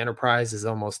 I think the Enterprise is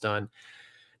almost done.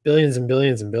 Billions and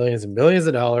billions and billions and billions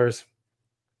of dollars.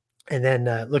 And then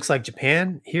it looks like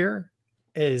Japan here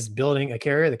is building a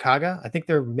carrier, the Kaga. I think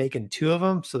they're making 2 of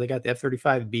them. So they got the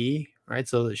F-35B, right?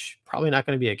 So there's probably not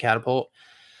going to be a catapult,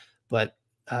 but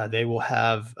they will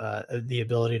have the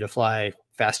ability to fly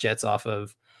fast jets off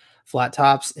of flat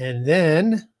tops. And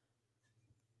then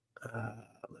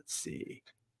let's see.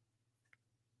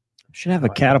 Should have a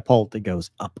catapult that goes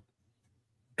up.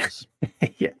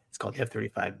 Yeah, it's called the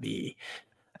F-35B.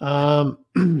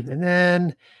 And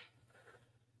then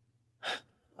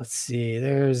let's see,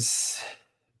 there's,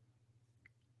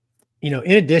 in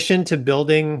addition to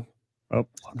building, I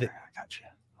got you.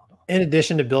 In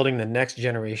addition to building the next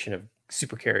generation of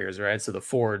super carriers, right? So the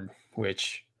Ford,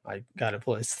 which I got to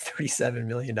pull, is $37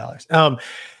 million, or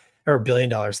 $1 billion.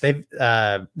 They've,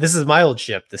 this is my old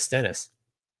ship, the Stennis,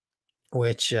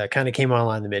 which kind of came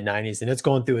online in the mid 90s, and it's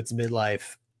going through its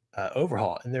midlife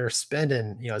overhaul, and they're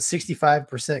spending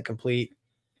 65% complete,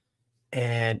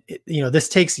 and this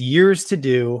takes years to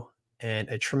do, and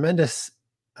a tremendous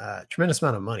amount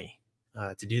of money.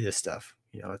 to do this stuff.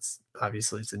 You know, it's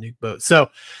obviously it's a nuke boat. So,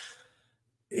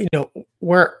 you know,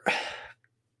 let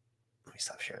me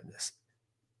stop sharing this.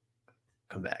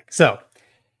 Come back. So,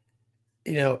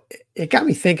 you know, it got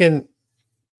me thinking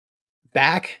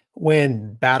back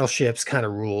when battleships kind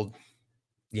of ruled,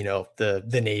 you know,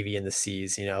 the Navy and the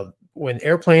seas. You know, when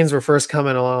airplanes were first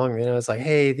coming along, you know, it's like,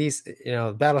 hey, these, you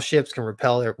know, battleships can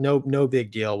repel air, no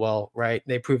big deal. Well, right,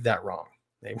 they proved that wrong.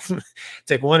 They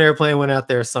take one airplane, went out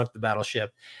there, sunk the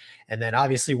battleship. And then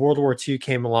obviously World War II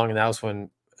came along, and that was when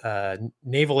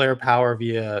naval air power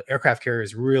via aircraft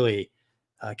carriers really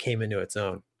came into its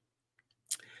own.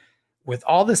 With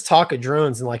all this talk of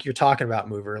drones, and like you're talking about,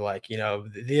 Mover, like, you know,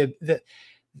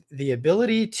 the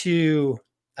ability to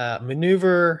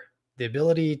maneuver, the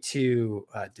ability to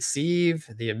deceive,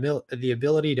 the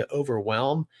ability to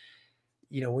overwhelm,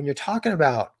 you know, when you're talking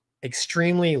about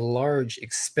extremely large,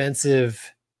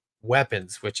 expensive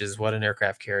weapons, which is what an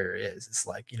aircraft carrier is, it's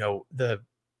like, you know,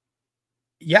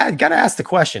 I got to ask the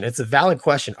question. It's a valid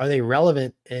question. Are they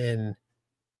relevant in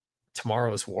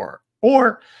tomorrow's war?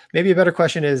 Or maybe a better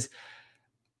question is,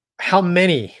 how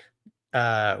many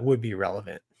would be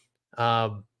relevant?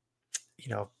 You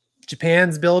know,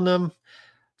 Japan's building them,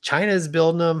 China's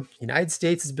building them, United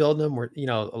States is building them. Where, you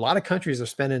know, a lot of countries are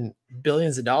spending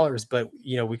billions of dollars, but,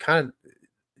 you know, we kind of,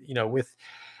 you know, with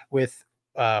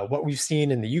what we've seen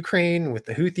in the Ukraine with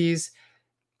the Houthis,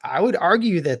 I would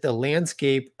argue that the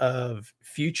landscape of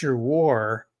future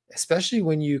war, especially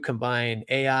when you combine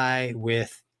AI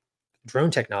with drone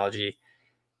technology,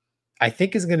 I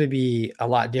think is going to be a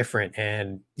lot different.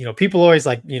 And, you know, people always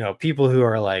like, you know, people who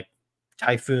are like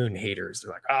Typhoon haters,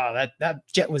 they're like, oh, that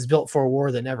jet was built for a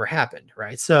war that never happened.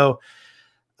 Right. So,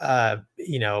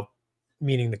 you know,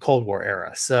 meaning the Cold War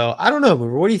era. So I don't know,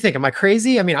 Mover, what do you think? Am I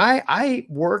crazy? I mean, I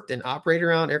worked and operated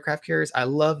around aircraft carriers. I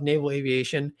love naval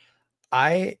aviation.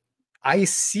 I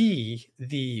see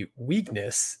the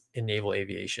weakness in naval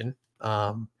aviation.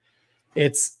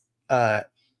 It's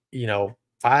you know,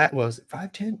 10,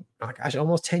 oh gosh,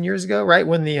 almost 10 years ago, right?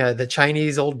 When the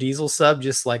Chinese old diesel sub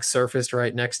just like surfaced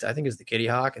right next to, I think it was the Kitty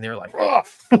Hawk, and they were like, oh,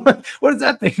 what is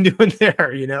that thing doing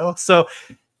there? You know, so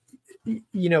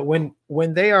you know,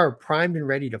 when they are primed and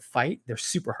ready to fight, they're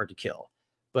super hard to kill.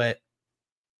 But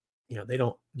you know, they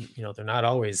don't, you know, they're not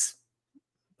always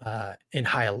in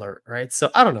high alert, right?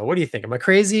 So I don't know. What do you think? Am I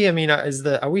crazy? I mean,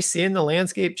 are we seeing the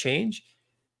landscape change?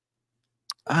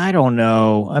 I don't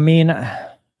know. I mean,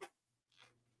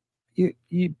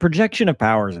 projection of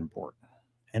power is important,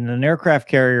 and an aircraft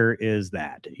carrier is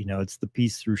that. You know, it's the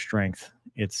peace through strength.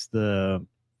 It's the,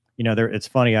 you know, it's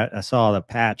funny. I saw the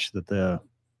patch that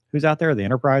who's out there, the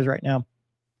Enterprise right now.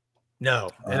 No,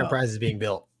 Enterprise is being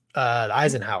built. The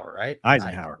Eisenhower, right?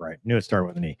 Eisenhower, right? Knew it started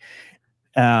with an E.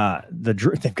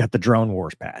 They've got the drone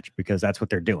wars patch because that's what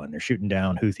they're doing. They're shooting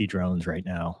down Houthi drones right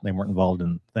now. They weren't involved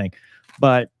in the thing,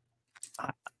 but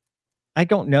I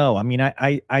don't know. I mean,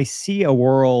 I see a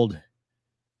world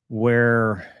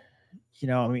where, you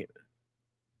know, I mean,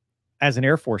 as an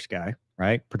Air Force guy,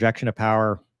 right? Projection of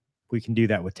power, we can do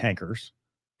that with tankers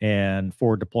and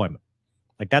forward deployment.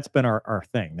 Like that's been our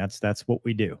thing. That's what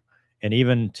we do. And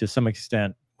even to some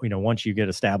extent, you know, once you get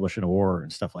established in a war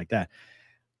and stuff like that,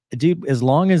 dude, as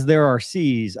long as there are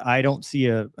seas, I don't see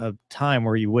a time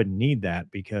where you wouldn't need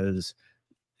that, because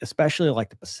especially like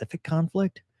the Pacific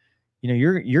conflict, you know,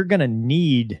 you're going to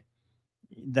need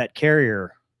that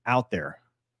carrier out there.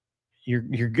 You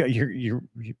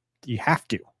have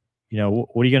to, you know,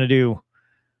 what are you going to do?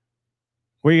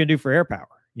 What are you going to do for air power?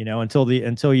 You know, until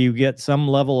you get some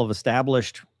level of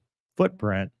established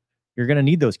footprint, you're going to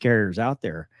need those carriers out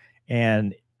there.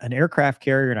 And an aircraft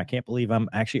carrier, and I can't believe I'm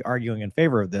actually arguing in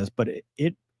favor of this, but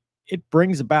it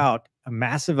brings about a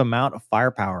massive amount of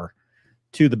firepower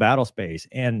to the battle space,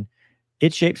 and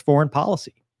it shapes foreign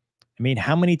policy. I mean,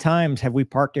 how many times have we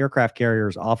parked aircraft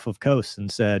carriers off of coasts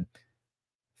and said,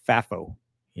 FAFO,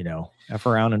 you know, F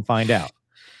around and find out.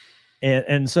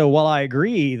 And so while I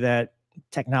agree that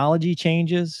technology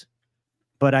changes,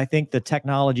 but I think the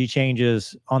technology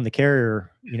changes on the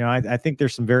carrier, you know, I think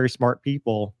there's some very smart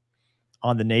people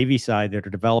on the Navy side that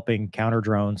are developing counter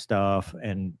drone stuff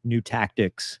and new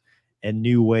tactics and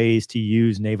new ways to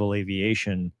use naval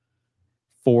aviation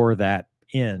for that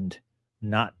end,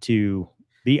 not to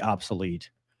be obsolete.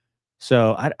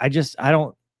 So I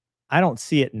don't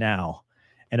see it now.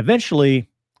 And eventually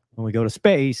when we go to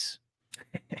space,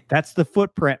 that's the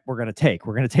footprint we're going to take.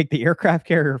 We're going to take the aircraft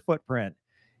carrier footprint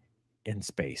in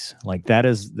space. Like that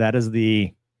is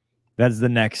the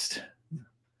next,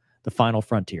 the final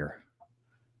frontier.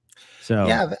 So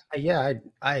yeah,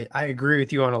 I agree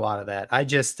with you on a lot of that. I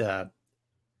just,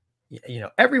 you know,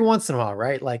 every once in a while,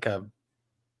 right? Like a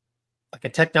like a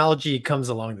technology comes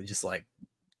along that just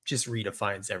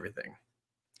redefines everything.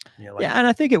 You know, like, yeah, and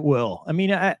I think it will. I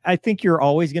mean, I think you're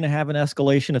always going to have an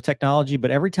escalation of technology,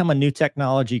 but every time a new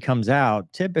technology comes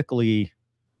out, typically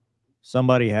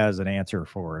somebody has an answer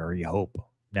for it, or you hope.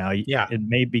 Now, yeah, it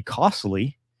may be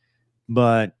costly,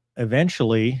 but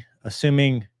eventually,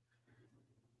 assuming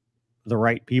the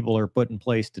right people are put in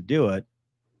place to do it,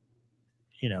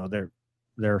 you know, there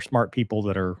are smart people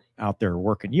that are out there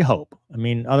working. You hope. I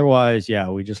mean, otherwise, yeah,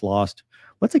 we just lost.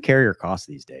 What's a carrier cost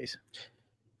these days?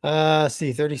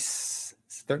 See,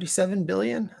 37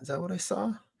 billion. Is that what I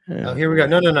saw? Oh, here we go.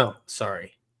 No.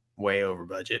 Sorry. Way over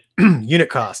budget. Unit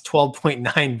cost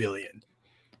 12.9 billion.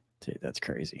 Dude, that's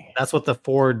crazy. That's what the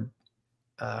Ford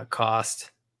cost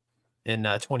in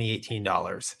 2018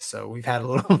 dollars. So we've had a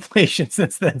little inflation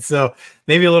since then. So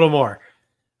maybe a little more.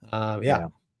 Yeah.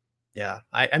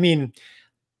 I mean,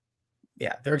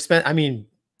 yeah, they're expensive. I mean,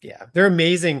 yeah, they're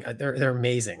amazing. They're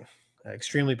amazing.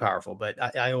 Extremely powerful, but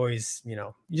I always, you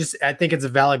know, I think it's a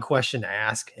valid question to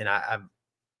ask, and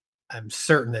I'm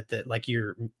certain that like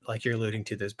you're alluding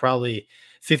to, there's probably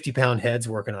 50-pound heads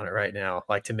working on it right now,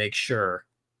 like to make sure.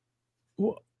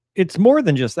 Well, it's more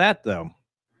than just that, though.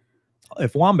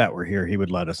 If Wombat were here, he would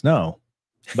let us know.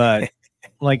 But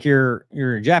like you're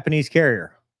a Japanese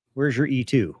carrier, where's your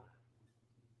E2?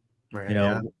 Right, you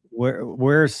know,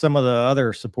 where's some of the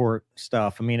other support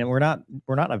stuff? I mean, we're not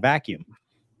in a vacuum.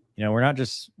 You know, we're not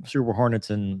just Super Hornets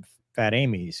and Fat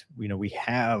Amy's. You know, we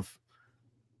have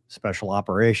special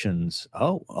operations.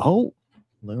 Oh,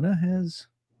 Luna has.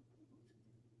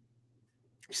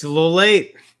 She's a little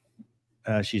late.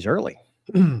 She's early.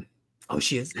 Oh,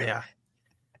 she is. Yeah.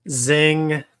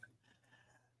 Zing.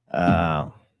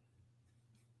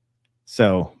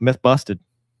 So myth busted.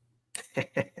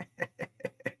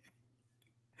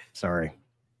 Sorry.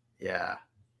 Yeah.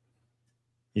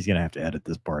 He's going to have to edit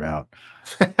this part out.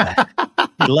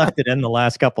 He left it in the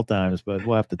last couple times, but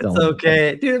we'll have to tell him. It's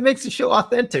okay. Dude, it makes the show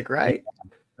authentic, right?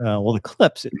 Well, the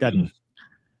clips, it doesn't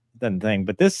thing.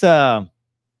 But this, yeah,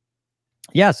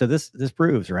 so this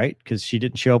proves, right? Because she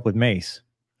didn't show up with Mace.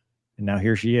 And now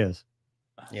here she is.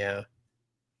 Yeah.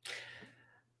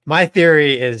 My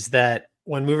theory is that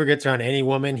when Mover gets around any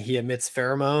woman, he emits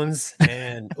pheromones,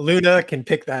 and Luna can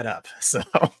pick that up. So...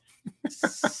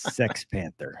 Sex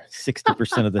Panther.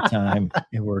 60% of the time,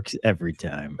 it works every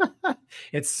time.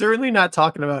 It's certainly not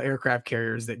talking about aircraft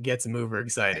carriers that gets Mover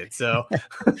excited. So,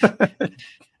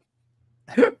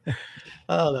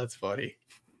 oh, that's funny.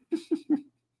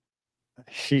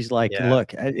 She's like, yeah.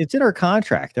 Look, it's in her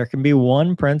contract. There can be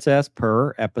one princess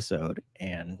per episode,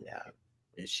 and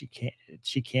she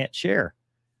can't share.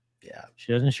 Yeah,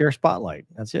 she doesn't share spotlight.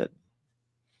 That's it.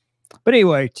 But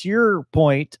anyway, to your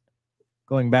point.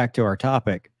 Going back to our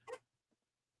topic,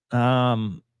 I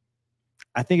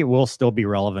think it will still be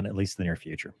relevant, at least in the near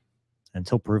future,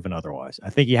 until proven otherwise. I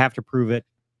think you have to prove it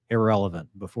irrelevant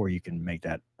before you can make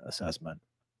that assessment.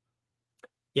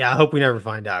 Yeah, I hope we never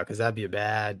find out, because that'd be a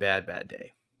bad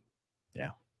day.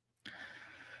 Yeah.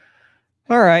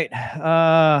 All right.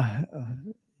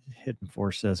 Hidden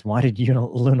Force says, why did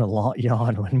Luna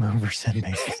yawn when Mover said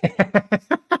Mace?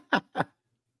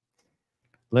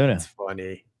 Luna. That's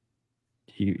funny.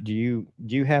 Do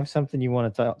you have something you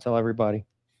want to tell everybody?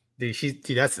 Dude,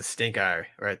 that's the stink eye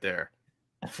right there,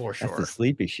 for sure. That's the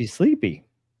sleepy. She's sleepy.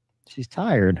 She's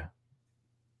tired.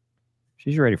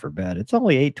 She's ready for bed. It's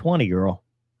only 8:20, girl.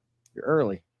 You're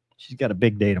early. She's got a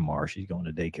big day tomorrow. She's going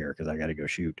to daycare because I got to go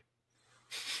shoot.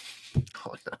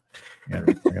 Oh, no.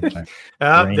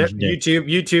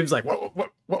 YouTube's like,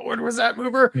 what word was that,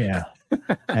 Mover? Yeah,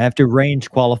 I have to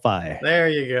range qualify. There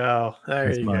you go.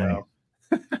 There you go.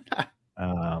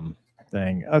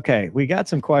 Thing. Okay, we got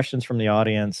some questions from the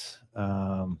audience.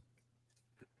 Let's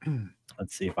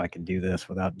see if I can do this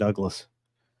without Douglas.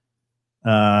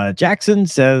 Jackson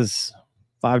says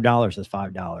 $5 is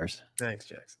 $5. Thanks,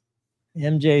 Jackson.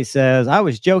 MJ says, I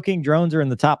was joking. Drones are in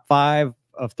the top 5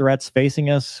 of threats facing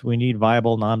us. We need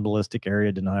viable non-ballistic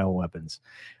area denial weapons.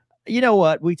 You know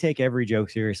what? We take every joke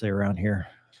seriously around here.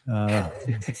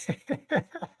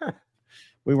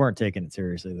 We weren't taking it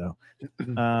seriously, though.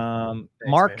 Thanks,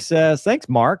 Mark says, thanks,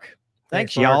 Mark.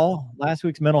 Thanks, y'all. Last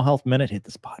week's Mental Health Minute hit the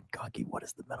spot. Gonky, what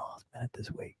is the Mental Health Minute this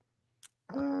week?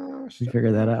 You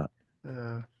figure that out.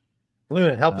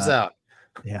 Luna, help us out.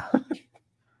 Yeah.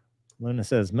 Luna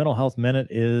says, Mental Health Minute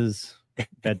is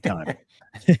bedtime.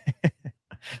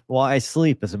 Why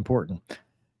sleep is important.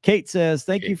 Kate says,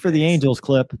 thank you for the Angels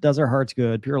clip. Does our hearts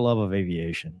good. Pure love of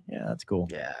aviation. Yeah, that's cool.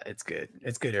 Yeah, it's good.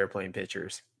 It's good airplane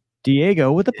pictures.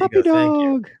 Diego with the puppy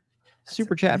dog.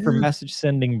 Super chat for message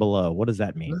sending below. What does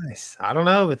that mean? Nice. I don't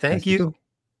know, but thank you.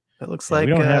 It looks like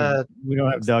we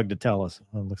don't have Doug to tell us.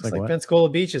 It looks like what? Pensacola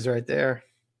Beach is right there.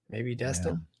 Maybe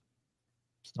Destin. Yeah.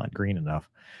 It's not green enough.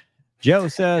 Joe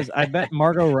says, I bet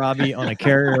Margot Robbie on a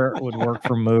carrier would work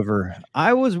for Mover.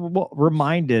 I was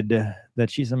reminded that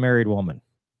she's a married woman.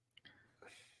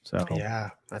 So yeah,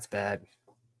 that's bad.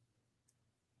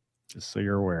 Just so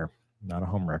you're aware, not a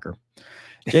home wrecker.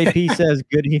 JP says,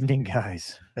 good evening,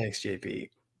 guys. Thanks, JP.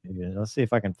 Let's see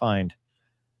if I can find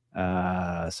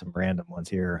some random ones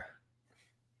here.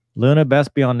 Luna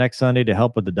best be on next Sunday to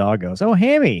help with the doggos. Oh,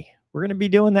 Hammy, we're going to be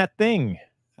doing that thing.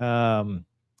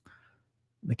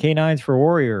 The K9s for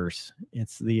Warriors.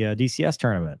 It's the DCS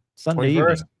tournament. Sunday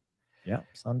evening. Yeah,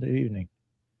 Sunday evening.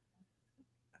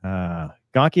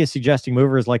 Gonky is suggesting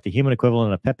Mover is like the human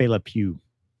equivalent of Pepe Le Pew.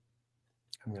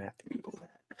 I'm going to have to Google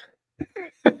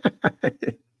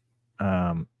that.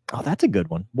 Oh, that's a good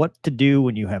one. What to do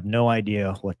when you have no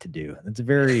idea what to do. It's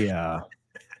very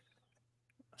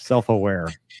self-aware.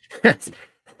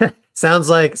 sounds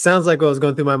like what was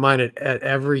going through my mind at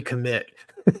every commit.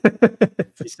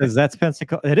 He says that's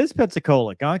Pensacola. It is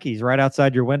Pensacola. Gonky's right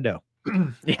outside your window.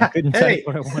 Yeah, I couldn't tell you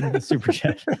what I wanted in the super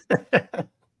chat.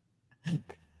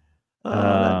 That's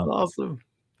awesome.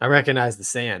 I recognize the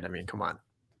sand. I mean, come on.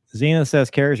 Zena says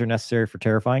carriers are necessary for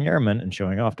terrifying airmen and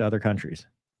showing off to other countries.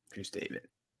 True statement.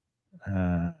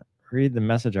 Read the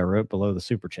message I wrote below the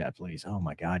super chat, please. Oh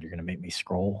my God, you're going to make me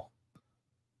scroll.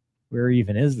 Where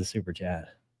even is the super chat?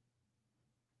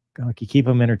 Gonky, keep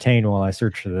them entertained while I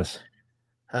search for this.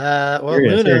 Well,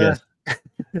 Luna.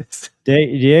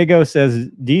 Diego says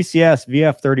DCS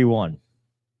VF31.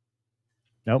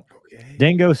 Nope. Okay.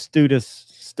 Dingo Stud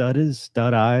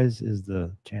Eyes is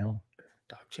the channel.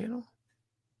 Dog channel?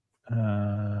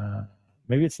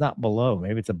 Maybe it's not below.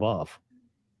 Maybe it's above.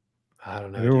 I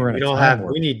don't know.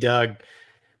 We need Doug.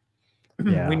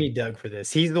 Yeah. We need Doug for this.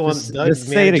 He's the one. Just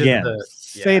say it again.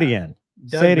 Say it again.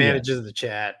 Doug manages the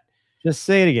chat. Just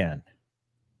say it again.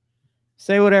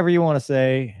 Say whatever you want to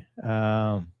say.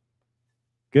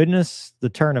 Goodness, the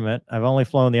tournament. I've only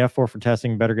flown the F4 for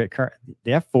testing. Better get current.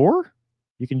 The F4?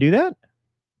 You can do that?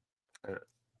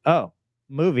 Oh,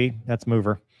 movie. That's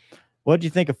Mover. What did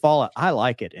you think of Fallout? I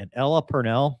like it. And Ella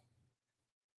Purnell.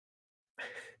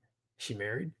 She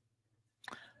married?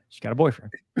 She's got a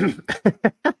boyfriend.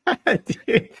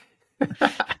 Dude,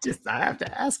 I have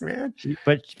to ask, man.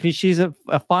 But she's a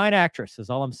fine actress, is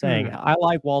all I'm saying. I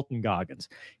like Walton Goggins.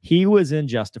 He was in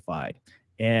Justified.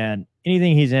 And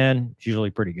anything he's in is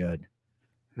usually pretty good.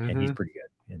 And he's pretty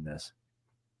good in this.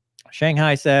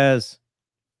 Shanghai says,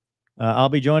 I'll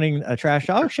be joining a trash.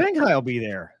 Oh, Shanghai will be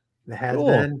there. The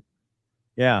has-been.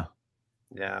 Yeah.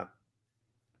 Yeah.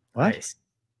 What? Nice.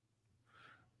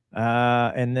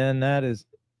 And then that is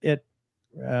it.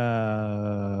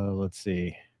 Let's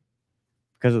see.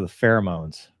 Because of the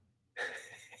pheromones.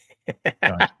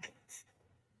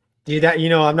 Dude,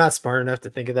 I'm not smart enough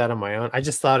to think of that on my own. I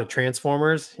just thought of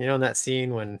Transformers, in that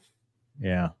scene when.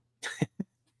 Yeah.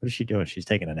 What is she doing? She's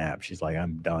taking a nap. She's like,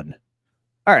 I'm done.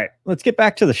 All right, let's get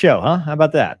back to the show, huh? How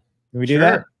about that? Can we do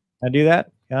that? I do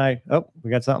that? We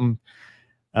got something.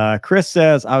 Chris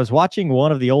says, I was watching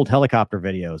one of the old helicopter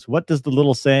videos. What does the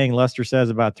little saying Lester says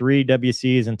about 3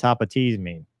 WCs and top of T's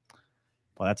mean?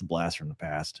 Well, that's a blast from the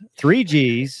past. 3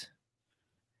 Gs.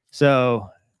 So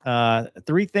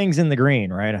 3 things in the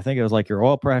green, right? I think it was like your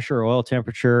oil pressure, oil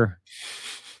temperature,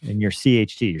 and your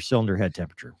CHT, your cylinder head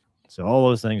temperature. So all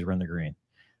those things were in the green.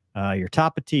 Your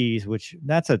top of T's, which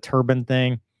that's a turbine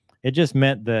thing. It just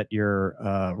meant that your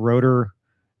rotor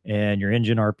and your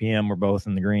engine RPM were both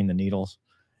in the green, the needles.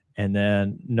 And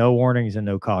then no warnings and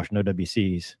no caution, no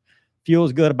WCs.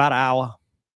 Fuel's good about an hour.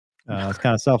 It's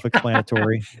kind of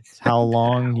self-explanatory. It's how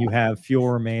long you have fuel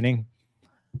remaining.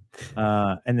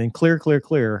 And then clear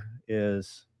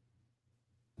is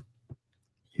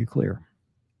you clear.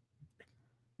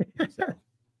 So.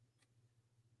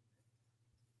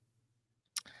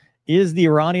 Is the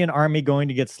Iranian army going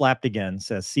to get slapped again,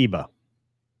 says Seba.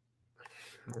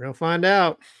 We're going to find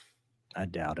out. I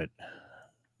doubt it.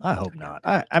 I hope not.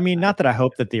 I mean, not that I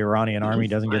hope that the Iranian army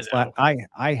doesn't get slapped.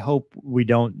 I hope we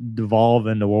don't devolve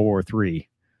into World War III.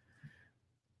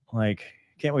 Like,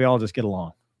 can't we all just get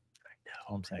along? I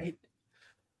know. I'm saying.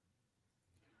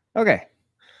 Okay.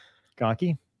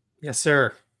 Gonky? Yes,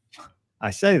 sir.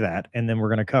 I say that, and then we're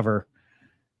going to cover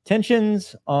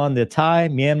tensions on the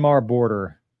Thai-Myanmar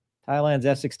border. Thailand's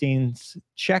F-16s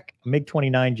check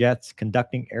MiG-29 jets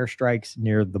conducting airstrikes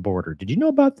near the border. Did you know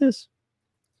about this?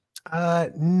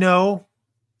 No.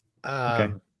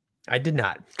 Okay. I did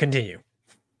not. Continue.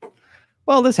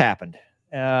 Well, this happened.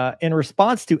 In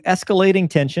response to escalating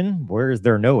tension, where is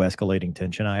there no escalating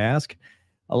tension, I ask,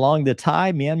 along the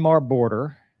Thai-Myanmar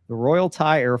border, the Royal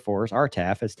Thai Air Force,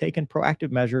 RTAF, has taken proactive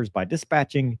measures by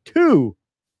dispatching 2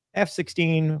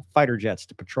 F-16 fighter jets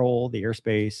to patrol the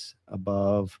airspace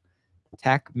above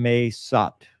Tak Mae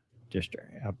Sot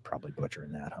district. I'm probably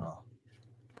butchering that, huh?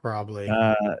 Probably.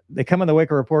 They come in the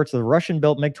wake of reports of the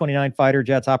Russian-built MiG-29 fighter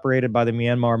jets operated by the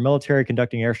Myanmar military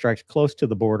conducting airstrikes close to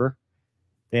the border.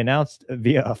 They announced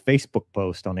via a Facebook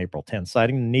post on April 10th,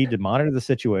 citing the need to monitor the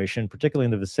situation, particularly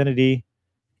in the vicinity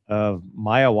of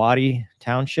Mayawati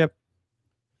Township.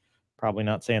 Probably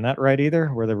not saying that right either,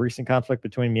 where the recent conflict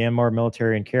between Myanmar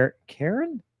military and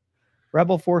Karen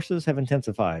rebel forces have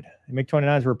intensified. The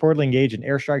MiG-29s were reportedly engaged in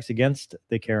airstrikes against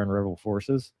the Karen rebel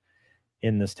forces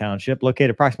in this township, located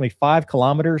approximately 5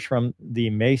 kilometers from the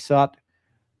Maysot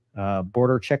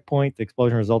border checkpoint. The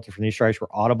explosion resulted from these strikes were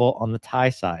audible on the Thai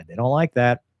side. They don't like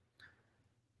that.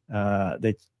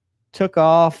 They took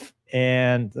off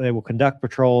and they will conduct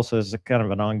patrols. So it's a kind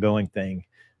of an ongoing thing.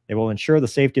 They will ensure the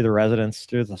safety of the residents.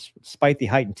 Despite the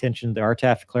heightened tension, the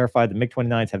RTAF clarified the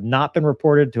MiG-29s have not been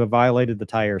reported to have violated the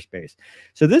Thai airspace.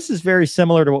 So this is very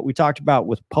similar to what we talked about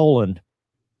with Poland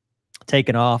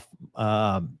taking off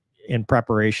in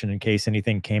preparation in case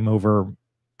anything came over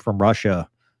from Russia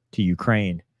to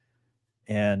Ukraine.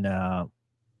 And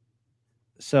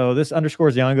so this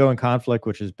underscores the ongoing conflict,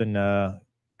 which has been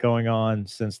going on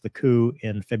since the coup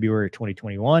in February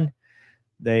 2021.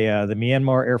 The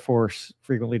Myanmar Air Force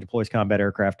frequently deploys combat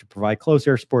aircraft to provide close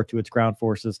air support to its ground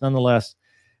forces. Nonetheless,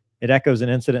 it echoes an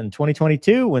incident in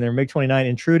 2022 when their MiG-29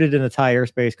 intruded into Thai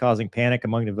airspace, causing panic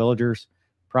among the villagers,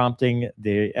 prompting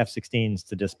the F-16s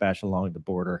to dispatch along the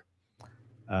border.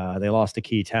 They lost a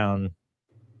key town.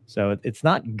 So it's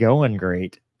not going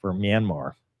great for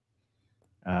Myanmar.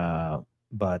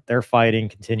 But their fighting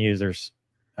continues. There's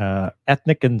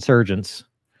ethnic insurgents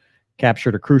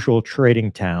captured a crucial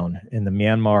trading town in the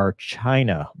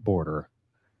Myanmar-China border,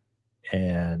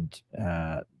 and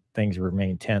things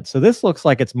remain tense. So this looks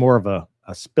like it's more of a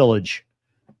spillage,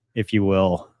 if you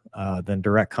will, than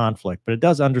direct conflict. But it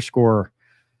does underscore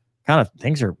kind of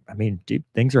things are, I mean, dude,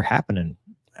 things are happening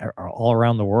all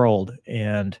around the world.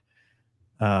 And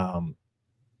I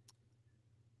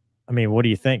mean, what do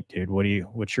you think, dude?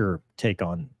 What's your take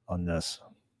on this?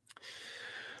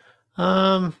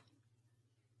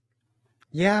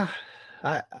 Yeah,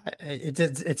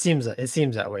 it seems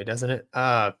that way, doesn't it?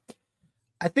 I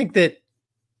think that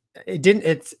it didn't.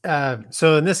 It's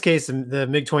so in this case, the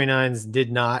MiG-29s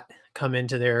did not come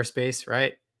into the airspace,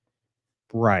 right?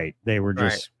 Right, they were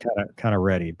just kind of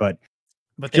ready, but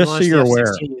they just so you're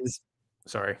aware.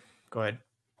 Sorry, go ahead.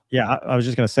 Yeah, I was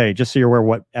just going to say, just so you're aware,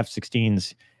 what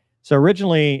F-16s. So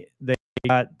originally they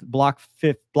got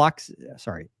F-16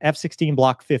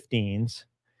 Block 15s.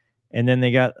 And then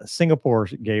they got Singapore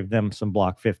gave them some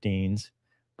Block 15s,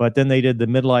 but then they did the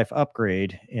midlife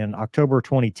upgrade in October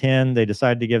 2010. They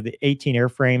decided to give the 18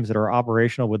 airframes that are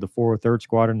operational with the 403rd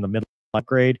Squadron the midlife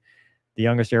upgrade. The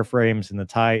youngest airframes in the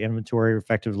Thai inventory,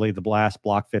 effectively the Blast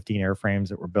Block 15 airframes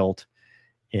that were built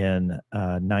in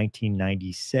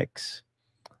 1996.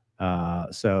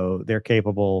 So they're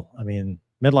capable. I mean,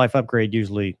 midlife upgrade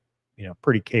usually,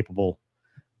 pretty capable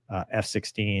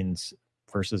F-16s.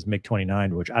 Versus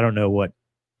MiG-29, which I don't know what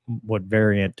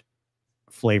variant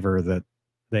flavor that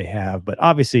they have, but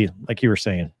obviously, like you were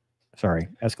saying,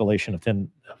 escalation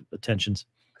of tensions.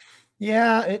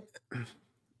 Yeah,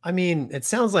 I mean, it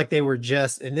sounds like they were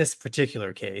just in this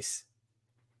particular case,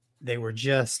 they were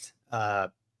just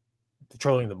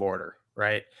patrolling the border,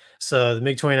 right? So the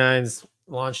MiG-29s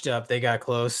launched up, they got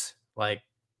close, like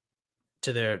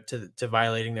to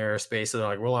violating their airspace. So they're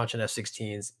like, we're launching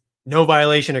F-16s. No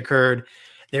violation occurred.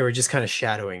 They were just kind of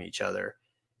shadowing each other,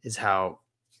 is how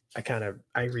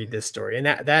I read this story. And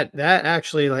that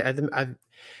actually, like, the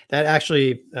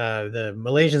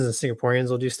Malaysians and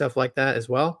Singaporeans will do stuff like that as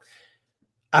well.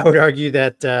 I would argue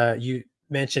that you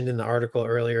mentioned in the article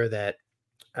earlier that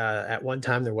at one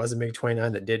time there was a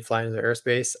MiG-29 that did fly into the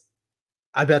airspace.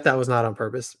 I bet that was not on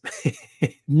purpose.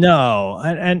 No,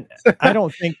 and I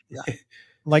don't think,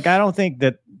 I don't think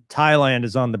that Thailand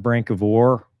is on the brink of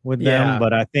war with them,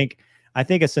 but I think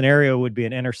a scenario would be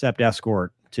an intercept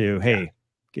escort to, hey,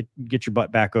 get your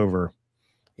butt back over.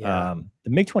 The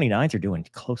MiG-29s are doing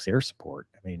close air support.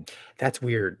 I mean, that's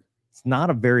weird. It's not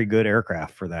a very good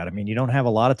aircraft for that. I mean, you don't have a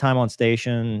lot of time on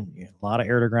station, a lot of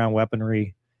air to ground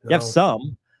weaponry. You have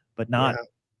some, but not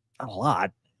a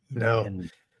lot. No,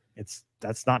 and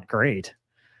that's not great.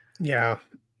 Yeah,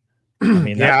 I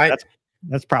mean,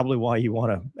 that's probably why you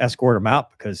want to escort them out,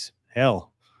 because hell.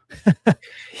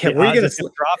 Yeah, we're gonna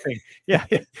dropping. Yeah,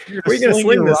 we're gonna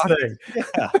sling this thing.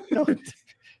 Yeah, no,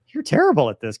 you're terrible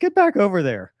at this. Get back over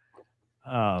there.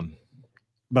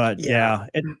 But yeah,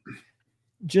 it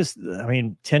just, I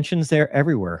mean, tensions there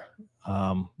everywhere.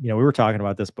 We were talking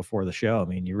about this before the show. I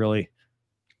mean,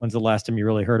 when's the last time you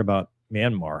really heard about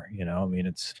Myanmar? I mean,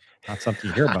 it's not something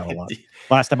you hear about a lot.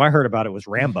 Last time I heard about it was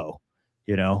Rambo.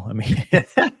 I mean,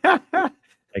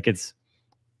 like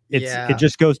it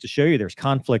just goes to show you there's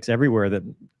conflicts everywhere that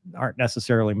aren't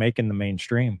necessarily making the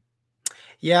mainstream.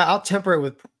 Yeah, I'll temper it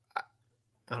with, I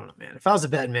don't know, man. If I was a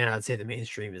betting man, I'd say the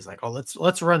mainstream is like, oh,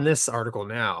 let's run this article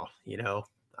now. I don't know.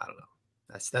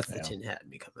 That's the tin hat in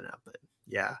me coming out. But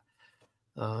yeah.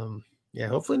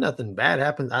 Hopefully nothing bad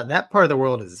happens. That part of the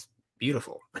world is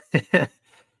beautiful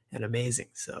and amazing.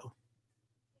 So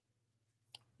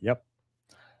yep.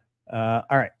 All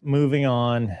right, moving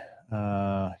on.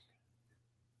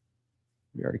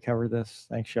 We already covered this.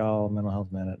 Thanks, y'all. Mental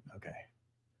health minute. Okay.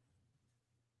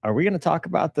 Are we going to talk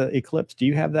about the eclipse? Do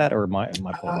you have that, or am I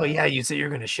Oh yeah, you said you're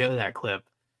going to show that clip.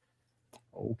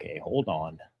 Okay, hold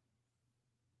on.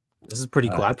 This is pretty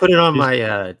cool. I put it on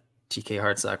my TK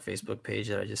Heartsock Facebook page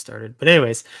that I just started. But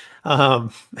anyways,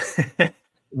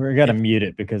 we're gonna mute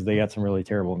it because they got some really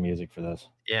terrible music for this.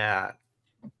 Yeah,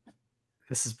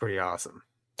 this is pretty awesome.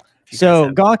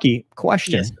 So, Gonky,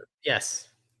 question. Yes.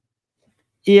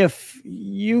 If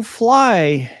you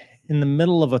fly in the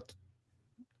middle of a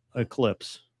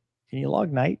eclipse, can you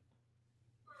log night?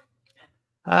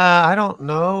 I don't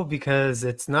know, because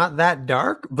it's not that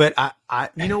dark, but I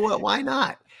you know what? Why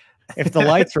not? If the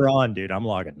lights are on, dude, I'm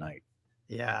logging night.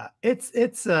 Yeah, it's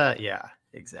yeah,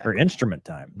 exactly. For instrument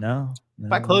time. No.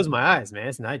 If I close my eyes, man,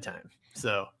 it's nighttime.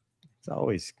 So it's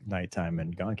always nighttime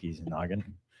in Gonky's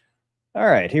noggin. All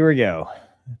right, here we go.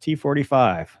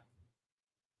 T45.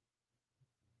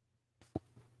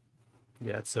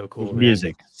 Yeah, it's so cool.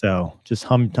 Music. Man. So just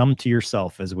hum to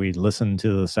yourself as we listen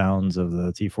to the sounds of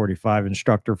the T45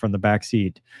 instructor from the back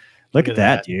seat. Look at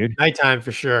that, dude. Nighttime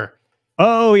for sure.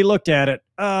 Oh, he looked at it.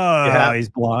 Oh, yeah. He's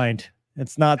blind.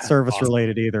 It's not service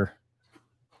related either.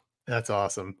 That's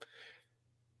awesome.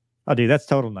 Oh, dude, that's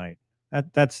total night.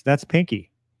 That's Pinky.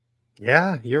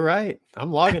 Yeah, you're right.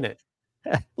 I'm logging it.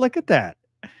 Look at that.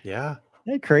 Yeah.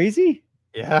 Isn't that crazy?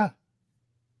 Yeah.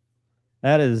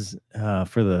 That is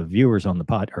for the viewers on the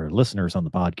pod or listeners on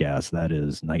the podcast. That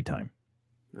is nighttime.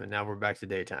 And now we're back to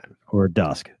daytime or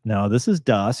dusk. No, this is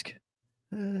dusk.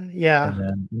 Yeah. And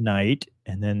then night.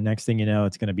 And then next thing you know,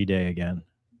 it's going to be day again.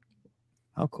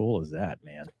 How cool is that,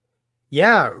 man?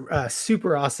 Yeah.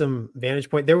 Super awesome vantage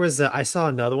point. There was, I saw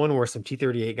another one where some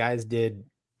T-38 guys did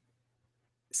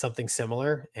something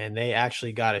similar, and they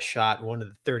actually got a shot. One of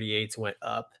the 38s went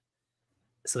up.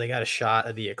 So they got a shot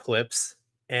of the eclipse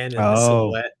and the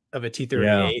silhouette of a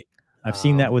T-38. Yeah. I've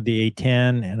seen that with the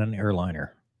A-10 and an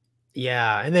airliner.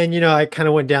 Yeah. And then, I kind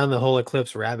of went down the whole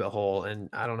eclipse rabbit hole, and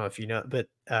I don't know if you know, but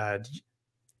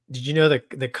did you know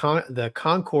the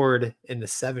Concorde in the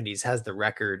 70s has the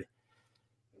record?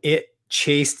 It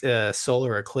chased a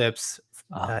solar eclipse.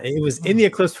 It was in the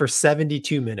eclipse for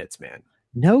 72 minutes, man.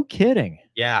 No kidding.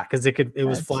 Yeah, because it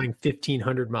was flying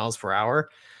 1,500 miles per hour.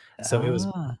 So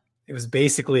it was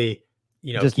basically,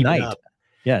 just night. Up.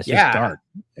 Yeah, it's just dark.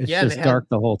 It's just dark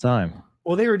the whole time.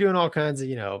 Well, they were doing all kinds of,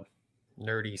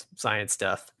 nerdy science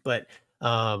stuff, but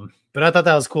I thought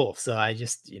that was cool. So I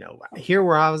just, here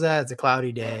where I was at, it's a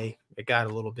cloudy day. It got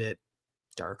a little bit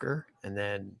darker, and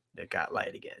then it got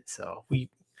light again. So we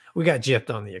got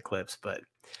gypped on the eclipse, but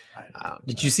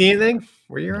did you see anything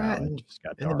where you're at? It just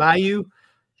got in the bayou?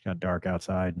 It got dark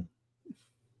outside.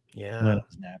 Yeah. And then it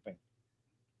was napping.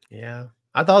 Yeah.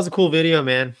 I thought it was a cool video,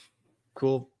 man.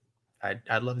 Cool.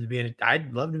 I'd love to be in a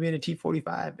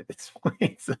T-45 at this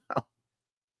point. So.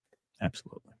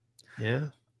 Absolutely. Yeah.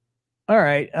 All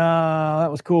right.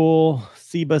 That was cool.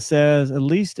 Seba says, at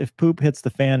least if poop hits the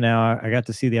fan now, I got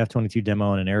to see the F-22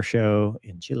 demo in an air show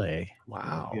in Chile.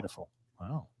 Wow. Beautiful.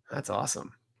 Wow. That's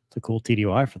awesome. It's a cool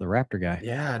TDY for the Raptor guy.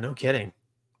 Yeah, no kidding.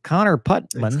 Connor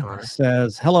Putman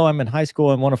says, hello, I'm in high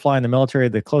school and want to fly in the military.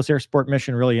 The close air support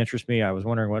mission really interests me. I was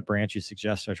wondering what branch you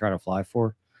suggest I try to fly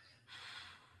for.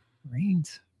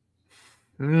 Marines.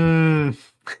 Oh.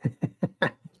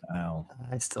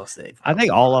 I still say. I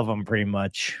think all of them pretty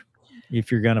much.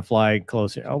 If you're going to fly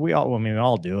closer, we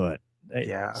all do it.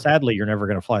 Yeah. Sadly, you're never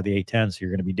going to fly the A-10, so you're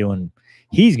going to be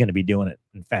he's going to be doing it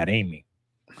in Fat Amy.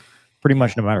 Pretty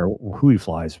much no matter who he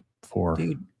flies for.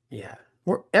 Dude, yeah.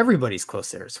 Everybody's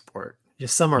close air support.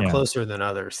 Just some are closer than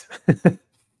others.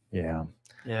 Yeah.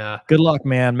 Yeah. Good luck,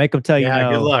 man. Make them tell you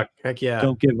no. Good luck. Heck yeah.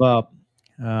 Don't give up.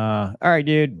 All right,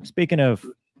 dude. Speaking of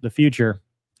the future.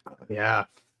 Yeah.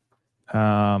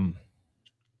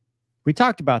 We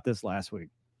talked about this last week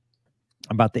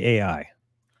about the AI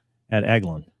at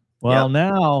Eglin. Well,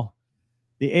 now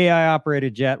The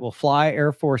AI-operated jet will fly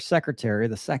Air Force Secretary,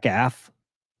 the SecAF,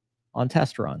 on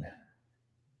test run.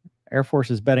 Air Force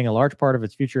is betting a large part of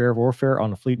its future air warfare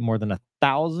on a fleet of more than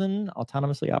 1,000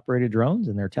 autonomously operated drones,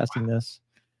 and they're testing this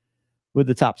with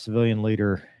the top civilian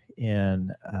leader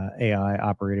in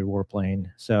AI-operated warplane.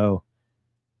 So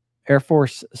Air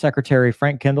Force Secretary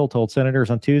Frank Kendall told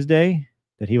senators on Tuesday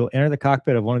that he will enter the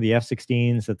cockpit of one of the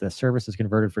F-16s that the service has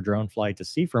converted for drone flight to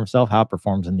see for himself how it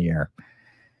performs in the air.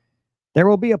 There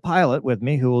will be a pilot with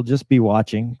me who will just be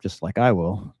watching, just like I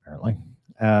will, apparently.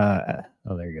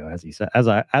 Oh, there you go. As he said, as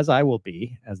I will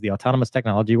be, as the autonomous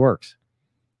technology works.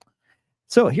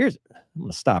 So I'm going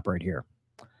to stop right here.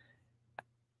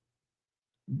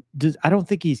 I don't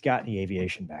think he's got any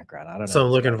aviation background. I don't know. So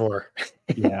I'm looking for.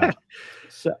 Yeah.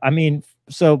 So, I mean,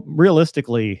 so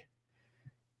realistically,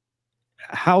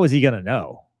 how is he going to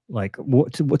know? Like,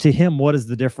 to him, what is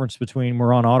the difference between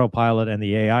we're on autopilot and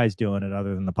the AI is doing it,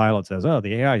 other than the pilot says, "Oh,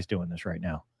 the AI is doing this right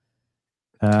now."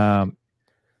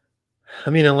 I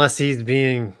mean, unless he's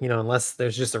being, unless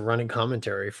there's just a running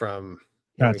commentary from.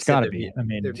 It's got to be. I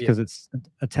mean, because it's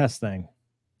a test thing.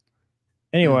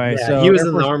 Anyway, yeah, so he was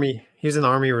in the Army. He was in the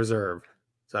Army Reserve.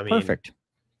 So I mean, perfect.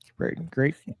 Great.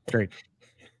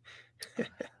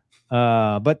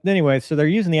 But anyway, so they're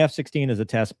using the F-16 as a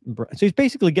test. So he's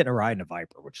basically getting a ride in a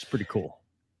Viper, which is pretty cool.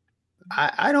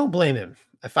 I don't blame him.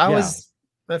 If I was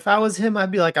him,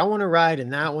 I'd be like, I want to ride in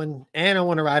that one, and I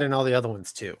want to ride in all the other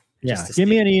ones too. Yeah, give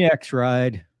me an EX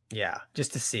ride. Yeah,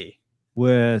 just to see.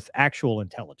 With actual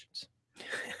intelligence.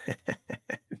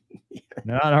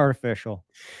 Not artificial.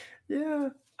 Yeah.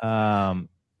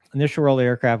 Initial role of the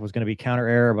aircraft was going to be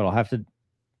counter-air, but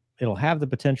it'll have the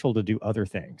potential to do other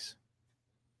things.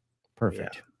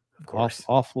 Perfect. Yeah, of course.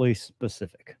 Awfully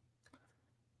specific.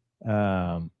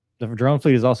 The drone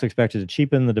fleet is also expected to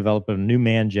cheapen the development of new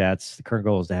manned jets. The current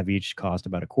goal is to have each cost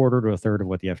about a quarter to a third of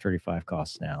what the F-35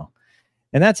 costs now.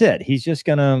 And that's it. He's just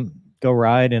going to go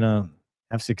ride in a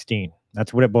F-16.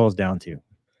 That's what it boils down to.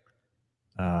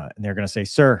 And they're going to say,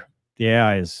 "Sir, the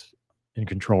AI is in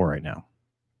control right now."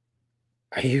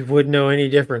 He wouldn't know any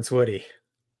difference, would he?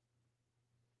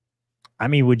 I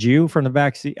mean, would you from the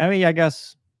back seat? I mean, I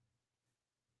guess.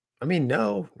 I mean,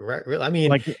 no. Right? I mean,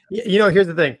 like, here's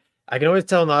the thing. I can always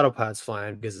tell an autopilot's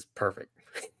flying because it's perfect.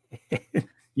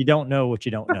 You don't know what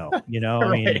you don't know. Right. I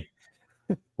mean,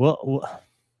 well,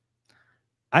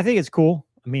 I think it's cool.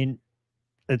 I mean,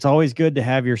 it's always good to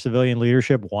have your civilian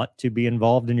leadership want to be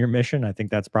involved in your mission. I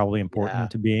think that's probably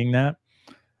important to being that.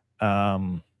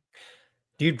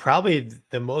 Dude, probably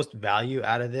the most value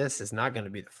out of this is not going to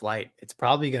be the flight. It's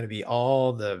probably going to be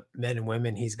all the men and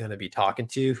women he's going to be talking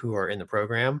to who are in the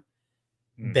program,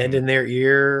 bending their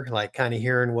ear, like kind of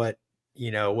hearing what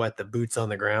the boots on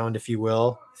the ground, if you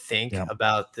will, think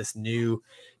about this new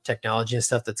technology and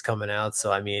stuff that's coming out.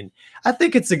 So, I mean, I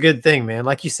think it's a good thing, man.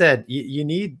 Like you said, you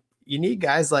need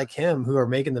guys like him who are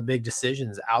making the big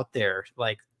decisions out there,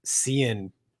 like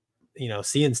seeing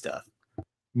stuff.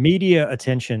 Media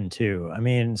attention too. I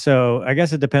mean, so I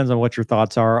guess it depends on what your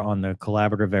thoughts are on the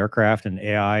collaborative aircraft and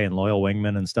AI and loyal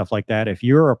wingmen and stuff like that. If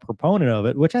you're a proponent of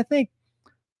it, which I think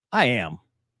I am,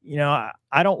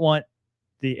 I don't want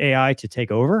the AI to take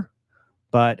over,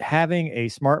 but having a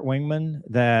smart wingman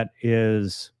that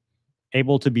is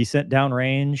able to be sent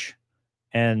downrange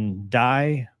and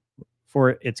die for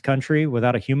its country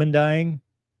without a human dying,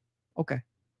 okay,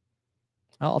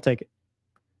 I'll take it.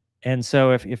 And so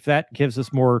if that gives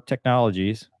us more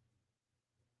technologies,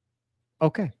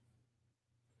 okay.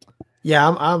 Yeah,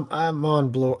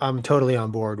 I'm totally on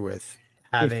board with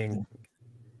having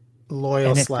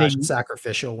loyal /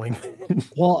 sacrificial wingmen.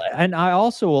 Well, and I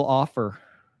also will offer,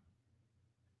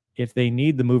 if they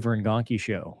need the Mover and Gonky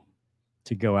show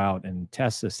to go out and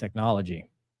test this technology,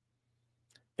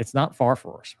 it's not far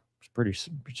for us.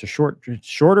 It's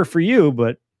shorter for you,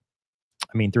 but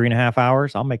I mean, 3.5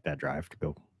 hours, I'll make that drive to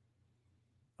go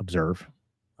observe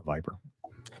a Viper.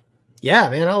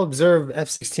 Yeah, man, I'll observe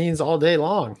F-16s all day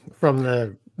long from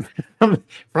the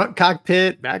front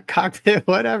cockpit, back cockpit,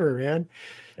 whatever, man.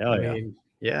 Hell yeah. I mean,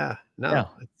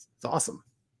 it's awesome.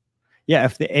 Yeah,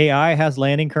 if the AI has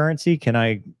landing currency,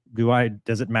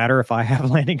 does it matter if I have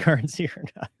landing currency or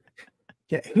not?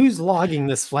 Yeah, who's logging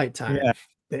this flight time? Yeah.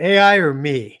 The AI or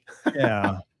me?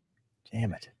 Yeah.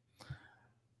 Damn it.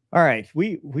 All right,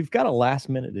 we've got a last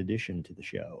minute addition to the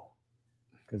show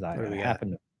because I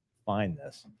happened to find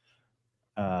this.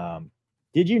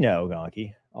 Did you know,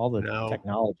 Gonky, all the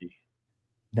technology?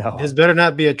 No. This better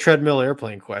not be a treadmill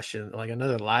airplane question, like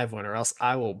another live one, or else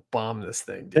I will bomb this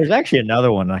thing. Dude. There's actually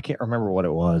another one. I can't remember what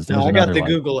it was. No, I got the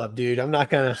Google up, dude. I'm not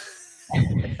gonna.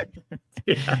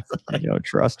 You don't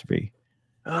trust me.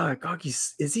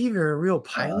 Gonky, is he even a real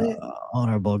pilot?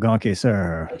 Honorable Gonky,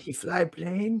 sir. Did he fly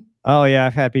plane? Oh yeah,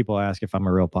 I've had people ask if I'm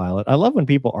a real pilot. I love when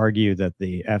people argue that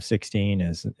the F-16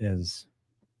 is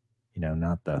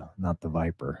not the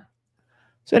Viper.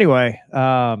 So anyway,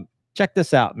 check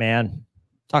this out, man.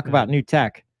 Talk about new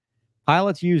tech.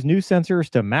 Pilots use new sensors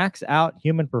to max out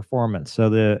human performance. So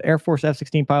the Air Force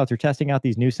F-16 pilots are testing out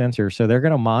these new sensors. So they're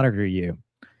going to monitor you.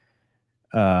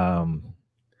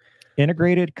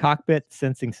 Integrated cockpit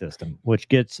sensing system, which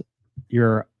gets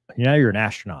you're an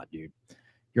astronaut, dude.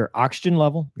 Your oxygen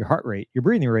level, your heart rate, your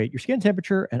breathing rate, your skin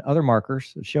temperature, and other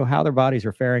markers that show how their bodies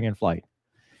are faring in flight.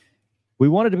 We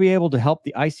wanted to be able to help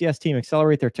the ICS team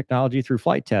accelerate their technology through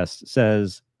flight tests,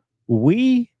 says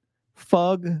Wei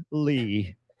Fug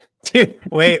Lee. Dude,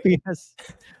 wait. Yes.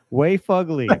 Wei Fug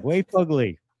Lee. Wei Fug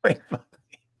Lee.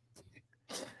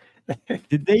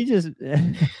 Did they just...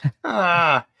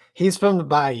 He's from the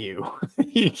Bayou.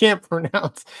 You can't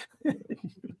pronounce.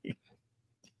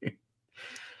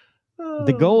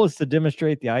 The goal is to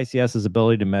demonstrate the ICS's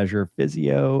ability to measure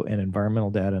physio and environmental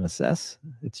data and assess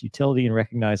its utility in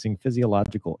recognizing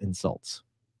physiological insults.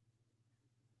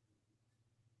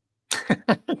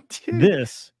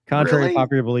 This, contrary to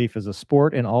popular belief, is a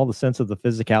sport in all the sense of the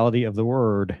physicality of the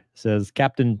word, says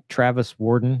Captain Travis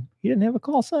Warden. He didn't have a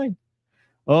call sign.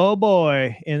 Oh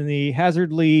boy, in the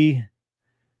Hazardly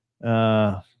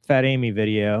Fat Amy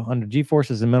video, under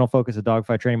G-forces and mental focus of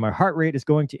dogfight training, my heart rate is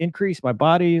going to increase, my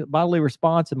bodily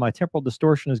response and my temporal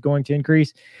distortion is going to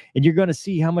increase, and you're going to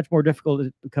see how much more difficult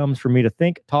it becomes for me to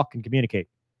think, talk, and communicate.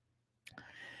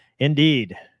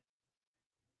 Indeed.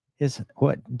 His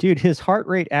heart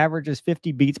rate averages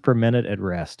 50 beats per minute at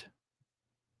rest.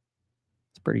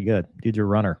 It's pretty good. Dude's a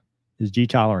runner. His G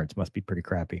tolerance must be pretty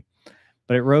crappy.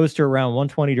 But it rose to around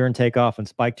 120 during takeoff and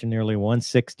spiked to nearly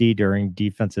 160 during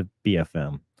defensive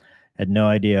BFM. Had no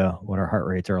idea what our heart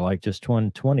rates are like. Just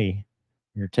 120,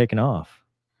 you're taking off.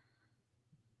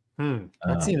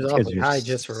 That seems awfully high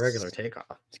just for regular takeoff.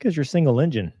 It's because you're single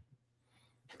engine.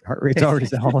 Heart rate's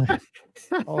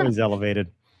always elevated.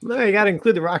 No, you got to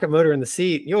include the rocket motor in the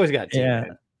seat. You always got to. Yeah.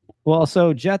 Well,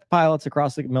 so jet pilots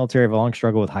across the military have long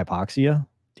struggled with hypoxia,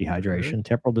 dehydration,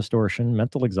 temporal distortion,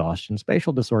 mental exhaustion,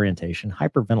 spatial disorientation,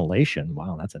 hyperventilation.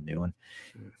 Wow, that's a new one.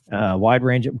 Wide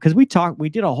range, because we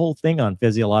did a whole thing on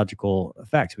physiological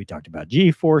effects. We talked about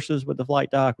G forces with the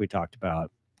flight doc. We talked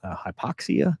about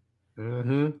hypoxia.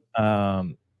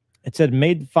 It said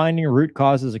made finding root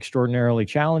causes extraordinarily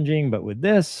challenging, but with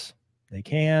this, they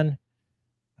can.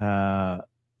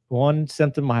 One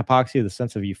symptom of hypoxia, the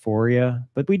sense of euphoria,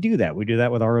 but we do that. We do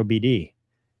that with ROBD.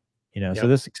 So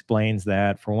this explains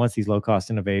that for once these low-cost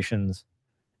innovations,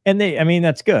 and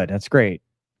that's good. That's great.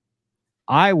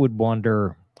 I would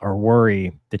wonder or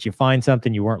worry that you find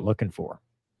something you weren't looking for.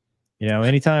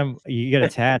 Anytime you get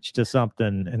attached to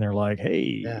something and they're like,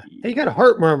 hey, you got a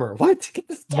heart murmur. What? Get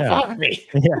this stuff off of me.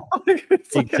 Yeah,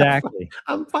 exactly.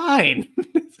 I'm fine.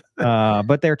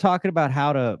 But they're talking about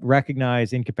how to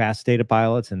recognize incapacitated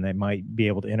pilots, and they might be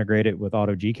able to integrate it with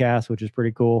auto GCAS, which is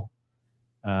pretty cool.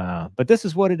 But this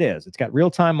is what it is. It's got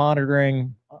real-time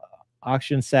monitoring,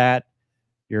 oxygen sat,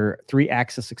 your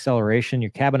 3-axis acceleration,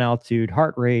 your cabin altitude,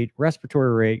 heart rate,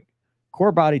 respiratory rate,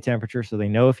 core body temperature, so they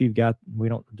know if you've got.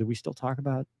 Do we still talk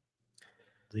about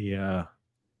the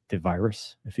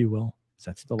virus, if you will? Is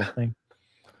that still a thing?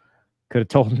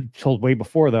 Could have told way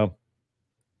before though.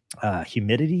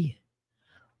 Humidity,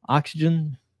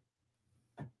 oxygen.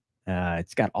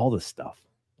 It's got all this stuff,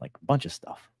 like a bunch of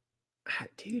stuff.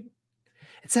 Dude.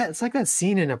 It's like that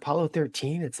scene in Apollo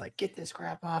 13. It's like, get this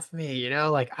crap off me,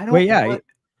 like I don't. Well, yeah,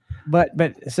 but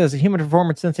it says the human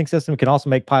performance sensing system can also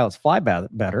make pilots fly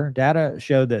better. Data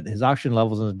showed that his oxygen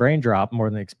levels in his brain dropped more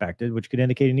than expected, which could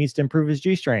indicate he needs to improve his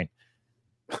G strain.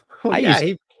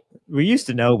 We used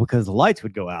to know because the lights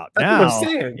would go out. That's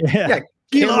what I'm saying.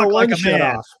 He looked like a man.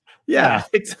 Off. Yeah,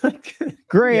 it's like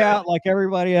gray out like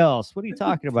everybody else. What are you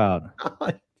talking about?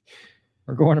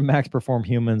 We're going to max perform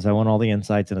humans. I want all the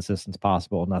insights and assistance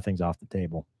possible. Nothing's off the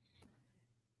table.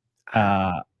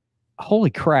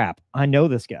 Holy crap. I know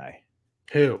this guy.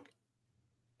 Who?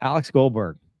 Alex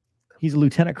Goldberg. He's a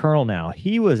lieutenant colonel now.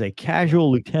 He was a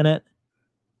casual lieutenant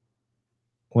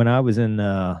when I was in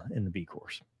the B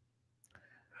course.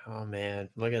 Oh man,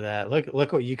 look at that.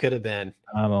 Look what you could have been.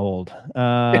 I'm old.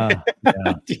 Yeah.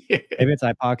 Maybe it's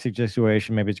hypoxic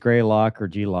situation. Maybe it's gray lock or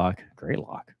G lock. Gray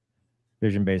lock.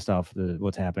 Vision based off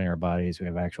what's happening in our bodies. We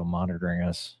have actual monitoring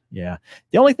us. Yeah.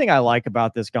 The only thing I like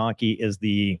about this Gonky is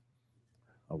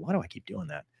why do I keep doing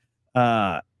that?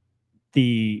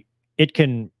 It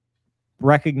can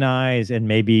recognize and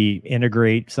maybe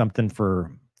integrate something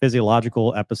for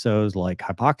physiological episodes like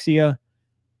hypoxia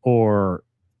or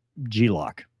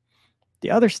G-lock.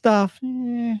 The other stuff,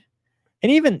 and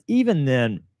even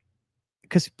then,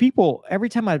 because people, every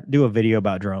time I do a video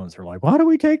about drones, they're like, why do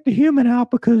we take the human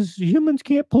out? Because humans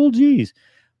can't pull G's.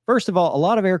 First of all, a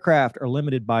lot of aircraft are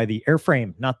limited by the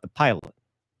airframe, not the pilot,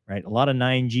 right? A lot of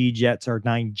 9G jets are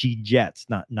 9G jets,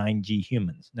 not 9G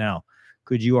humans. Now,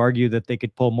 could you argue that they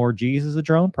could pull more G's as a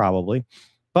drone? Probably.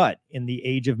 But in the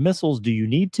age of missiles, do you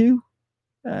need to?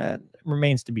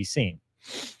 Remains to be seen.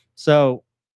 So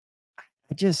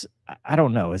I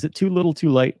don't know. Is it too little too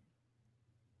late?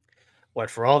 What,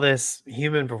 for all this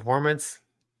human performance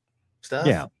stuff?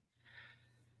 Yeah.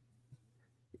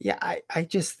 Yeah, I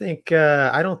just think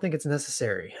I don't think it's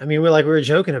necessary. I mean, we were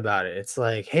joking about it. It's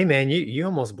like, hey man, you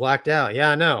almost blacked out.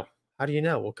 Yeah, I know. How do you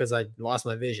know? Well, because I lost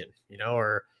my vision,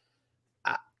 or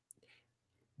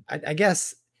I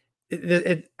guess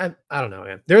I don't know,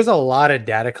 man. There's a lot of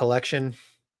data collection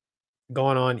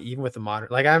going on, even with the modern.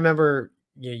 Like I remember,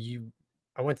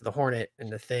 I went to the Hornet,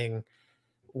 and the thing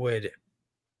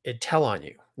it'd tell on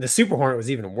you. The Super Hornet was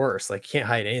even worse. Like you can't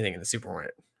hide anything in the Super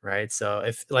Hornet, right? So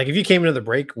if you came into the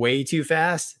break way too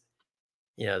fast,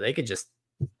 they could just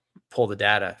pull the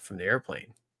data from the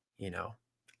airplane.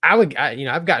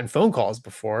 I've gotten phone calls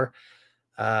before.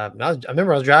 I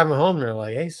remember I was driving home, and they're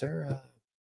like, "Hey, sir,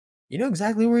 you know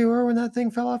exactly where you were when that thing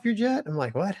fell off your jet?" I'm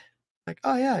like, "What?" Like,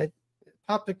 "Oh yeah, it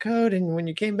popped the code, and when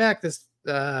you came back, this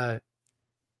panel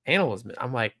was."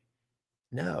 I'm like,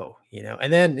 "No,"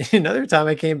 And then another time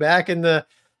I came back, and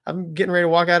I'm getting ready to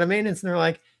walk out of maintenance, and they're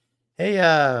like, "Hey,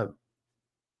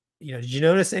 did you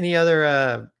notice any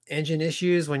other engine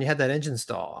issues when you had that engine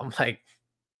stall?" I'm like,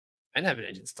 "I didn't have an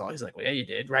engine stall." He's like, "Well, yeah, you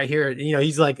did, right here."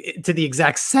 He's like, to the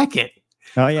exact second.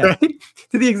 Oh yeah, right?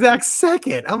 To the exact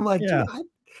second. I'm like, yeah. Dude,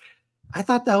 I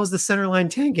thought that was the centerline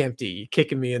tank empty,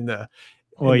 kicking me in the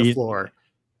floor.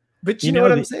 But you know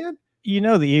what I'm saying?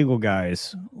 The Eagle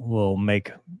guys will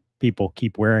make people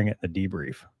keep wearing it in the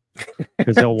debrief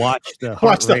because they'll watch the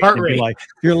heart rate and be like,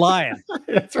 "You're lying."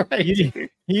 That's right. You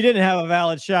didn't have a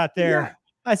valid shot there. Yeah.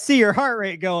 I see your heart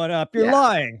rate going up. You're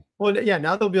lying. Well, yeah.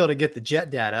 Now they'll be able to get the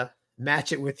jet data,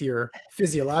 match it with your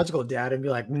physiological data, and be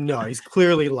like, "No, he's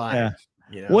clearly lying."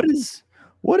 Yeah.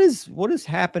 What is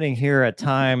happening here at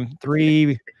time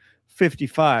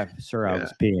 3:55, sir? I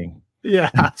was peeing. Yeah,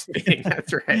 peeing.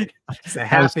 That's right. It's a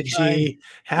half a G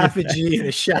and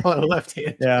a shallow left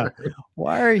hand. Yeah.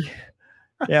 Why are you?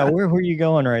 Yeah, where were you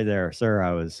going right there, sir?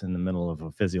 I was in the middle of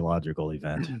a physiological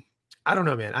event. I don't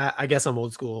know, man. I guess I'm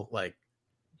old school. Like,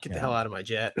 get the hell out of my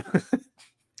jet.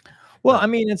 Well, I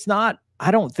mean, it's not.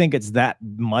 I don't think it's that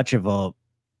much of a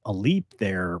leap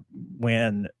there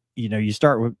when you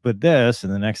start with this,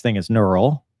 and the next thing is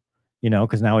neural.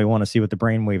 Because now we want to see what the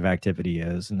brainwave activity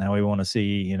is, and now we want to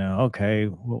see, okay,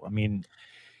 well, I mean,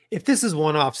 if this is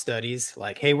one-off studies,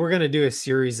 like, hey, we're going to do a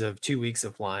series of 2 weeks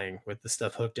of flying with the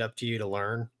stuff hooked up to you to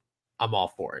learn, I'm all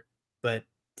for it. But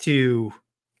to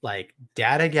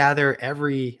data gather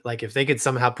if they could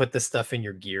somehow put this stuff in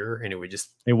your gear and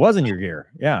it wasn't your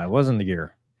gear. Yeah, it wasn't the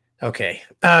gear. Okay.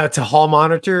 To hall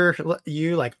monitor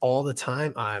you all the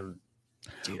time,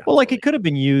 well, it could have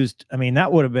been used. I mean,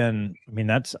 that would have been. I mean,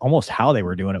 that's almost how they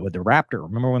were doing it with the Raptor.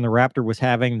 Remember when the Raptor was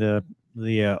having the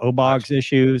OBOGs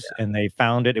issues, and they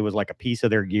found it? It was like a piece of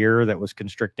their gear that was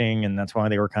constricting, and that's why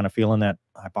they were kind of feeling that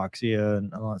hypoxia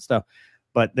and all that stuff.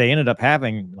 But they ended up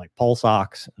having pulse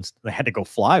ox, and they had to go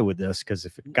fly with this because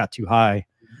if it got too high,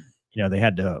 they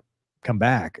had to come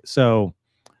back. So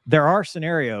there are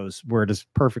scenarios where it is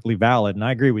perfectly valid, and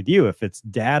I agree with you. If it's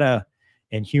data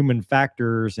and human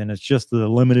factors, and it's just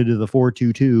limited to the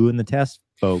 422 and the test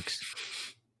folks,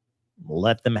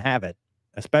 let them have it.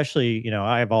 Especially,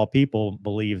 I of all people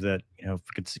believe that, if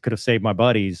it could have saved my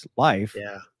buddy's life.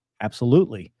 Yeah,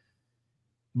 absolutely.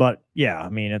 But yeah, I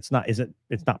mean, it's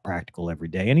not practical every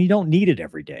day, and you don't need it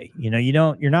every day.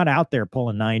 You're not out there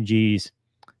pulling 9Gs.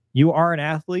 You are an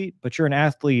athlete, but you're an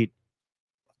athlete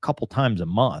a couple times a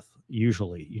month.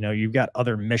 Usually, you've got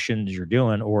other missions you're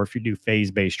doing, or if you do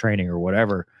phase-based training or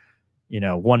whatever,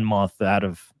 1 month out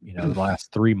of, the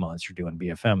last 3 months you're doing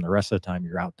BFM. The rest of the time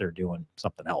you're out there doing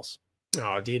something else.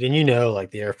 Oh, dude. And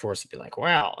the Air Force would be like,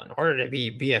 well, in order to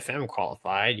be BFM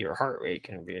qualified, your heart rate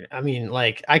can be, I mean,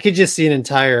 I could just see an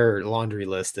entire laundry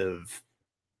list of,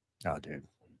 oh, dude,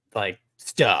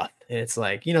 stuff. And it's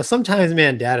sometimes,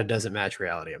 man, data doesn't match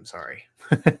reality. I'm sorry.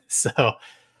 So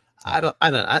I'm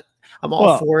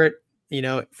all for it,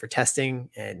 for testing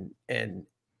and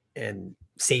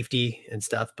safety and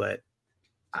stuff, but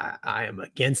I am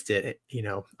against it.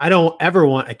 I don't ever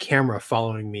want a camera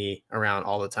following me around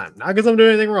all the time. Not because I'm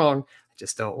doing anything wrong. I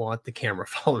just don't want the camera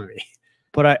following me.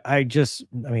 But I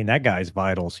mean, that guy's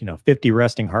vitals, 50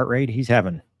 resting heart rate.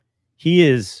 He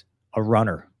is a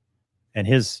runner, and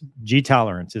his G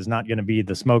tolerance is not going to be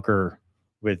the smoker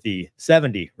with the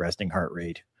 70 resting heart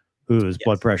rate, whose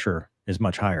blood pressure is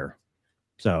much higher.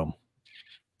 So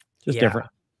just different.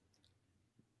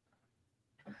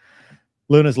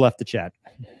 Luna's left the chat.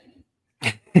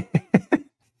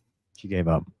 She gave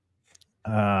up.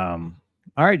 All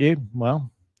right, dude. Well,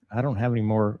 I don't have any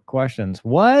more questions.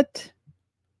 What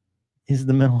is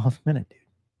the mental health minute, dude?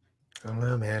 I don't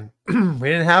know, man. We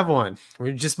didn't have one.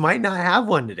 We just might not have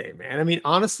one today, man. I mean,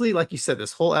 honestly, like you said,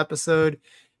 this whole episode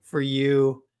for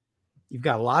you've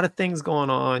got a lot of things going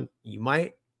on. You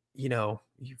might, you're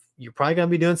probably going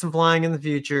to be doing some flying in the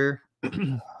future.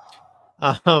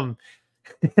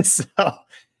 So,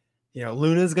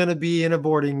 Luna's going to be in a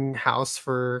boarding house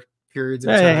for periods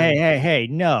of time. Hey,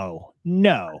 no.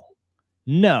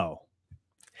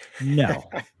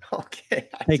 Okay.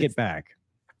 Take it back.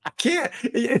 I can't.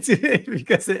 It's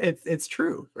because it's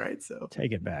true, right? So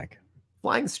take it back.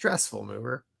 Flying's stressful,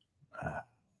 mover.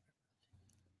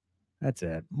 That's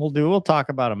it. We'll talk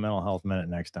about a mental health minute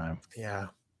next time. Yeah.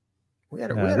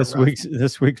 This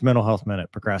week's mental health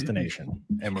minute, procrastination,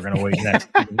 and we're gonna wait next.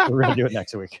 We're gonna do it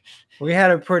next week. We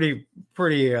had a pretty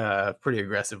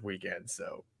aggressive weekend,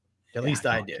 so at least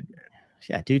I did.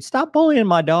 Yeah, dude, stop bullying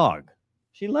my dog.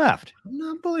 She left. I'm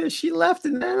not bullying. She left,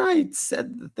 and then I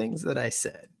said the things that I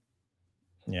said.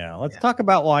 Yeah, let's talk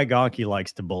about why Gonky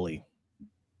likes to bully.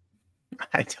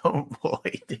 I don't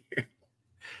bully, dude.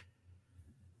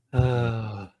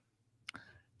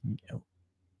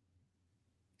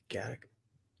 Gattaca?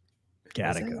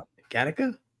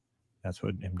 That's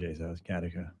what MJ says.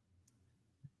 Gattaca.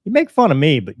 You make fun of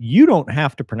me, but you don't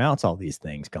have to pronounce all these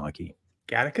things, Gonky.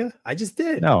 Gattaca? I just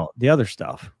did. No, the other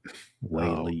stuff.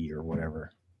 Whaley or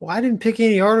whatever. Well, I didn't pick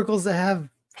any articles that have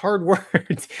hard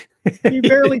words. You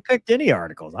barely picked any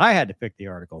articles. I had to pick the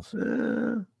articles.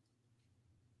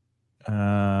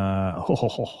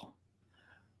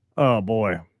 Oh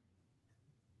boy.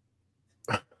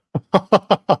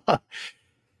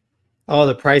 Oh,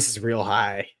 the price is real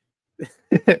high.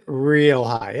 Real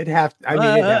high.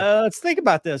 Let's think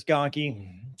about this,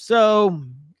 Gonky. So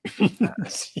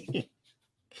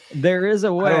there is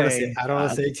a way. I don't want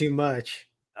to say too much.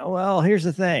 Well, here's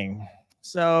the thing.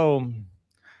 So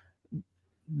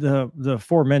the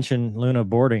aforementioned Luna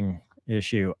boarding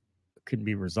issue could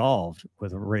be resolved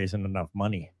with raising enough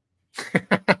money.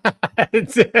 I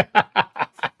think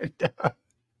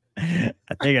I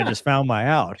just found my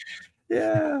out.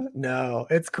 Yeah, no,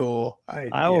 it's cool.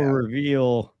 I will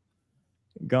reveal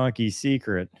Gonky's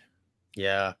secret.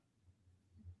 Yeah.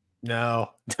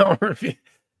 No, don't reveal.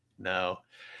 No.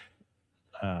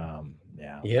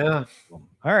 Yeah.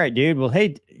 All right, dude. Well,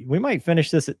 hey, we might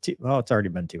finish this at 2. Oh, it's already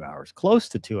been 2 hours, close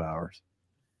to 2 hours.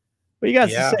 What you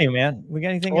guys to say, man? We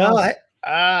got anything else?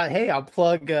 Hey, I'll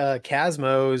plug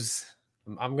Casmo's.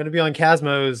 I'm going to be on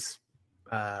Casmo's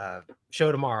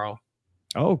show tomorrow.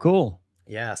 Oh, cool.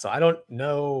 Yeah, so I don't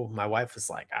know. My wife was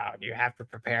like, "Oh, do you have to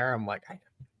prepare?" I'm like,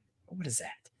 "What is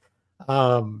that?"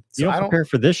 You don't prepare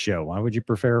for this show. Why would you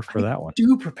prepare for that one? I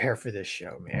do prepare for this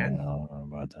show, man. I don't know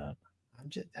about that.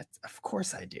 Of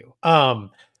course I do.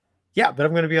 Yeah, but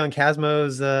I'm going to be on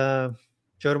Casmo's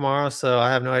show tomorrow, so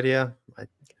I have no idea.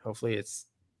 Hopefully it's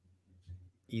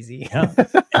easy. Yeah.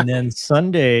 And then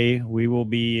Sunday we will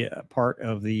be a part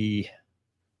of the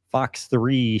Fox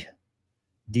 3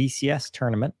 DCS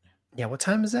tournament. Yeah, what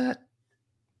time is that?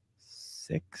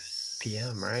 6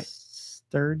 p.m., right?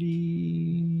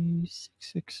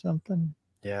 36 something.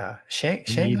 Yeah.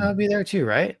 Shanghai will be there too,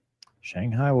 right?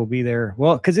 Shanghai will be there.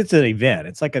 Well, because it's an event.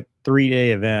 It's like a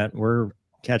 3-day event. We're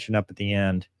catching up at the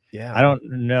end. Yeah. I don't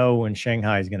know when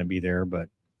Shanghai is going to be there, but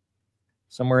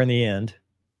somewhere in the end.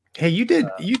 Hey, you did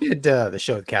the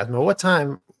show with Casmo. What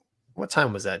time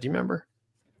was that? Do you remember?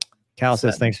 Cal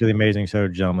says, thanks for the amazing show,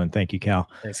 gentlemen. Thank you, Cal.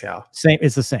 Thanks, Cal. Same.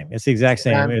 It's the same. It's the exact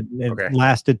same. It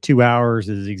lasted 2 hours.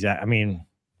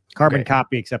 Carbon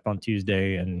copy except on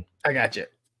Tuesday. And I got you.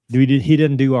 He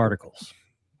didn't do articles.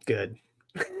 Good.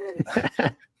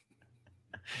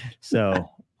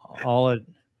 So all it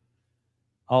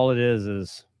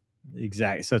is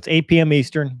exact. So it's 8 p.m.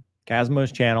 Eastern,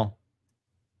 Casmo's channel,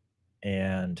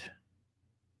 and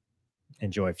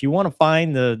enjoy. If you want to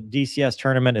find the DCS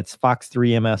tournament, it's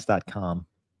fox3ms.com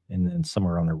and then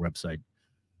somewhere on their website.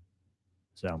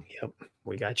 So, yep,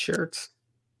 we got shirts.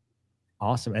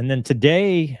 Awesome. And then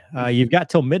today, you've got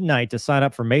till midnight to sign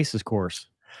up for Mesa's course.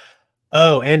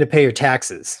 Oh, and to pay your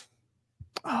taxes.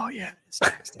 Oh, yeah.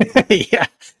 Yeah.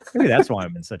 Maybe that's why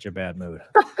I'm in such a bad mood.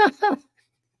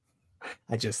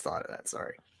 I just thought of that.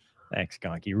 Sorry. Thanks,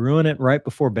 Gonky. Ruin it right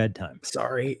before bedtime.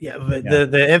 Sorry. Yeah, but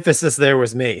the emphasis there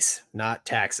was mace, not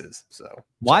taxes. So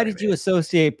why did you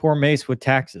associate poor Mace with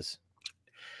taxes?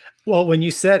 Well, when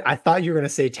you said, I thought you were going to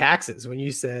say taxes. When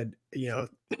you said,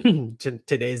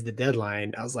 today's the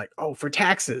deadline, I was like, oh, for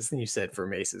taxes. And you said for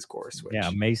Mace's course. Which,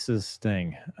 Mace's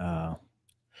thing. The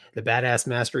badass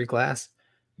mastery class.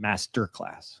 Master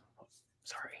class.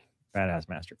 Sorry. Badass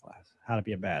master class. How to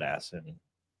be a badass in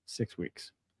 6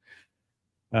 weeks.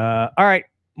 All right.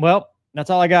 Well,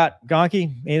 that's all I got.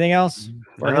 Gonky, anything else?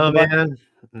 No, man.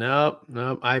 Nope.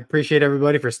 I appreciate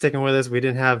everybody for sticking with us. We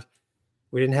didn't have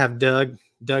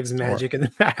Doug's magic in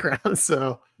the background.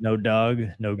 So no Doug,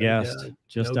 no guest,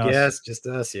 just us. Guest, just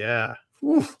us. Yeah.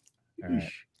 All right.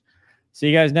 See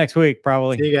you guys next week,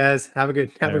 probably. See you guys. Have a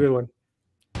good one.